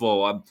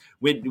beautiful?"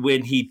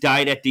 When he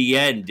died at the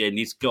end, and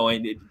he's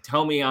going,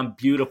 "Tell me I'm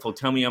beautiful.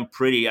 Tell me I'm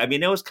pretty." I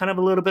mean, that was kind of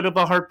a little bit of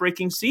a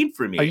heartbreaking scene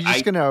for me. Are you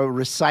just going to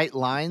recite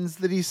lines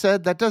that he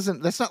said?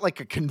 That's not like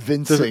a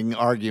convincing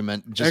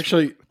argument.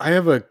 Actually, I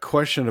have a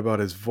question about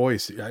his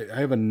voice. I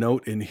have a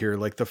note in here.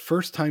 Like the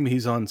first time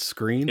he's on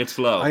screen, it's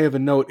low. I have a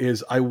note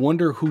is, I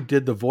wonder who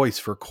did the voice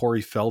for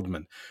Corey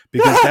Feldman,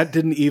 because that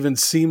didn't even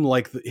seem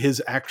like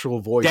his actual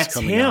voice. That's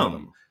coming out of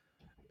him.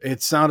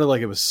 It sounded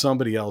like it was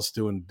somebody else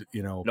doing,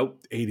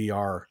 Nope.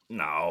 ADR.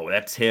 No,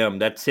 that's him.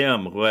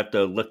 We'll have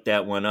to look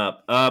that one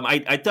up.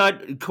 I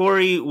thought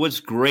Corey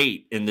was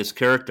great in this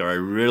character. I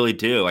really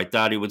do. I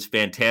thought he was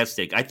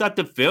fantastic. I thought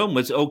the film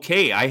was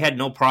okay. I had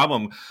no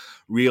problem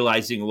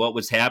realizing what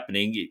was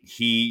happening.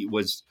 He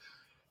was,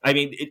 I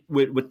mean,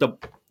 with the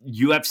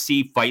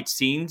UFC fight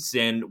scenes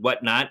and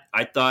whatnot,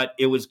 I thought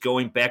it was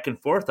going back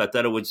and forth. I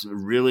thought it was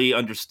really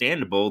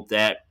understandable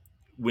that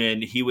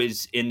when he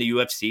was in the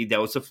UFC,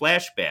 that was a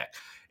flashback,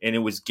 and it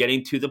was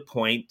getting to the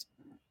point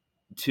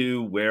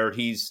to where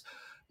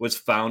was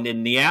found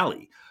in the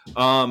alley.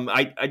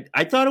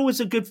 I thought it was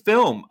a good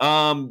film.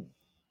 Malcolm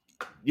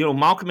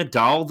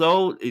McDowell,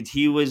 though,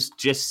 he was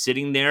just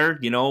sitting there,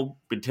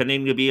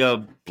 pretending to be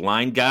a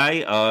blind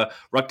guy.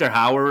 Rutger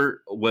Hauer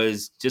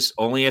was just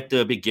only at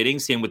the beginning.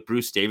 Same with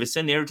Bruce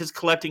Davison. They were just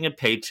collecting a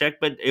paycheck,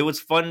 but it was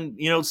fun,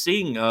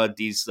 seeing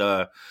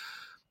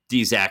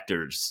these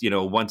actors,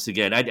 once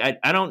again.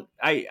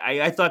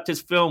 I thought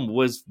this film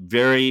was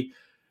very,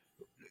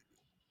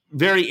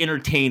 very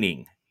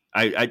entertaining.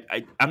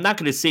 I'm not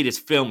going to say this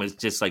film is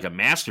just like a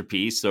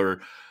masterpiece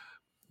or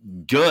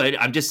good.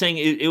 I'm just saying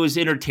it was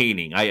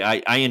entertaining.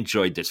 I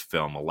enjoyed this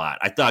film a lot.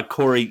 I thought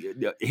Corey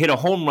hit a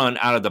home run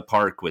out of the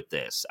park with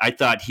this. I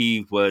thought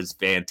he was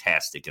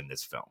fantastic in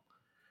this film.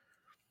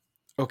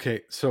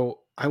 Okay,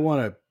 so I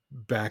want to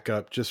back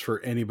up just for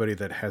anybody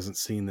that hasn't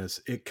seen this.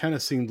 It kind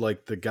of seemed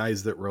like the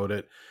guys that wrote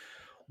it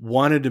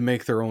wanted to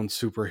make their own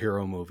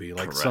superhero movie,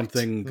 like Correct.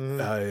 Something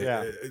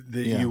that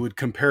you would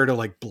compare to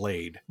like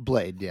Blade.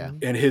 Yeah.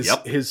 And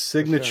his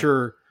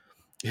signature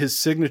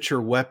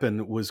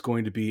weapon was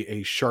going to be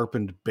a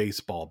sharpened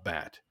baseball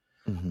bat.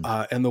 Mm-hmm.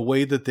 And the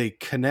way that they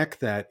connect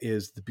that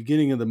is the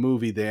beginning of the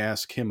movie. They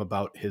ask him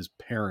about his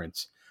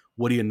parents.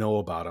 What do you know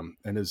about him?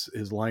 And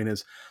his line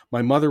is,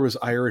 my mother was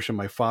Irish and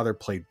my father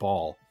played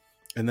ball.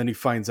 And then he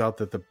finds out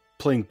that the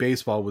playing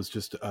baseball was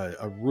just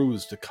a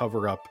ruse to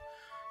cover up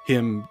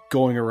him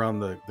going around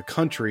the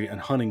country and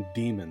hunting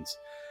demons.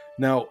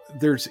 Now,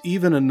 there's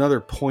even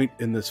another point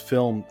in this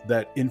film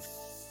that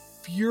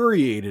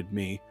infuriated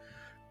me,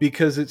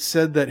 because it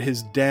said that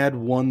his dad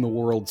won the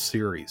World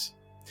Series.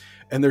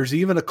 And there's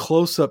even a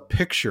close-up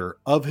picture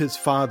of his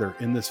father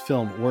in this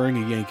film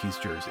wearing a Yankees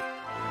jersey.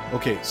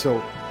 Okay,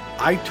 so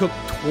I took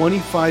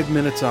 25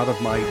 minutes out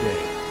of my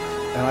day,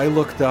 and I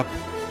looked up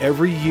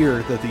every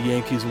year that the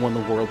Yankees won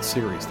the World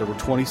Series. There were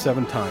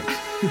 27 times.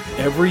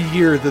 Every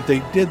year that they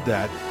did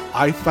that,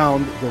 I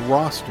found the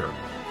roster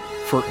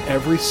for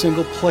every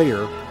single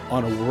player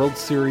on a World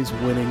Series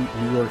winning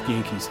New York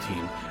Yankees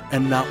team.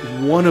 And not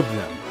one of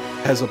them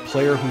has a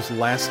player whose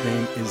last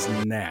name is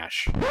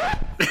Nash.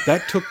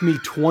 That took me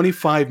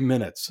 25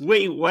 minutes.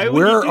 Wait, why?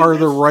 Where are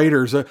the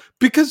writers?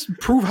 Because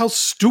prove how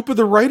stupid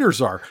the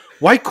writers are.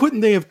 Why couldn't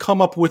they have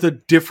come up with a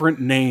different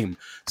name?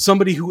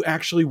 Somebody who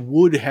actually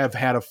would have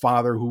had a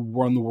father who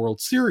won the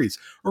World Series.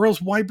 Or else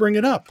why bring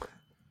it up?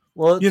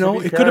 Well,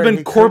 it could have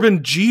been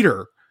Corbin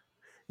Jeter.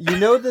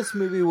 This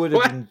movie would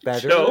have been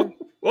better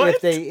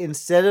if they,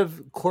 instead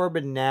of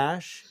Corbin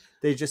Nash,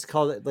 they just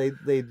called it,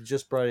 they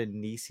just brought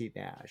in Niecy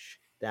Nash.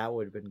 That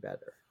would have been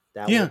better.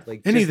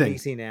 Anything.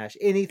 Niecy Nash.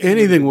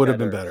 Anything would have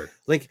been better.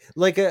 Like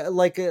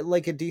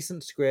a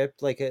decent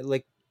script,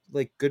 like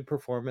good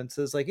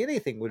performances, like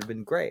anything would have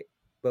been great.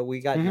 But we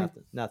got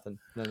nothing,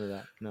 none of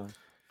that. No.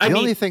 The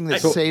only thing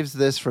that saves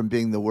this from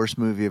being the worst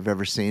movie I've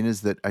ever seen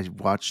is that I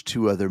watched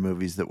two other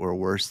movies that were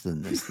worse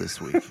than this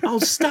week. Oh,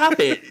 stop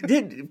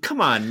it. Come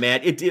on,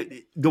 Matt.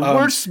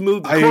 Worst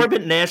movie,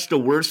 Corbin Nash, the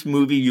worst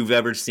movie you've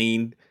ever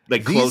seen.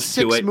 Like these close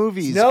six to it.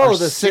 Movies are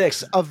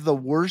six of the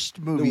worst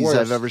movies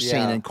I've ever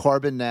seen, and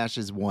Corbin Nash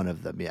is one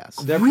of them.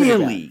 Yes,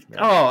 really? Yeah.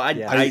 Oh,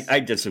 I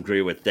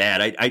disagree with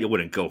that. I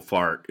wouldn't go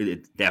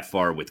that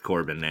far with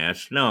Corbin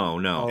Nash. No.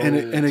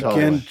 And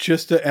again,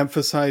 just to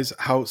emphasize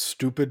how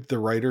stupid the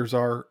writers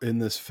are in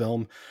this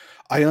film,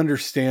 I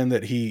understand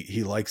that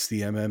he likes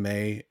the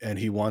MMA and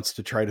he wants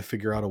to try to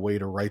figure out a way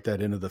to write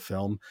that into the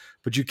film,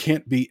 but you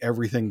can't be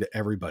everything to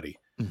everybody.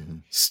 Mm-hmm.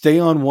 Stay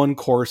on one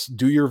course,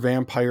 do your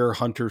vampire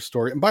hunter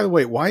story. And by the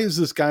way, why is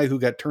this guy who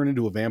got turned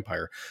into a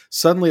vampire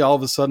suddenly all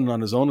of a sudden on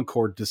his own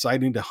accord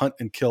deciding to hunt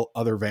and kill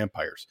other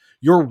vampires?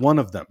 You're one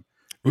of them.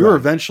 You're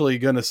eventually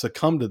going to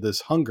succumb to this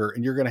hunger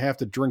and you're going to have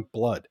to drink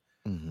blood.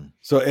 Mm-hmm.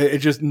 So it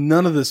just,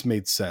 none of this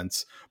made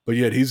sense, but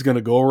yet he's going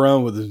to go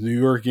around with his New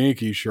York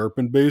Yankees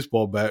sharpened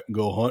baseball bat and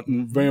go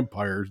hunting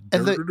vampires.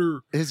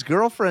 And his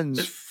girlfriend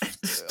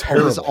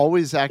has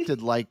always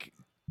acted like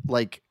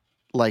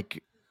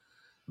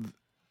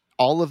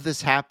all of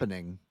this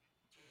happening,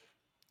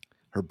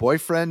 her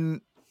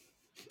boyfriend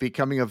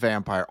becoming a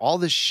vampire, all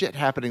this shit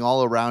happening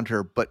all around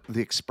her, but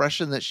the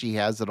expression that she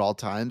has at all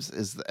times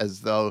is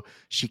as though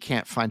she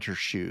can't find her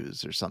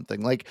shoes or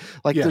something.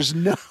 There's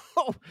no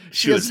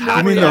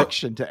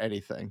reaction to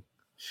anything.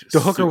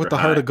 The hooker with the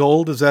heart of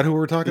gold, is that who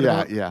we're talking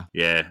about? Yeah.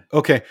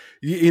 Okay.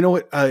 You know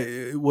what?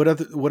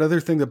 What other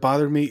thing that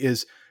bothered me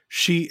is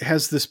she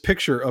has this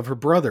picture of her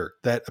brother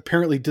that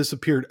apparently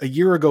disappeared a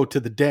year ago to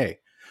the day.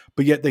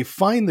 But yet they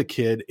find the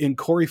kid in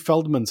Corey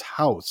Feldman's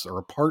house or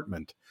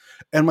apartment.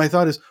 And my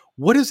thought is,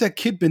 what has that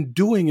kid been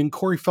doing in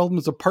Corey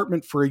Feldman's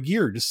apartment for a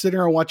year? Just sitting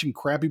around watching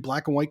crappy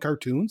black and white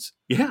cartoons?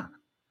 Yeah.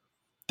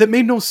 That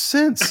made no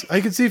sense.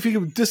 I could see if he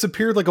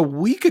disappeared like a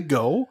week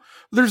ago.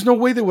 There's no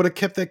way they would have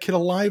kept that kid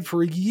alive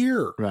for a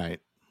year. Right.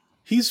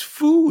 He's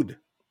food.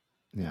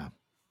 Yeah.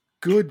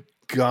 Good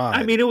God.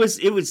 I mean, it's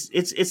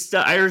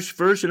the Irish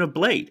version of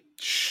Blade.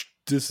 Shh,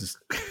 this is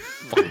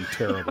fucking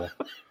terrible.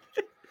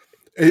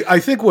 I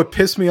think what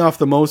pissed me off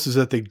the most is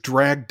that they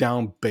dragged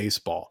down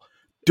baseball.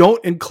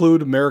 Don't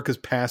include America's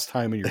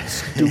pastime in your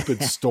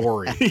stupid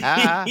story. You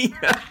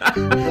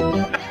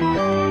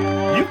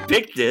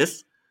picked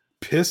this.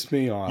 Pissed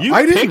me off. You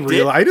I didn't picked it.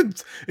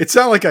 realize. It's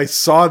not like I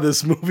saw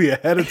this movie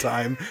ahead of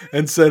time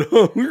and said,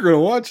 "Oh, we're going to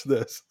watch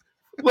this."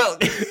 Well,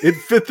 It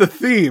fit the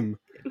theme.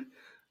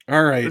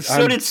 All right.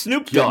 So did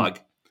Snoop Dogg.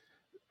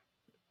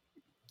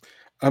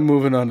 I'm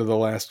moving on to the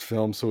last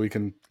film so we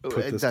can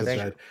put this to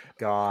bed.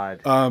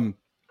 God.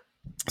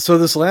 So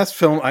this last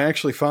film, I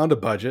actually found a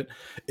budget.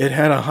 It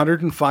had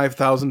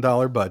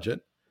 $105,000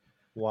 budget.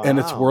 Wow. And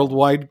its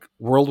worldwide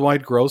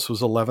gross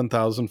was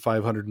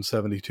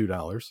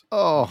 $11,572.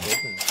 Oh,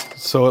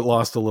 So it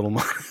lost a little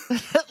money.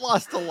 it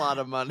lost a lot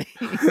of money.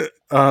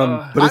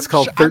 But it's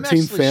called 13 I'm actually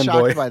Fanboy.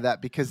 shocked by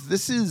that because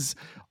this is,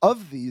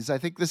 of these, I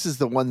think this is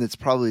the one that's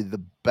probably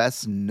the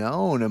best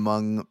known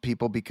among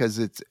people because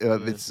it's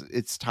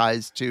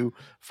ties to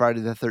Friday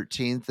the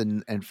 13th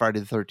and Friday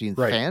the 13th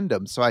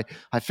fandom. So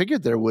I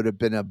figured there would have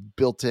been a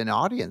built-in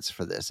audience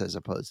for this as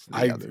opposed to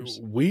the others.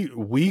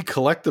 We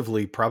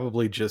collectively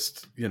probably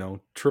just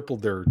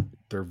tripled their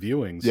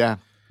viewings. Yeah.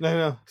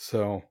 No.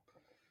 So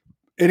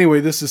anyway,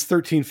 this is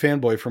 13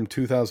 Fanboy from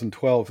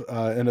 2012.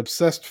 An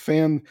obsessed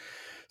fan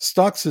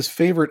stalks his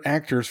favorite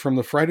actors from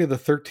the Friday the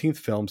 13th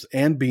films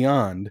and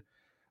beyond,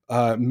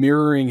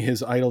 mirroring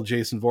his idol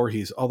Jason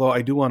Voorhees. Although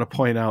I do want to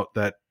point out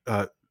that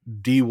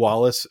Dee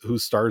Wallace, who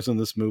stars in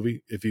this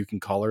movie, if you can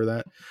call her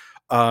that,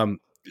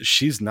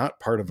 she's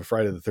not part of a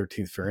Friday the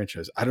 13th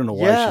franchise. I don't know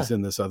why she's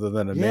in this other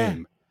than a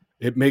name.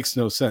 It makes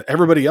no sense.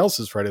 Everybody else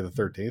is Friday the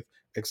 13th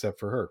except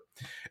for her.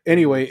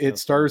 Anyway, it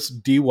stars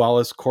Dee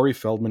Wallace, Corey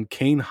Feldman,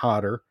 Kane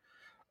Hodder,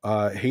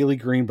 Haley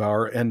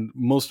Greenbauer, and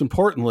most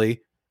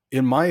importantly,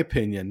 in my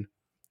opinion,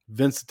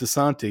 Vincent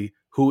DeSanti,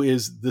 who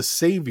is the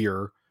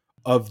savior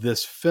of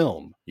this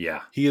film.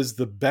 Yeah. He is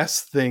the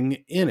best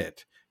thing in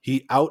it.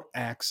 He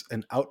outacts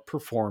and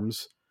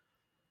outperforms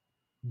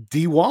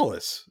Dee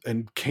Wallace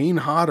and Kane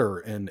Hodder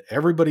and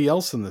everybody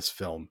else in this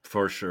film.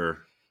 For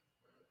sure.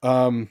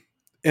 And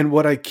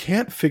what I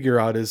can't figure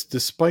out is,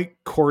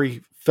 despite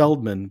Corey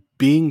Feldman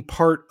being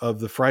part of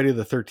the Friday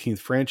the 13th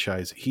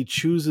franchise, he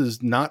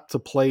chooses not to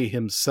play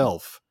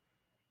himself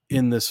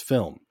in this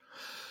film.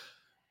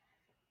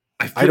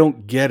 I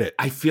don't get it.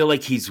 I feel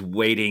like he's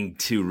waiting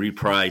to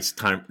reprise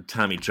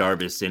Tommy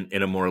Jarvis in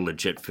a more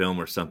legit film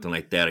or something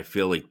like that. I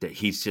feel like that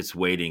he's just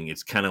waiting.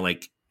 It's kind of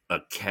like a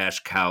cash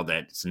cow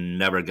that's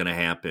never going to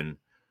happen.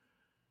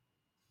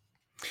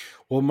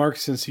 Well, Mark,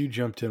 since you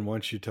jumped in, why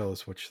don't you tell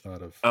us what you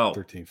thought of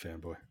 13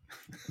 Fanboy?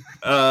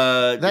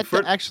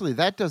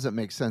 That doesn't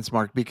make sense,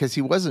 Mark, because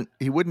he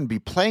wouldn't be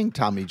playing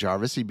Tommy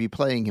Jarvis. He'd be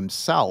playing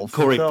himself.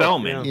 Corey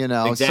Feldman.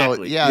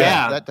 Exactly. So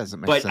that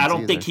doesn't make sense. But I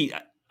don't think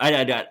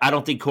I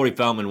don't think Corey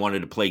Feldman wanted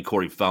to play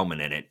Corey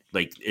Feldman in it.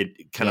 Like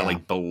it kind of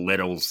like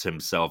belittles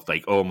himself.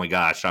 Like, oh my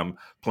gosh, I'm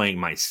playing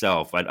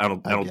myself. I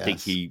don't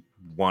think he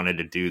wanted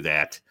to do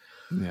that.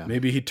 Yeah.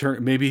 Maybe he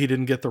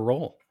didn't get the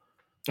role.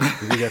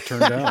 Maybe he got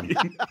turned down. He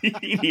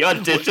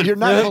auditioned. You're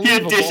not he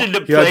auditioned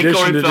to play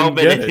Corey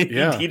Feldman.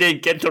 He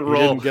didn't get the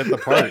role. He didn't get the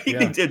part. Yeah.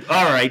 He did.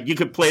 All right, you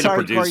could play the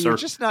producer. Corey, you're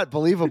just not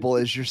believable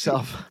as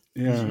yourself.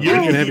 Yeah, you're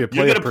going to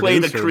play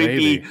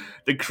the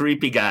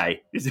creepy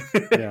guy.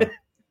 Yeah.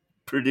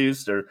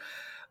 Producer.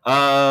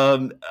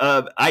 I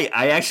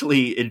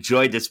actually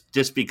enjoyed this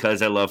just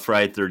because I love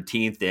Friday the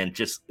 13th and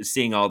just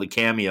seeing all the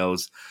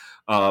cameos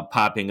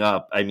popping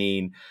up. I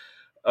mean,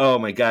 oh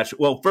my gosh.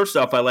 Well, first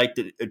off, I like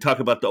to talk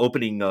about the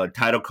opening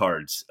title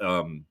cards.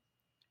 I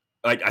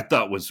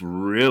thought was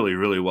really,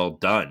 really well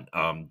done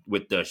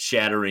with the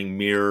shattering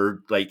mirror,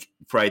 like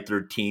Friday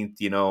the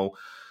 13th,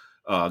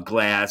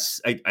 glass.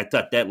 I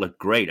thought that looked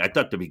great. I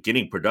thought the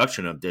beginning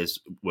production of this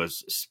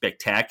was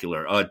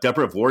spectacular.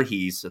 Deborah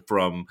Voorhees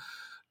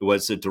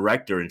was the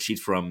director, and she's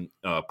from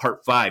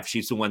Part 5.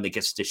 She's the one that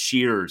gets the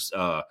shears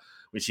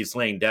when she's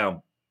laying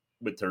down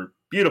with her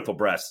beautiful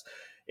breasts.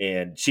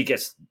 And she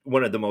gets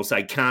one of the most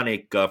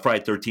iconic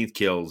Friday the 13th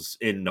kills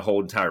in the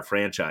whole entire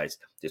franchise.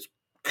 Just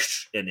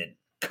and then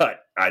cut.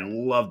 I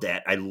love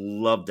that. I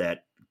love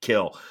that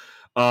kill.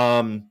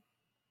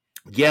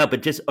 Yeah,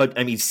 but just,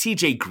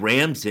 CJ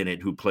Graham's in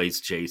it, who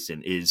plays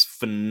Jason, is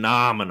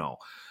phenomenal.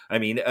 I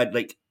mean,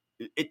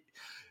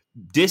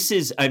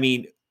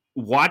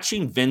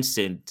 watching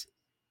Vincent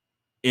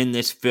in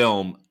this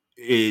film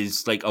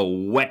is like a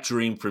wet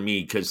dream for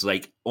me because,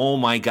 like, oh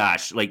my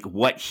gosh, like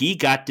what he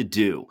got to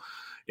do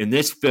in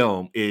this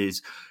film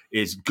is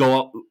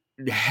go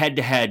head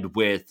to head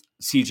with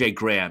CJ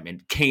Graham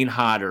and Kane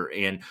Hodder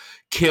and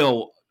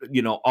kill,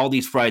 all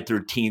these Friday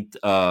the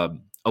 13th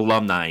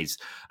alumni.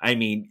 I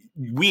mean,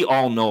 we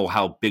all know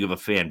how big of a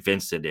fan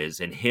Vincent is,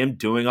 and him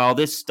doing all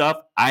this stuff,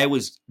 I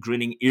was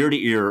grinning ear to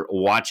ear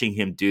watching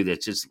him do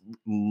this, just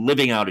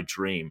living out a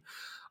dream.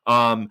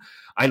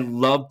 I I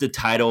love the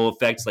title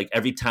effects. Like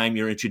every time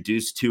you're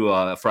introduced to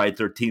a Friday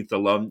 13th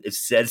alum, it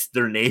says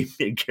their name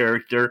and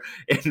character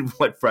and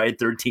what Friday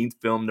 13th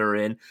film they're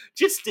in.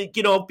 Just to,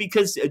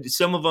 because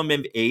some of them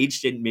have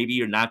aged and maybe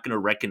you're not going to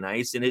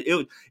recognize. And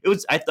it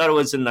was. I thought it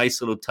was a nice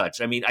little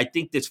touch. I mean, I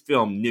think this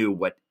film knew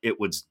what it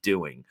was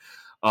doing.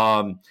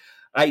 I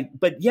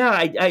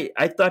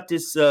thought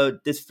this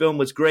film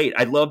was great.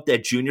 I loved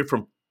that Junior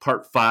from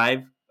Part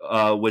 5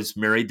 was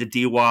married to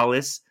Dee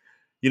Wallace.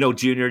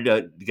 Junior,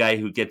 the guy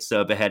who gets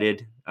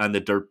beheaded on the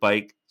dirt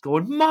bike,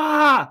 going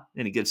 "Ma,"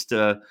 and he gets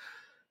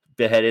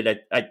beheaded.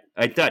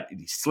 I thought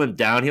he slimmed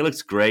down. He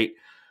looks great.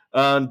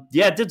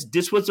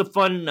 This was a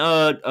fun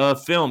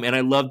film, and I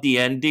love the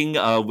ending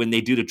when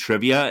they do the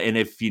trivia. And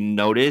if you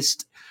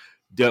noticed,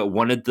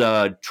 one of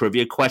the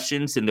trivia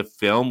questions in the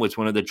film was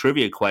one of the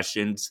trivia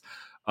questions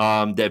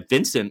that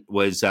Vincent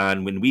was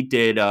on when we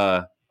did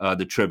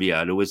the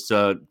trivia. It was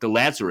the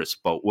Lazarus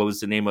boat. What was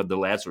the name of the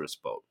Lazarus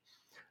boat?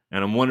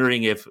 And I'm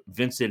wondering if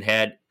Vincent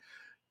had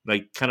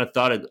kind of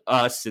thought of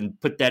us and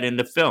put that in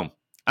the film.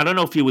 I don't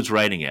know if he was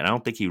writing it. I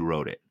don't think he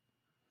wrote it,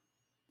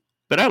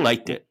 but I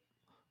liked it.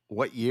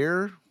 What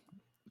year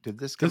did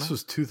this come out? This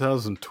was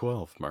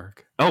 2012,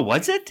 Mark. Oh,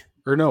 was it?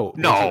 Or no.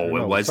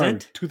 It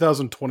wasn't. Sorry,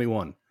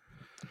 2021.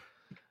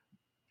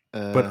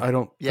 But I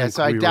don't. Yeah,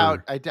 so I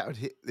doubt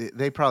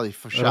they probably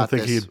shot this. I don't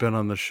think he had been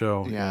on the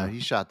show. Yeah, he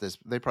shot this.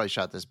 They probably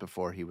shot this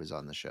before he was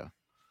on the show.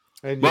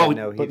 And he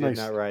did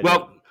not write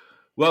it.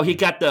 Well, he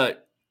got the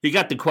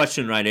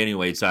question right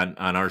anyways on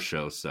our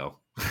show. So,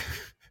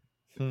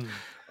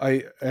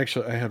 I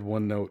had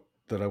one note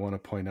that I want to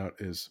point out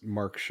is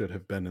Mark should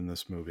have been in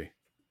this movie.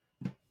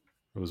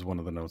 It was one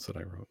of the notes that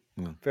I wrote.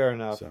 Fair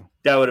enough. So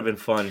that would have been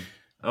fun.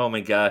 Oh my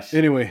gosh.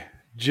 Anyway,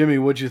 Jimmy,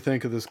 what'd you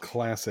think of this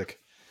classic?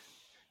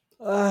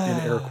 In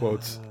air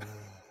quotes.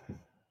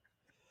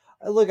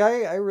 Look,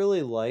 I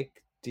really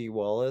like Dee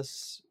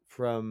Wallace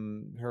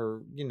from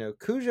her.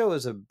 Cujo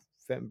is a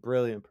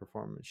brilliant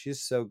performance. She's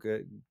so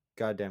good,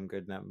 goddamn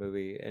good in that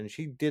movie, and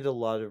she did a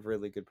lot of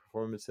really good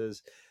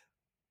performances.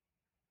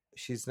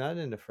 She's not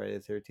in the Friday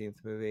the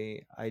 13th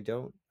movie. I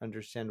don't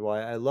understand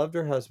why. I loved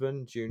her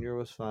husband. Junior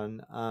was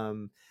fun.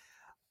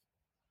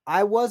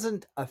 I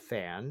wasn't a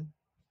fan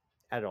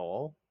at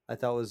all. I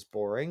thought it was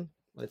boring.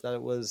 I thought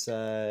it was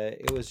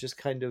just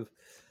kind of,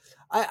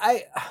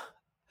 I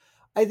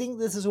think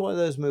this is one of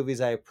those movies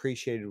I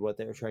appreciated what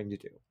they were trying to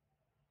do.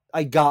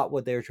 I got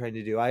what they were trying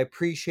to do. I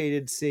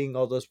appreciated seeing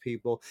all those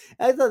people.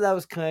 I thought that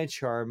was kind of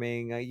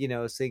charming.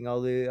 Seeing all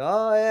the,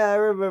 oh yeah, I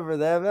remember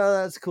them. Oh,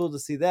 that's cool to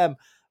see them.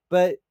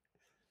 But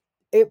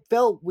it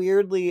felt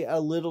weirdly a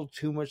little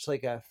too much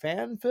like a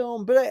fan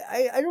film. But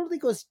I don't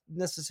think it was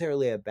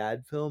necessarily a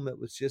bad film. It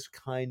was just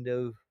kind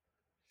of,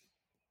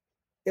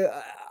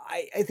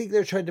 I think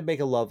they're trying to make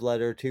a love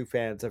letter to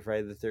fans of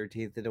Friday the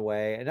 13th in a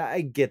way. And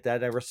I get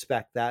that. I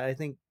respect that. I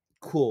think,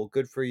 cool,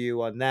 good for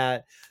you on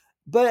that.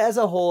 But as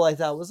a whole, I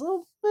thought it was a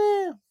little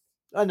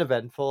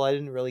uneventful. I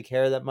didn't really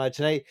care that much.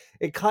 And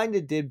it kind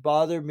of did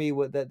bother me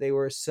that they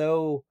were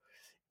so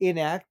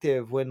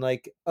inactive when,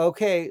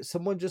 okay,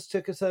 someone just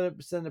took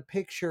sent a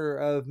picture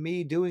of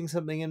me doing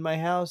something in my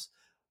house.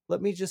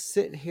 Let me just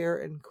sit here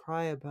and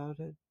cry about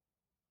it.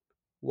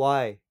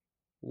 Why?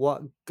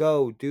 What?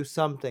 Go do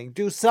something.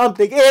 Do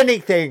something.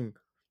 Anything.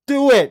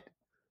 Do it.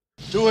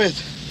 Do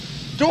it.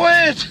 Do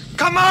it.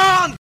 Come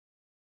on.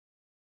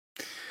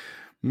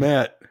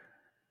 Matt,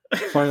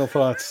 final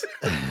thoughts.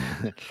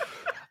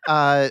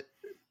 Yeah,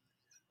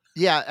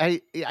 I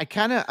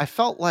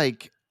felt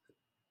like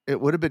it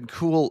would have been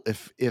cool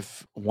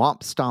if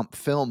Womp Stomp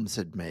Films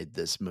had made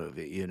this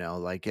movie,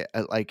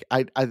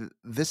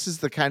 this is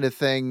the kind of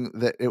thing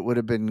that it would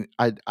have been.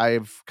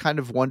 I've kind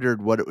of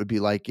wondered what it would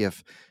be like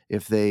if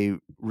they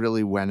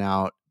really went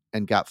out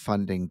and got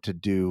funding to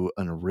do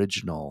an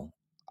original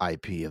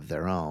IP of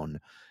their own,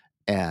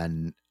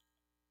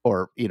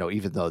 or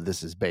even though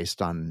this is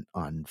based on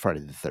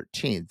Friday the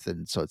 13th,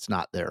 and so it's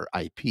not their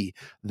IP,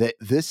 that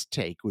this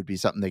take would be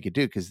something they could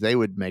do, because they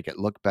would make it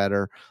look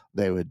better.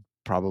 They would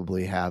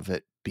probably have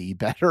it be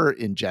better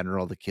in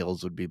general. The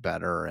kills would be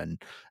better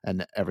and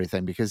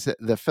everything, because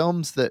the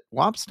films that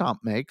Womp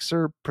Stomp makes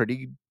are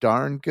pretty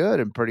darn good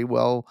and pretty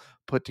well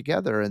put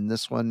together, and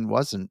this one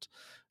wasn't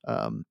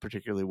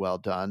particularly well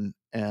done.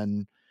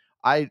 And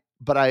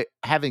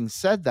having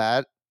said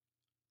that,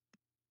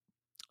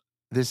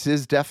 this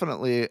is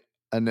definitely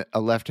a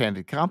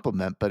left-handed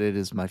compliment, but it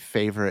is my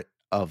favorite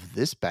of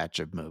this batch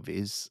of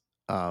movies.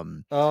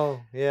 Oh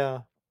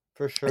yeah,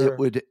 for sure. It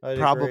would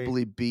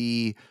probably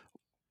be,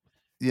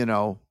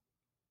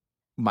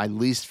 my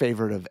least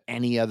favorite of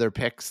any other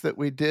picks that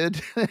we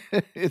did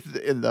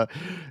in the,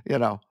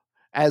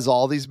 as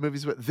all these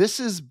movies. But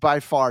this is by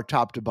far,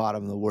 top to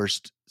bottom, the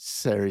worst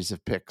series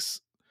of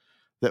picks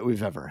that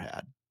we've ever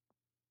had.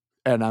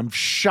 And I'm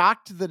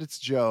shocked that it's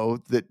Joe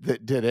that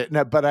did it,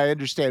 but I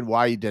understand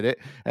why he did it,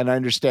 and I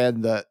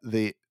understand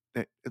the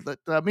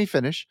let me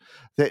finish.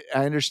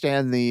 I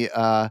understand the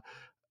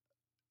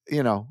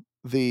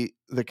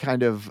the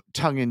kind of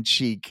tongue in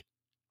cheek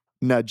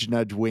nudge,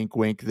 nudge, wink,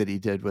 wink that he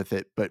did with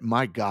it. But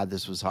my God,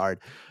 this was hard.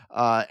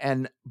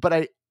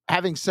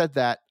 Having said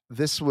that,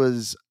 this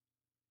was,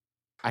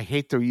 I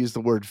hate to use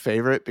the word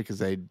favorite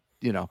because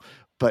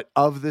but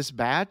of this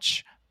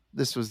batch,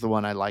 this was the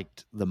one I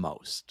liked the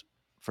most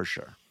for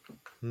sure.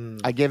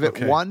 I give it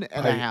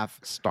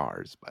 1.5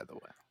 stars, by the way.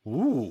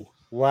 Ooh.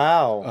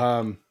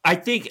 Wow. I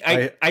think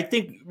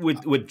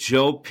with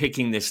Joe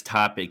picking this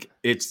topic,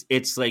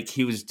 it's like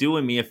he was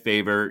doing me a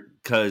favor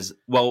because,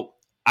 well,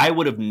 I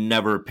would have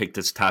never picked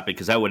this topic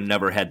because I would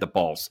never had the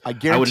balls. I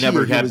guarantee would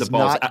never he have was the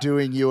balls. not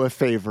doing you a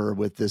favor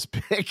with this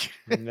pick.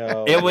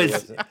 No, it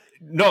was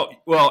no.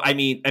 Well, I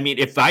mean,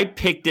 if I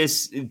picked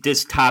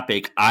this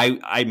topic,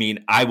 I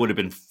mean, I would have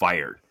been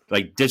fired.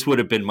 Like this would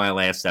have been my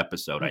last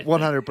episode.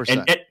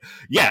 100%.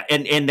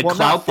 And the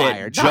clout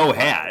that Joe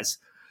has.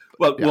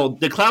 Well,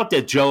 the clout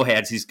that Joe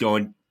has, he's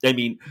going. I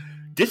mean,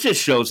 this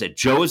just shows that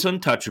Joe is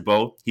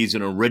untouchable. He's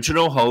an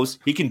original host.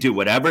 He can do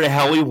whatever the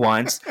hell he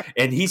wants,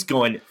 and he's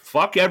going,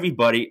 fuck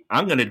everybody.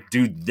 I'm gonna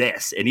do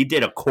this. And he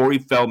did a Corey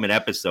Feldman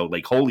episode.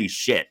 Like, holy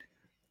shit!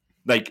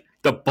 Like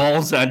the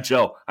balls on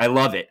Joe. I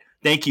love it.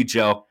 Thank you,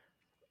 Joe.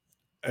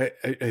 I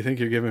think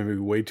you're giving me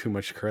way too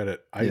much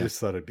credit. I just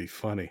thought it'd be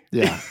funny.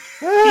 Yeah.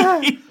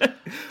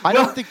 I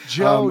don't think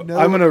Joe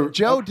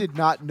Joe did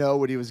not know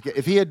what he was getting.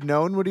 If he had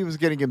known what he was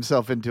getting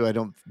himself into, I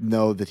don't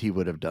know that he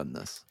would have done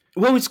this.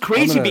 Well, it's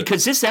crazy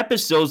because this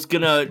episode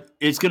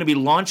is gonna be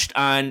launched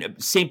on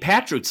St.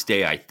 Patrick's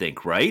Day, I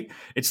think, right?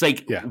 It's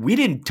like we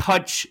didn't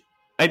touch.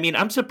 I mean,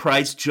 I'm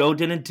surprised Joe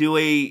didn't do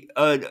a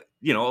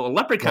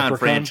Leprechaun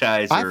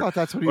franchise. I thought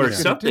that's what he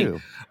was going to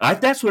do.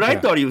 That's what I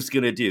thought he was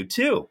going to do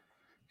too.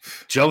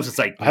 Joe's just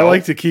like, no. I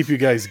like to keep you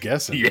guys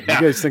guessing. Yeah. You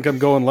guys think I'm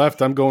going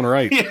left, I'm going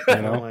right. Yeah.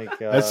 You know? Oh my God.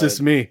 That's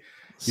just me.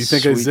 You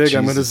think I zig,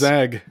 I'm going to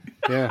zag.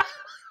 Yeah.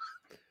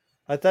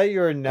 I thought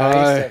you were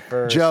nice at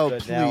first, Joe,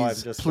 but now I'm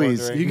just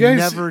please, wondering. you guys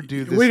never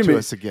do this to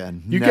us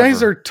again. You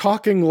guys are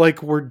talking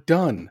like we're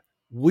done.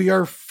 We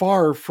are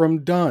far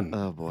from done.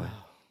 Oh boy.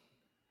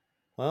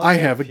 Well, I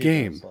have a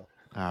game. All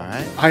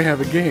right. I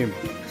have a game.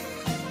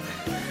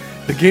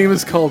 The game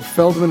is called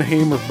Feldman,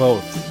 Haim, or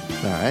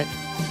both. All right.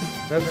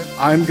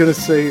 I'm gonna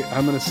say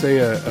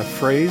a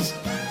phrase,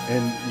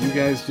 and you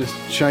guys just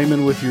chime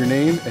in with your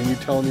name, and you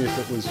tell me if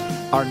it was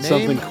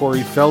something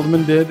Corey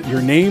Feldman did.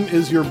 Your name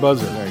is your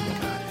buzzer. There you go.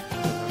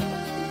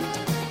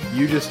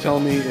 You just tell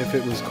me if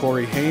it was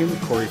Corey Haim,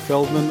 Corey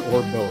Feldman,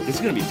 or both.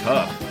 It's gonna be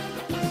tough.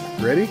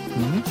 Ready?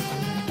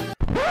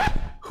 Mm-hmm.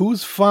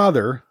 Whose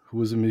father, who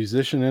was a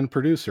musician and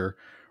producer,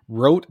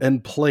 wrote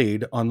and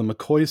played on the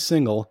McCoy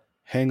single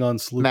 "Hang On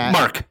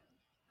Sloopy"?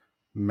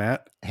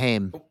 Matt.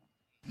 Haim.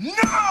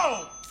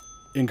 No!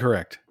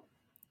 Incorrect.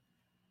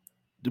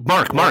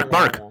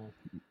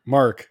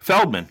 Mark.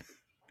 Feldman.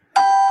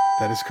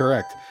 That is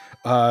correct.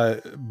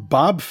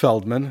 Bob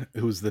Feldman,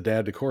 who's the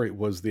dad to Corey,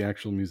 was the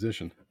actual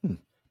musician.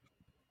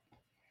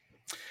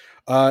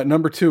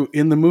 Number 2,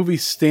 in the movie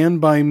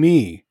Stand By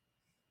Me,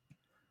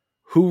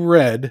 who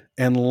read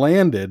and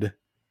landed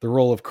the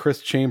role of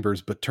Chris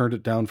Chambers but turned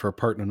it down for a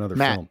part in another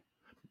film?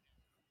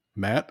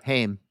 Matt?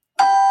 Haim.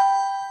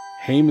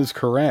 Haim is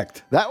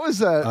correct. That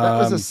was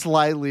a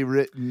slyly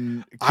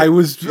written. I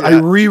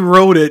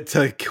rewrote it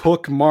to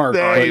hook Mark,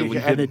 but he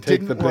didn't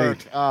take the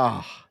bait.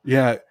 Oh.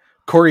 Yeah,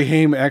 Corey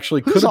Haim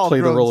actually could have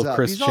played the role of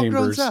Chris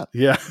Chambers.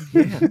 Yeah.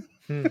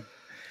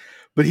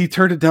 But he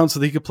turned it down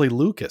so that he could play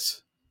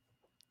Lucas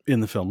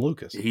in the film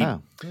Lucas.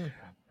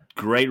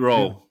 Great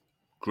role.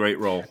 Great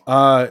role.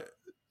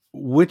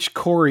 Which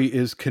Corey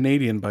is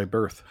Canadian by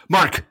birth?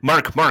 Mark.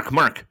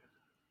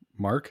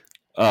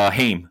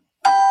 Haim.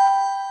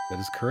 That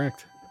is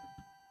correct.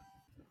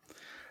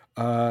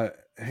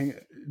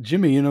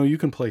 Jimmy, you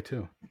can play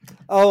too.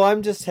 Oh,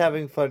 I'm just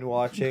having fun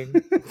watching.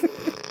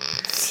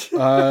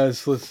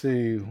 So let's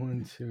see.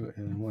 1, 2,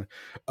 and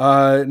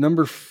 1.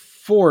 Number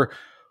 4.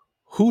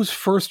 Whose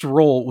first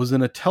role was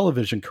in a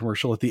television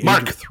commercial at the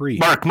age of 3?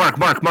 Mark.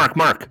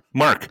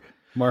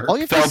 All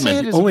you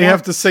Feldman. Only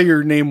have to say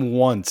your name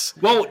once.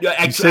 Well,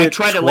 I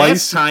tried it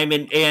last time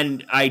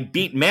and I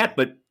beat Matt,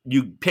 but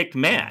you picked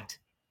Matt.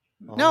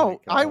 No,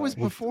 I was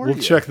before you.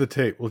 We'll check the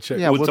tape. We'll check.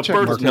 Yeah, we'll check.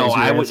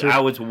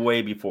 I was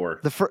way before.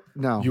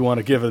 No. You want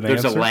to give an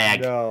answer? There's a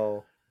lag.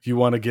 No. Do you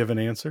want to give an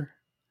answer?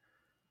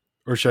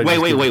 Or should I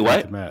wait,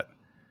 what? To Matt?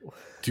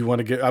 Do you want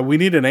to get? We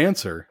need an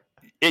answer.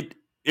 It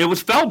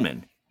was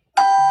Feldman.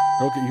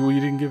 Okay, you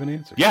didn't give an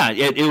answer. Yeah,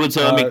 it was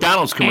a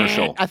McDonald's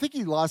commercial. I think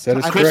he lost. That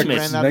is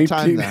Christmas. Ran out of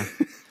time there.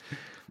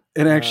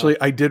 And actually,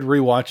 I did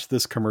rewatch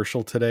this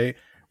commercial today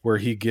where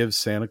he gives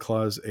Santa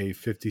Claus a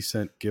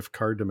 50-cent gift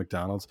card to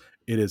McDonald's.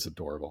 It is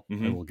adorable.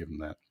 Mm-hmm. And we'll give him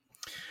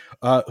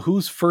that.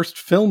 Whose first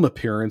film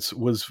appearance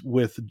was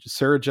with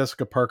Sarah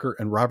Jessica Parker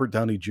and Robert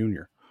Downey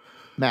Jr.?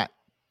 Matt.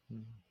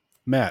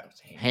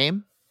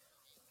 Haim?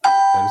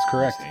 That is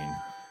correct.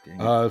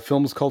 The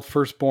film is called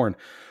Firstborn.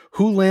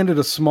 Who landed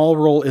a small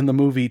role in the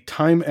movie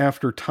Time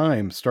After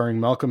Time, starring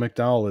Malcolm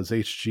McDowell as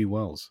H.G.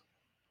 Wells?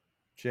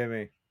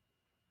 Jimmy.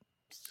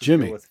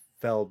 With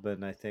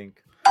Feldman, I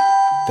think.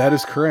 That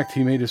is correct.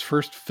 He made his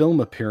first film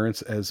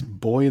appearance as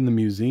Boy in the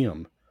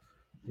Museum.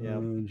 Yeah.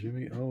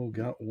 Jimmy O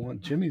got one.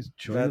 Jimmy's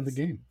joining the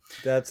game.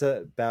 That's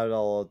about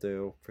all I'll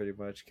do, pretty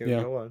much.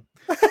 Go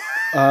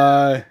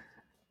on.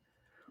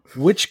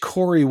 Which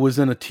Corey was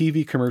in a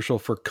TV commercial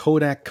for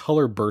Kodak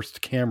Color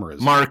Burst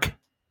cameras? Mark.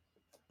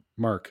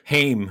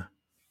 Haim.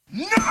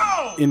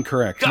 No!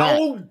 Incorrect.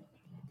 No!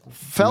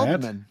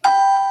 Feldman. Matt?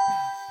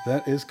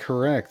 That is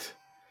correct.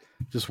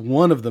 Just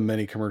one of the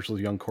many commercials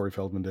young Corey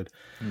Feldman did.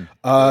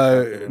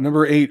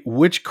 Number 8.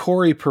 Which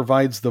Corey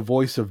provides the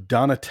voice of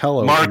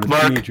Donatello in the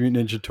Teenage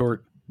Mutant Ninja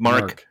Turtles?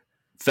 Mark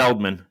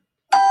Feldman.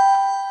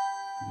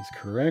 That is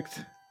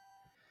correct.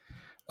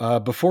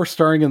 Before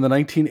starring in the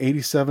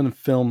 1987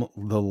 film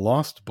The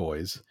Lost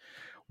Boys,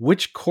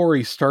 which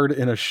Corey starred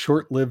in a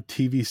short-lived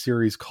TV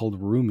series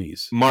called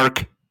Roomies?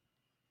 Mark.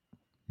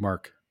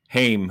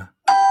 Haim.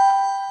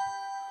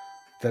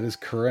 That is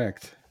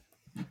correct.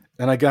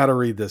 And I got to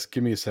read this.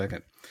 Give me a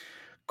second.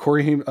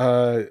 Corey Haim.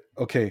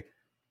 Okay.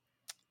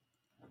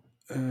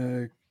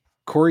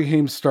 Corey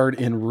Haim starred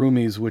in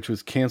Roomies, which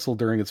was canceled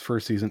during its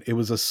first season. It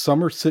was a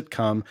summer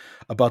sitcom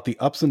about the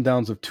ups and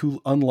downs of two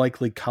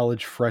unlikely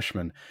college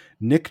freshmen.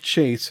 Nick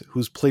Chase,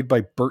 who's played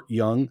by Burt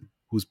Young,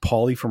 who's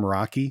Paulie from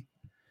Rocky.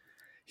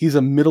 He's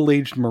a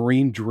middle-aged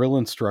Marine drill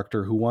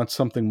instructor who wants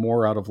something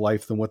more out of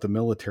life than what the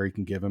military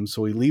can give him.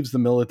 So he leaves the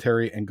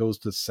military and goes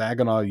to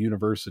Saginaw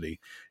University.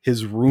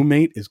 His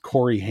roommate is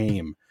Corey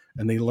Haim,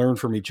 and they learn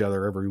from each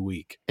other every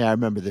week. Yeah, I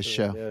remember this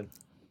show. Good.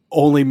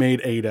 Only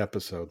made 8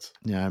 episodes.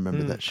 Yeah, I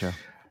remember that show.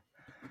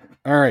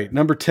 All right,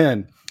 number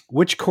 10.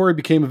 Which Corey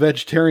became a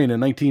vegetarian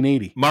in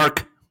 1980?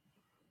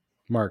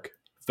 Mark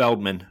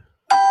Feldman.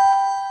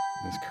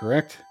 That's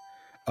correct.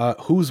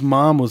 Whose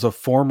mom was a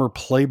former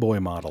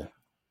Playboy model?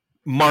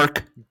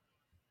 Mark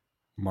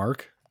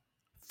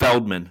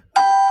Feldman.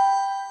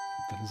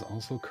 That is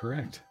also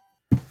correct.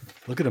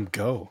 Look at him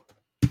go.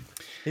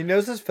 He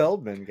knows his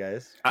Feldman,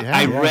 guys.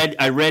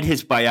 I read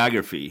his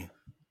biography.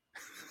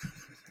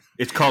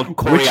 It's called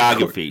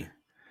Choreography.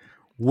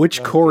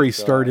 Which Corey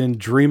starred in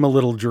Dream a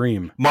Little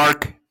Dream?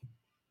 Mark.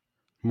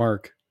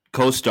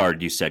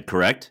 Co-starred, you said,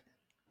 correct?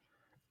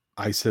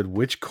 I said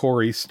which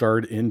Corey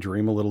starred in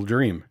Dream a Little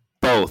Dream?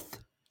 Both.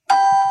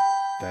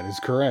 That is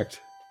correct.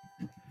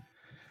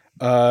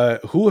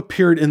 Who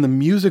appeared in the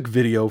music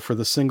video for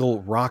the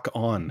single Rock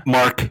On?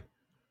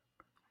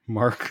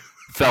 Mark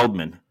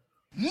Feldman.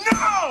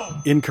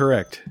 No!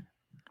 Incorrect.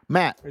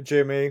 Matt.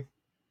 Jimmy.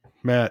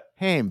 Matt.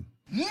 Haim.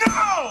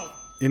 No!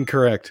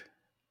 Incorrect.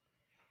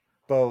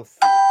 Both.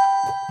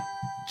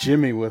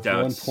 Jimmy with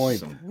 1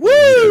 point.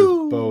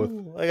 Woo!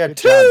 Both. I got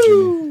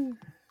 2.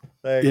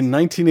 Thanks. In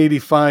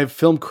 1985,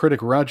 film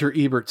critic Roger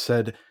Ebert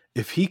said,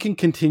 if he can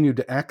continue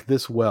to act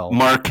this well,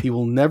 he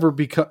will never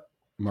become...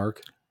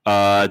 Mark?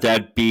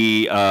 That'd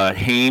be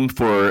Haim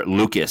for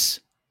Lucas.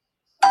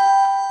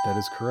 That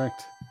is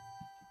correct.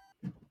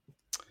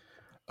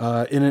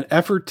 In an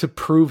effort to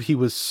prove he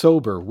was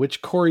sober,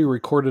 which Corey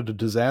recorded a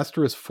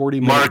disastrous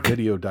 40-minute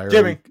video diary?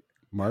 Jimmy.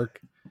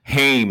 Mark?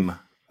 Haim.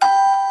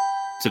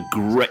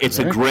 It's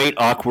a great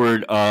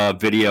awkward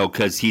video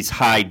because he's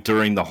high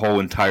during the whole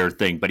entire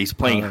thing. But he's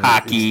playing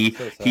hockey,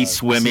 he's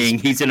swimming,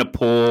 he's in a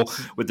pool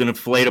with an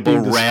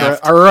inflatable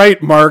raft. All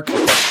right, Mark.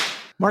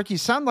 Mark, you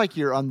sound like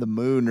you're on the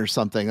moon or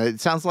something.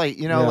 It sounds like,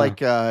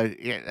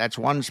 that's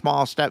one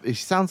small step. It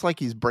sounds like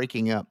he's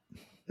breaking up.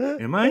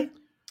 Am I?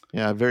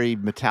 Yeah, very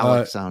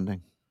metallic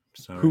sounding.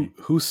 Sorry.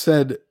 Who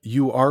said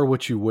you are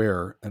what you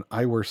wear and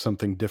I wear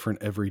something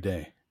different every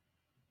day?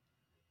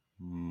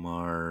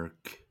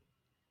 Mark.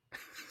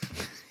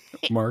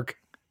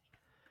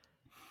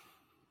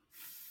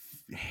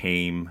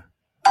 Haim.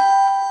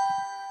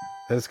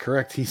 That is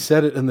correct. He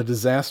said it in the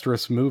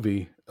disastrous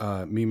movie,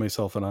 Me,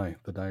 Myself, and I,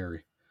 The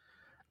Diary.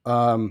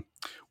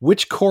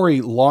 Which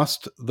Corey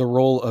lost the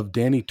role of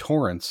Danny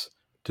Torrance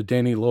to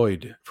Danny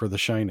Lloyd for The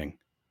Shining?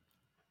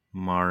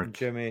 Mark.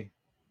 Jimmy.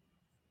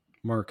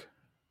 Mark.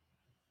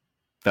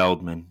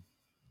 Feldman.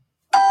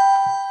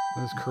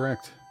 That is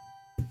correct.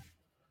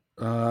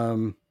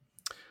 Who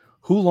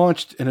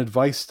launched an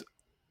advice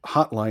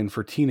hotline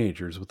for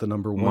teenagers with the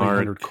number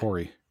 1-800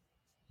 Corey?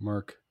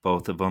 Mark.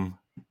 Both of them.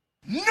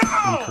 No!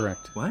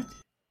 Incorrect. What?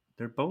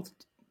 They're both...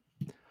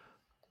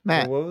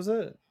 Matt. What was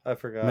it? I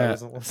forgot.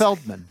 Matt.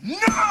 Feldman.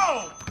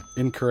 No!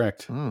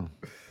 Incorrect.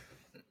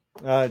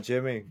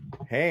 Jimmy.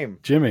 Haim.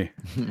 Jimmy.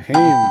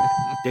 Haim.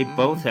 They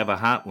both have a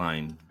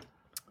hotline.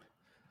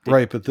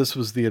 Right, but this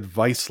was the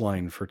advice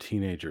line for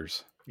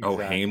teenagers. Oh,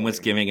 Haim was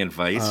giving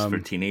advice for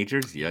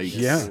teenagers? Yikes.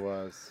 Yeah. He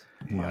was.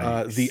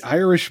 The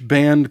Irish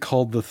band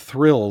called The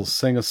Thrills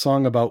sang a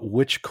song about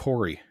which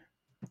Corey?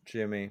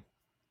 Jimmy.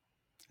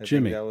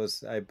 Jimmy.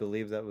 I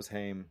believe that was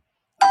Haim.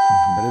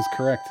 That is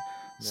correct.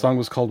 The song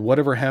was called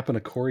Whatever Happened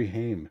to Corey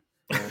Haim.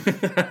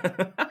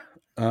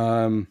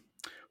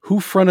 Who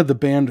fronted the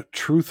band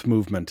Truth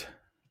Movement?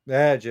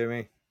 Yeah,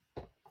 Jimmy.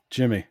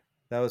 Jimmy.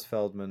 That was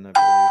Feldman, I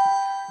believe.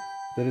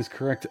 That is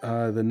correct.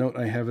 The note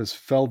I have is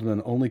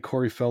Feldman. Only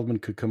Corey Feldman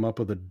could come up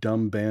with a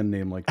dumb band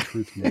name like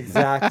Truth Movement.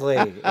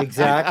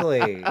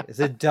 Exactly. It's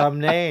a dumb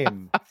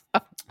name.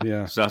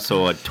 Yeah. It's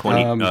also a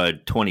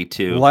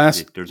 22.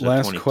 Last There's a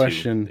 22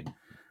 question. thing.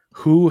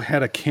 Who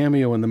had a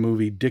cameo in the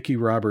movie Dickie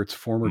Roberts'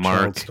 former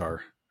child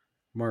star?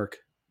 Mark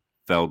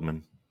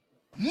Feldman.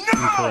 No!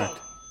 Incorrect.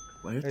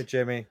 What? Hey,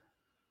 Jimmy.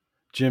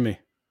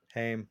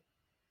 Haim.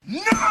 No!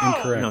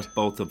 Incorrect. No, it's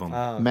both of them.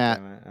 Oh, Matt.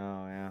 damn it.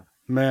 Oh, yeah.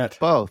 Matt.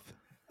 Both.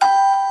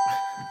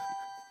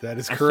 That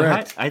is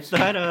correct. I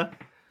thought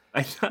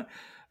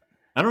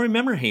I don't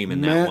remember Haim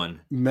in that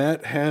one.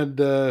 Matt had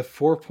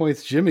 4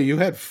 points. Jimmy, you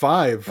had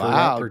 5 for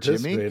not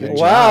participating.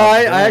 Jimmy, Wow,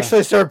 I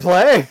actually started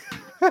playing.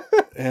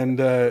 And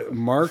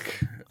Mark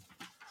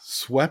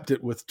swept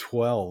it with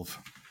 12.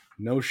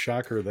 No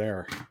shocker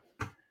there.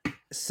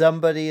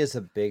 Somebody is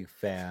a big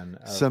fan.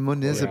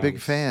 Someone is a big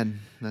fan.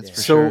 That's for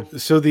so, sure.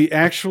 So the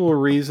actual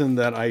reason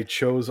that I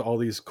chose all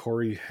these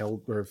Corey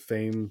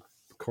Feldman,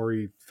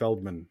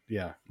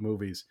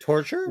 movies,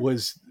 Torture,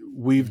 was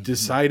we've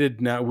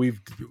decided now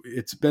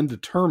it's been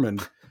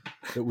determined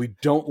that we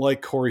don't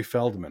like Corey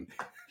Feldman.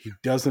 He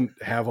doesn't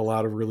have a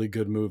lot of really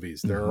good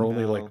movies. There are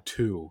only like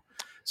 2.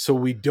 So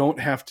we don't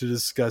have to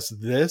discuss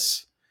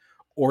this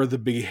or the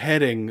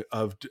beheading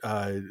of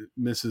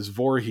Mrs.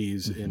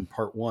 Voorhees in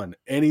part 1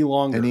 any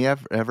longer. Any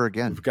ever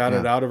again. We've got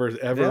it out of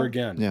our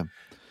again. Yeah.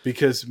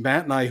 Because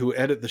Matt and I, who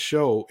edit the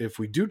show, if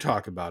we do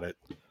talk about it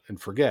and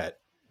forget,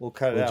 we'll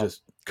cut it out.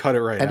 Just cut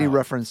it right Any out.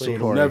 reference to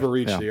it'll Corey. never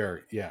reach the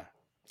air. Yeah.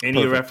 Any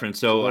Perfect. reference.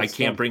 So Well, I it's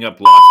can't done. bring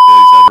up Lost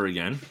Boys ever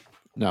again.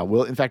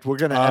 No, in fact, we're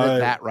going to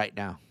edit that right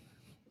now.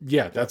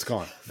 Yeah, that's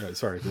gone.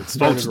 Sorry. It's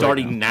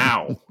Starting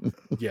now.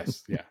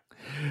 Yes. Yeah.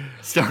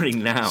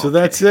 Starting now. So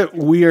that's it.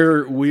 We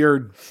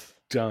are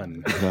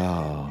done.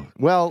 Oh,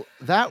 well,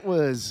 that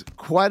was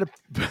quite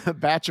a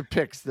batch of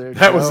picks there.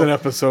 That Joe. was an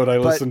episode I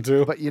listened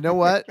to. But you know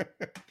what?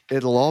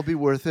 It'll all be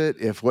worth it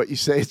if what you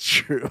say is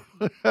true.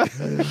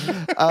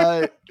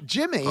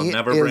 Jimmy, I'll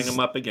never bring him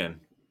up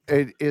again.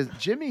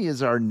 Jimmy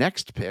is our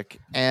next pick,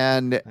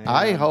 and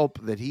I hope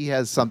that he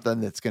has something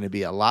that's going to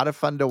be a lot of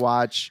fun to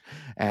watch.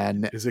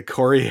 And is it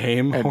Corey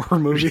Haim horror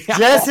movie?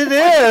 Yes, it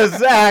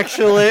is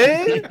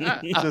actually.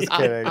 Just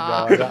kidding.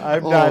 No,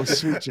 I'm not.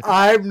 Sweet.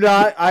 I'm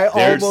not. I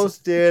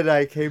almost did.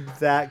 I came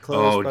that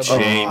close. Oh, but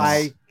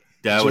James,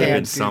 that would have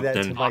been can't do that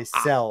to something.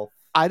 myself.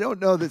 I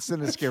don't know that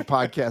Cinescare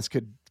podcast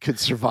could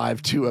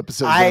survive 2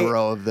 episodes in a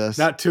row of this.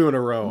 Not 2 in a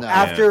row. No.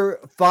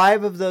 After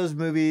 5 of those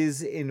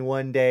movies in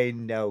one day,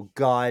 no.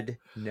 God,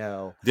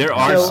 no. There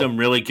are some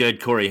really good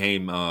Corey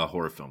Haim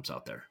horror films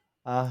out there.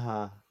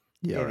 Uh-huh.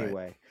 Yeah,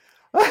 anyway.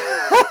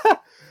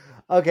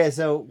 Okay,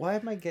 so why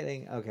am I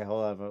getting... Okay,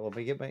 hold on. Let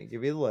me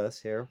give you the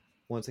list here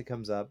once it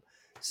comes up.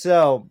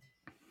 So,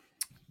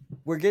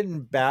 we're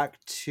getting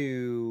back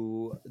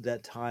to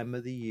that time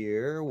of the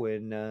year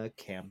when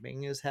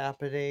camping is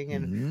happening.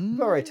 And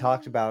we've already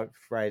talked about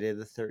Friday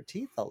the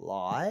 13th a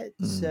lot.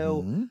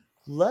 So,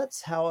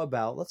 let's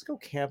go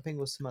camping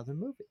with some other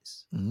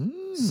movies.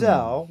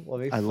 So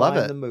let me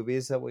find the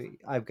movies that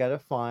I've got to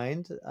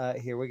find.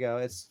 Here we go.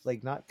 It's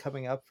like not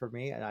coming up for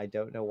me, and I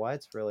don't know why.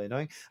 It's really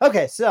annoying.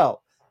 Okay,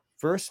 so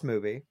first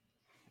movie,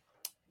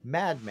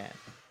 Mad Men.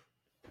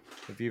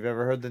 If you've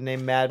ever heard the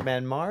name Mad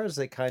Men Mars,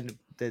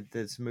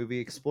 this movie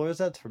explores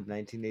that. It's from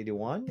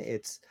 1981.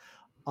 It's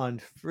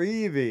on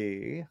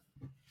Freevee.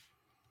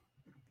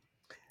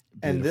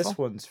 And this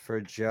one's for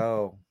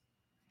Joe.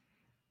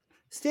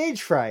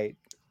 Stage Fright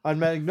on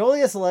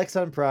Magnolia Selects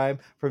on Prime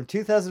from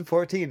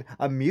 2014,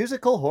 a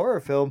musical horror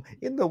film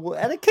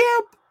at a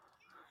camp.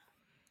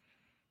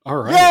 All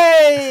right.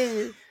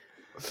 Yay!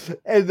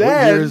 And then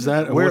what year is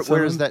that?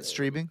 Where is that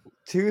streaming?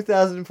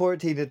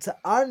 2014. It's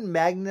on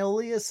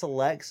Magnolia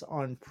Selects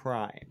on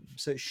Prime,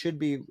 so it should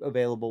be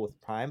available with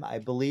Prime, I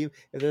believe.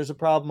 If there's a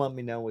problem, let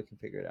me know. We can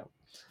figure it out.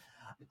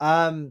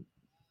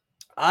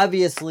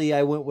 Obviously,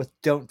 I went with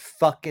Don't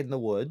Fuck in the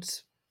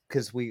Woods,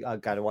 because we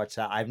got to watch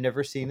that. I've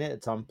never seen it.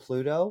 It's on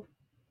Pluto,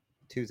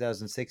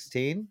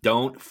 2016.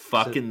 Don't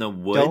fuck in the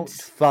woods. Don't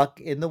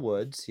fuck in the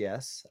woods.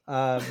 Yes.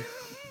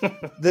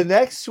 The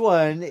next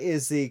one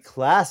is the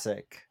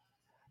classic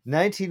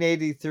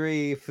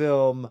 1983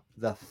 film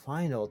The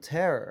Final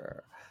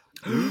Terror,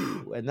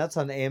 and that's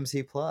on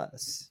AMC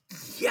Plus.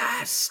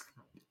 Yes,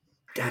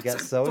 I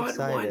got so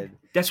excited. One.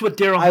 That's with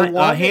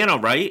Daryl Hannah,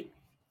 right?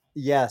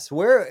 Yes.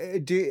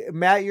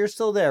 Matt, you're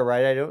still there,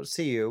 right? I don't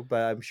see you,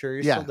 but I'm sure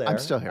you're still there. I'm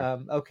still here.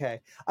 Okay.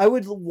 I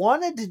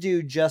wanted to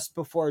do Just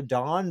Before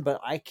Dawn, but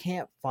I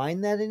can't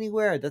find that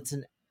anywhere. That's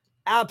an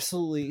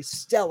absolutely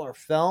stellar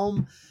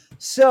film.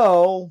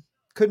 So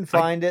couldn't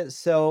find it.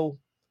 So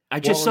I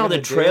just saw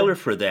the trailer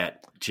for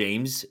that,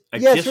 James. I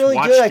just really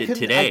watched it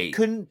today.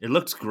 It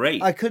looks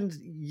great. I couldn't.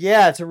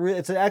 Yeah,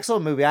 it's an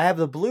excellent movie. I have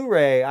the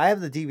Blu-ray. I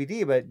have the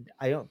DVD, but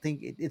I don't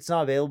think it's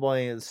not available on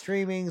any of the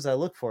streamings. I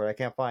look for it. I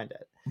can't find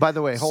it. By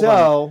the way, hold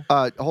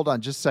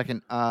on just a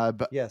second.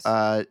 Yes.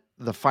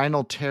 The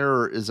Final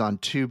Terror is on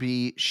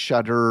Tubi,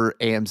 Shudder,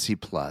 AMC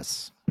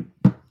Plus.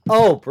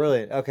 Oh,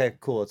 brilliant. Okay,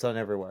 cool. It's on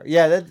everywhere.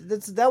 Yeah,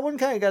 that one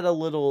kind of got a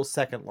little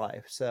second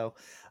life. So,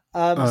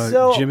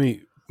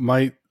 Jimmy,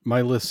 my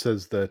list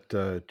says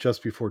that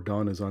Just Before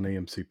Dawn is on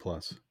AMC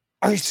Plus.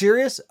 Are you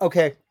serious?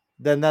 Okay,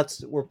 then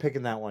we're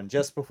picking that one.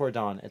 Just Before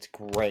Dawn. It's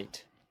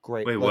great.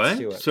 Great. Wait, let's what?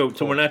 do it. So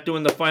we're not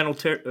doing the final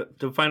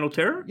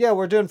terror? Yeah,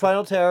 we're doing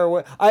Final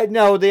Terror. I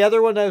no, the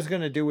other one I was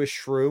gonna do was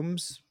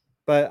Shrooms,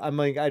 but I'm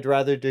like, I'd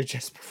rather do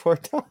Just Before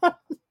Dawn.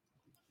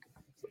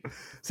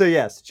 So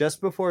yes,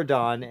 Just Before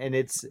Dawn, and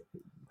it's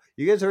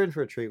you guys are in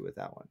for a treat with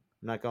that one.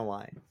 I'm not gonna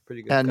lie,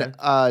 pretty good. And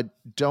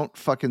Don't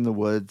Fuck in the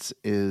Woods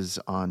is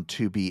on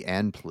Tubi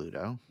and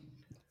Pluto.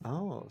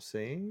 Oh,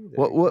 see,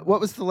 What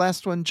was the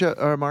last one,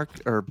 Mark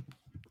or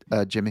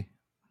Jimmy?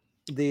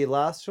 The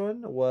last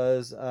one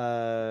was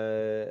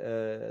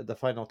the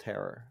Final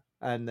Terror,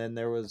 and then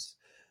there was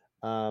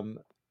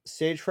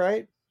Stage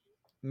Fright,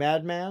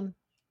 Madman,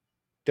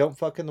 Don't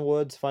Fuck in the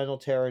Woods, Final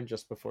Terror, and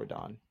Just Before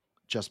Dawn.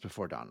 Just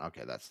Before Dawn.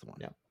 Okay, that's the one.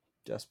 Yeah,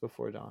 Just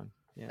Before Dawn.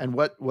 Yeah. And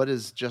what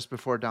is Just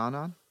Before Dawn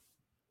on?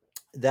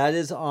 That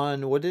is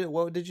on what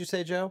did you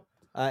say, Joe?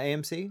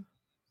 AMC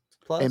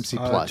Plus. AMC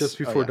Plus. Just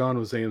Before Dawn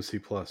was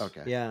AMC Plus.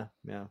 Okay. Yeah.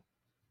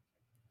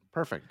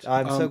 Perfect.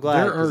 I'm so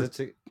glad because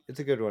it's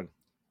a good one.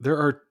 There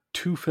are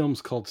 2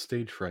 films called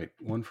Stage Fright.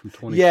 One from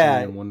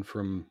 2020 and one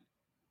from.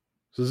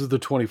 So this is the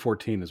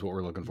 2014 is what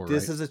we're looking for.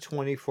 This right? is a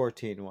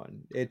 2014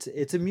 one. It's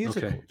a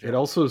musical. Okay. It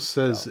also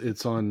says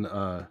it's on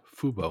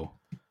Fubo,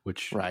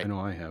 which I know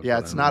I have. Yeah,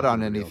 it's not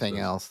on anything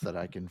else that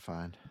I can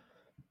find.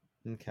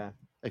 Okay.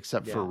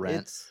 Except for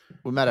rent.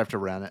 We might have to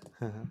rent it.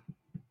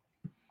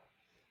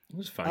 It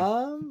was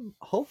fine.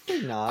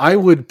 Hopefully not. I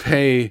would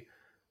pay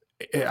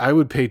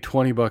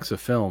 $20 a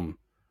film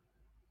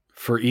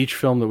for each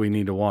film that we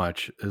need to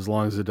watch, as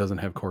long as it doesn't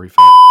have Corey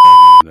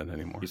Feldman in it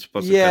anymore. You're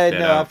supposed to cut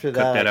that out. After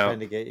that, I'm trying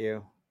to get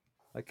you.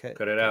 Okay,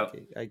 cut it out.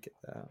 I get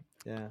that.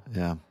 Yeah.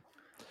 Yeah.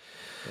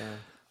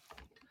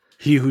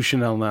 He who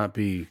shall not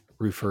be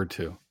referred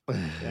to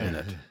in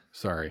it.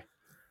 Sorry.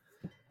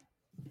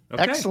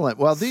 Okay. Excellent.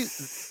 Well,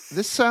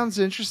 this sounds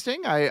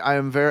interesting.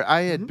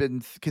 I had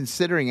been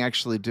considering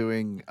actually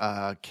doing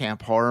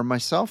camp horror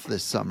myself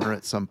this summer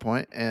at some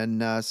point, and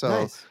nice.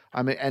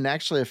 and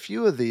actually a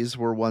few of these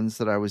were ones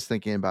that I was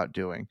thinking about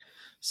doing.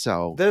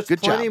 So there's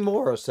good plenty job.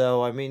 more.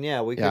 So I mean,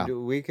 we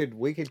could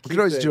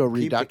always do a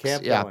redux. Keep the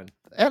camp going.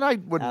 And I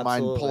wouldn't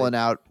mind pulling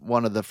out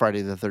one of the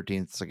Friday the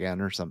 13th again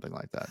or something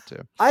like that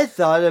too. I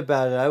thought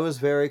about it. I was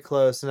very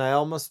close, and I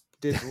almost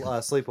did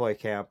Sleepaway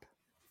Camp.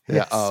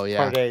 Yeah. Oh yeah.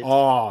 Part 8.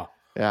 Oh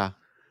yeah.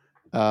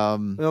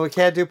 No, we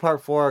can't do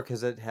part 4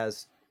 because it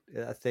has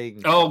a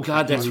thing. Oh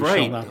God, that's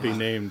right. Shall not be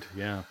named.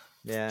 Yeah.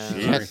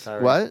 Yeah.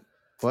 Sorry. What?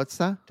 What's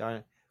that? Darn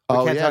it. We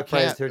can't talk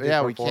Friday the 13th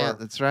part we 4. can't.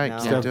 That's right.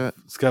 No. Can't do it.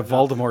 It's got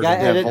Voldemort. Yeah,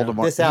 edit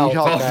Voldemort. this out,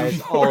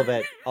 guys. All of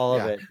it. All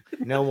of it.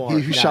 No more.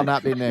 He who shall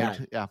not be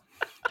named. Yeah.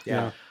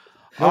 No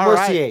more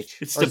CH.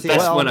 It's the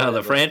best one out of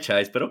the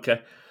franchise, but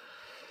okay.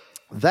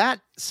 That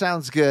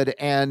sounds good.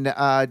 And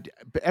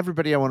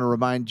everybody, I want to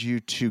remind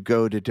you to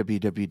go to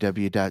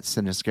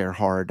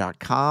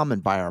www.cinescarehorror.com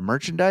and buy our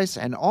merchandise.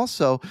 And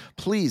also,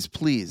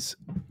 please,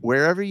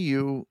 wherever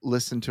you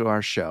listen to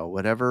our show,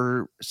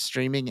 whatever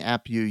streaming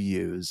app you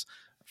use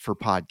for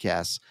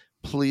podcasts,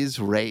 please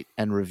rate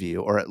and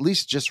review, or at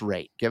least just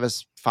rate. Give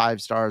us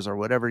 5 stars or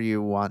whatever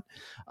you want.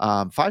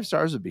 5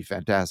 stars would be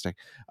fantastic.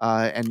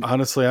 And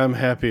honestly, I'm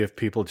happy if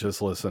people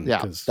just listen.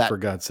 Yeah, because for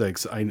God's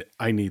sakes, I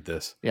need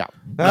this. Yeah,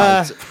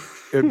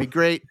 it would be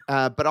great.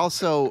 But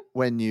also,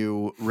 when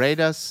you rate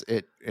us,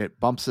 it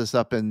bumps us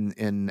up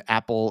in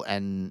Apple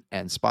and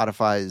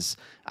Spotify's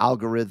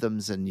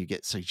algorithms, and you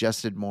get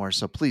suggested more.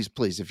 So please,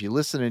 if you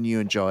listen and you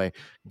enjoy,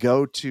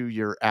 go to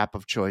your app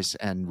of choice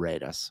and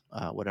rate us,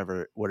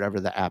 whatever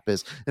the app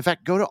is. In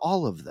fact, go to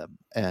all of them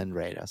and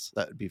rate us.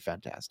 That would be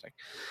fantastic.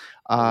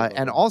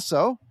 And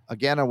also,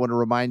 again, I want to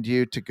remind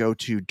you to go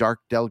to Dark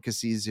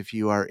Delicacies if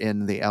you are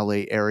in the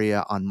LA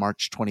area on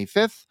March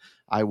 25th.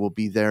 I will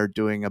be there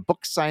doing a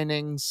book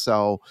signing.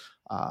 So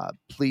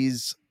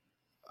please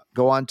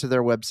go on to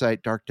their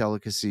website,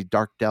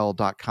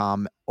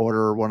 darkdel.com,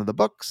 order one of the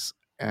books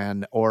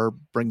or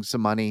bring some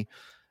money.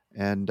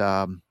 And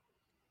I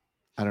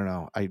don't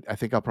know. I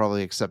think I'll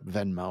probably accept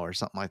Venmo or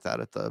something like that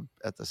at the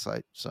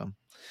site. So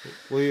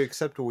will you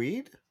accept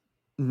weed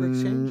for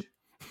exchange?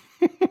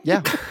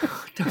 Yeah.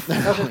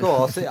 Okay,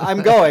 cool.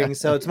 I'm going,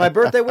 so it's my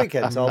birthday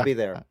weekend, so I'll be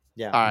there.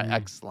 Yeah. All right.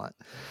 Excellent.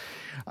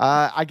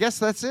 I guess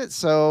that's it.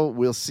 So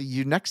we'll see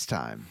you next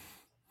time.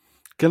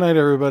 Good night,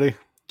 everybody.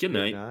 Good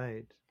night. Good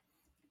night.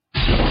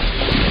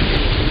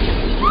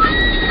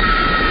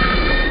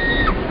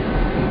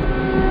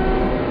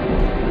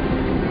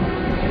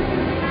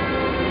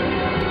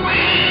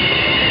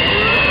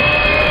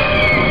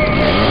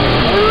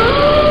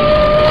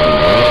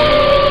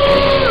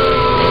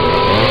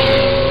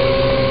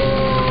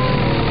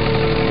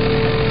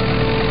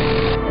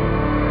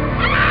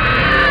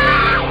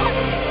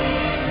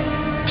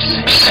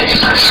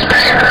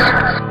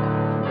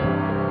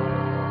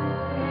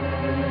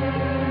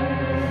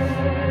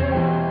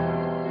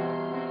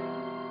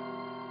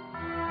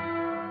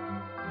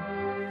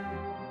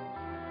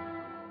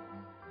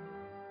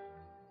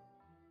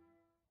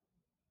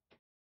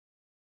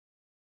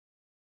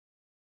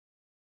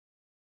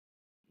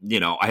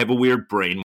 I have a weird brain.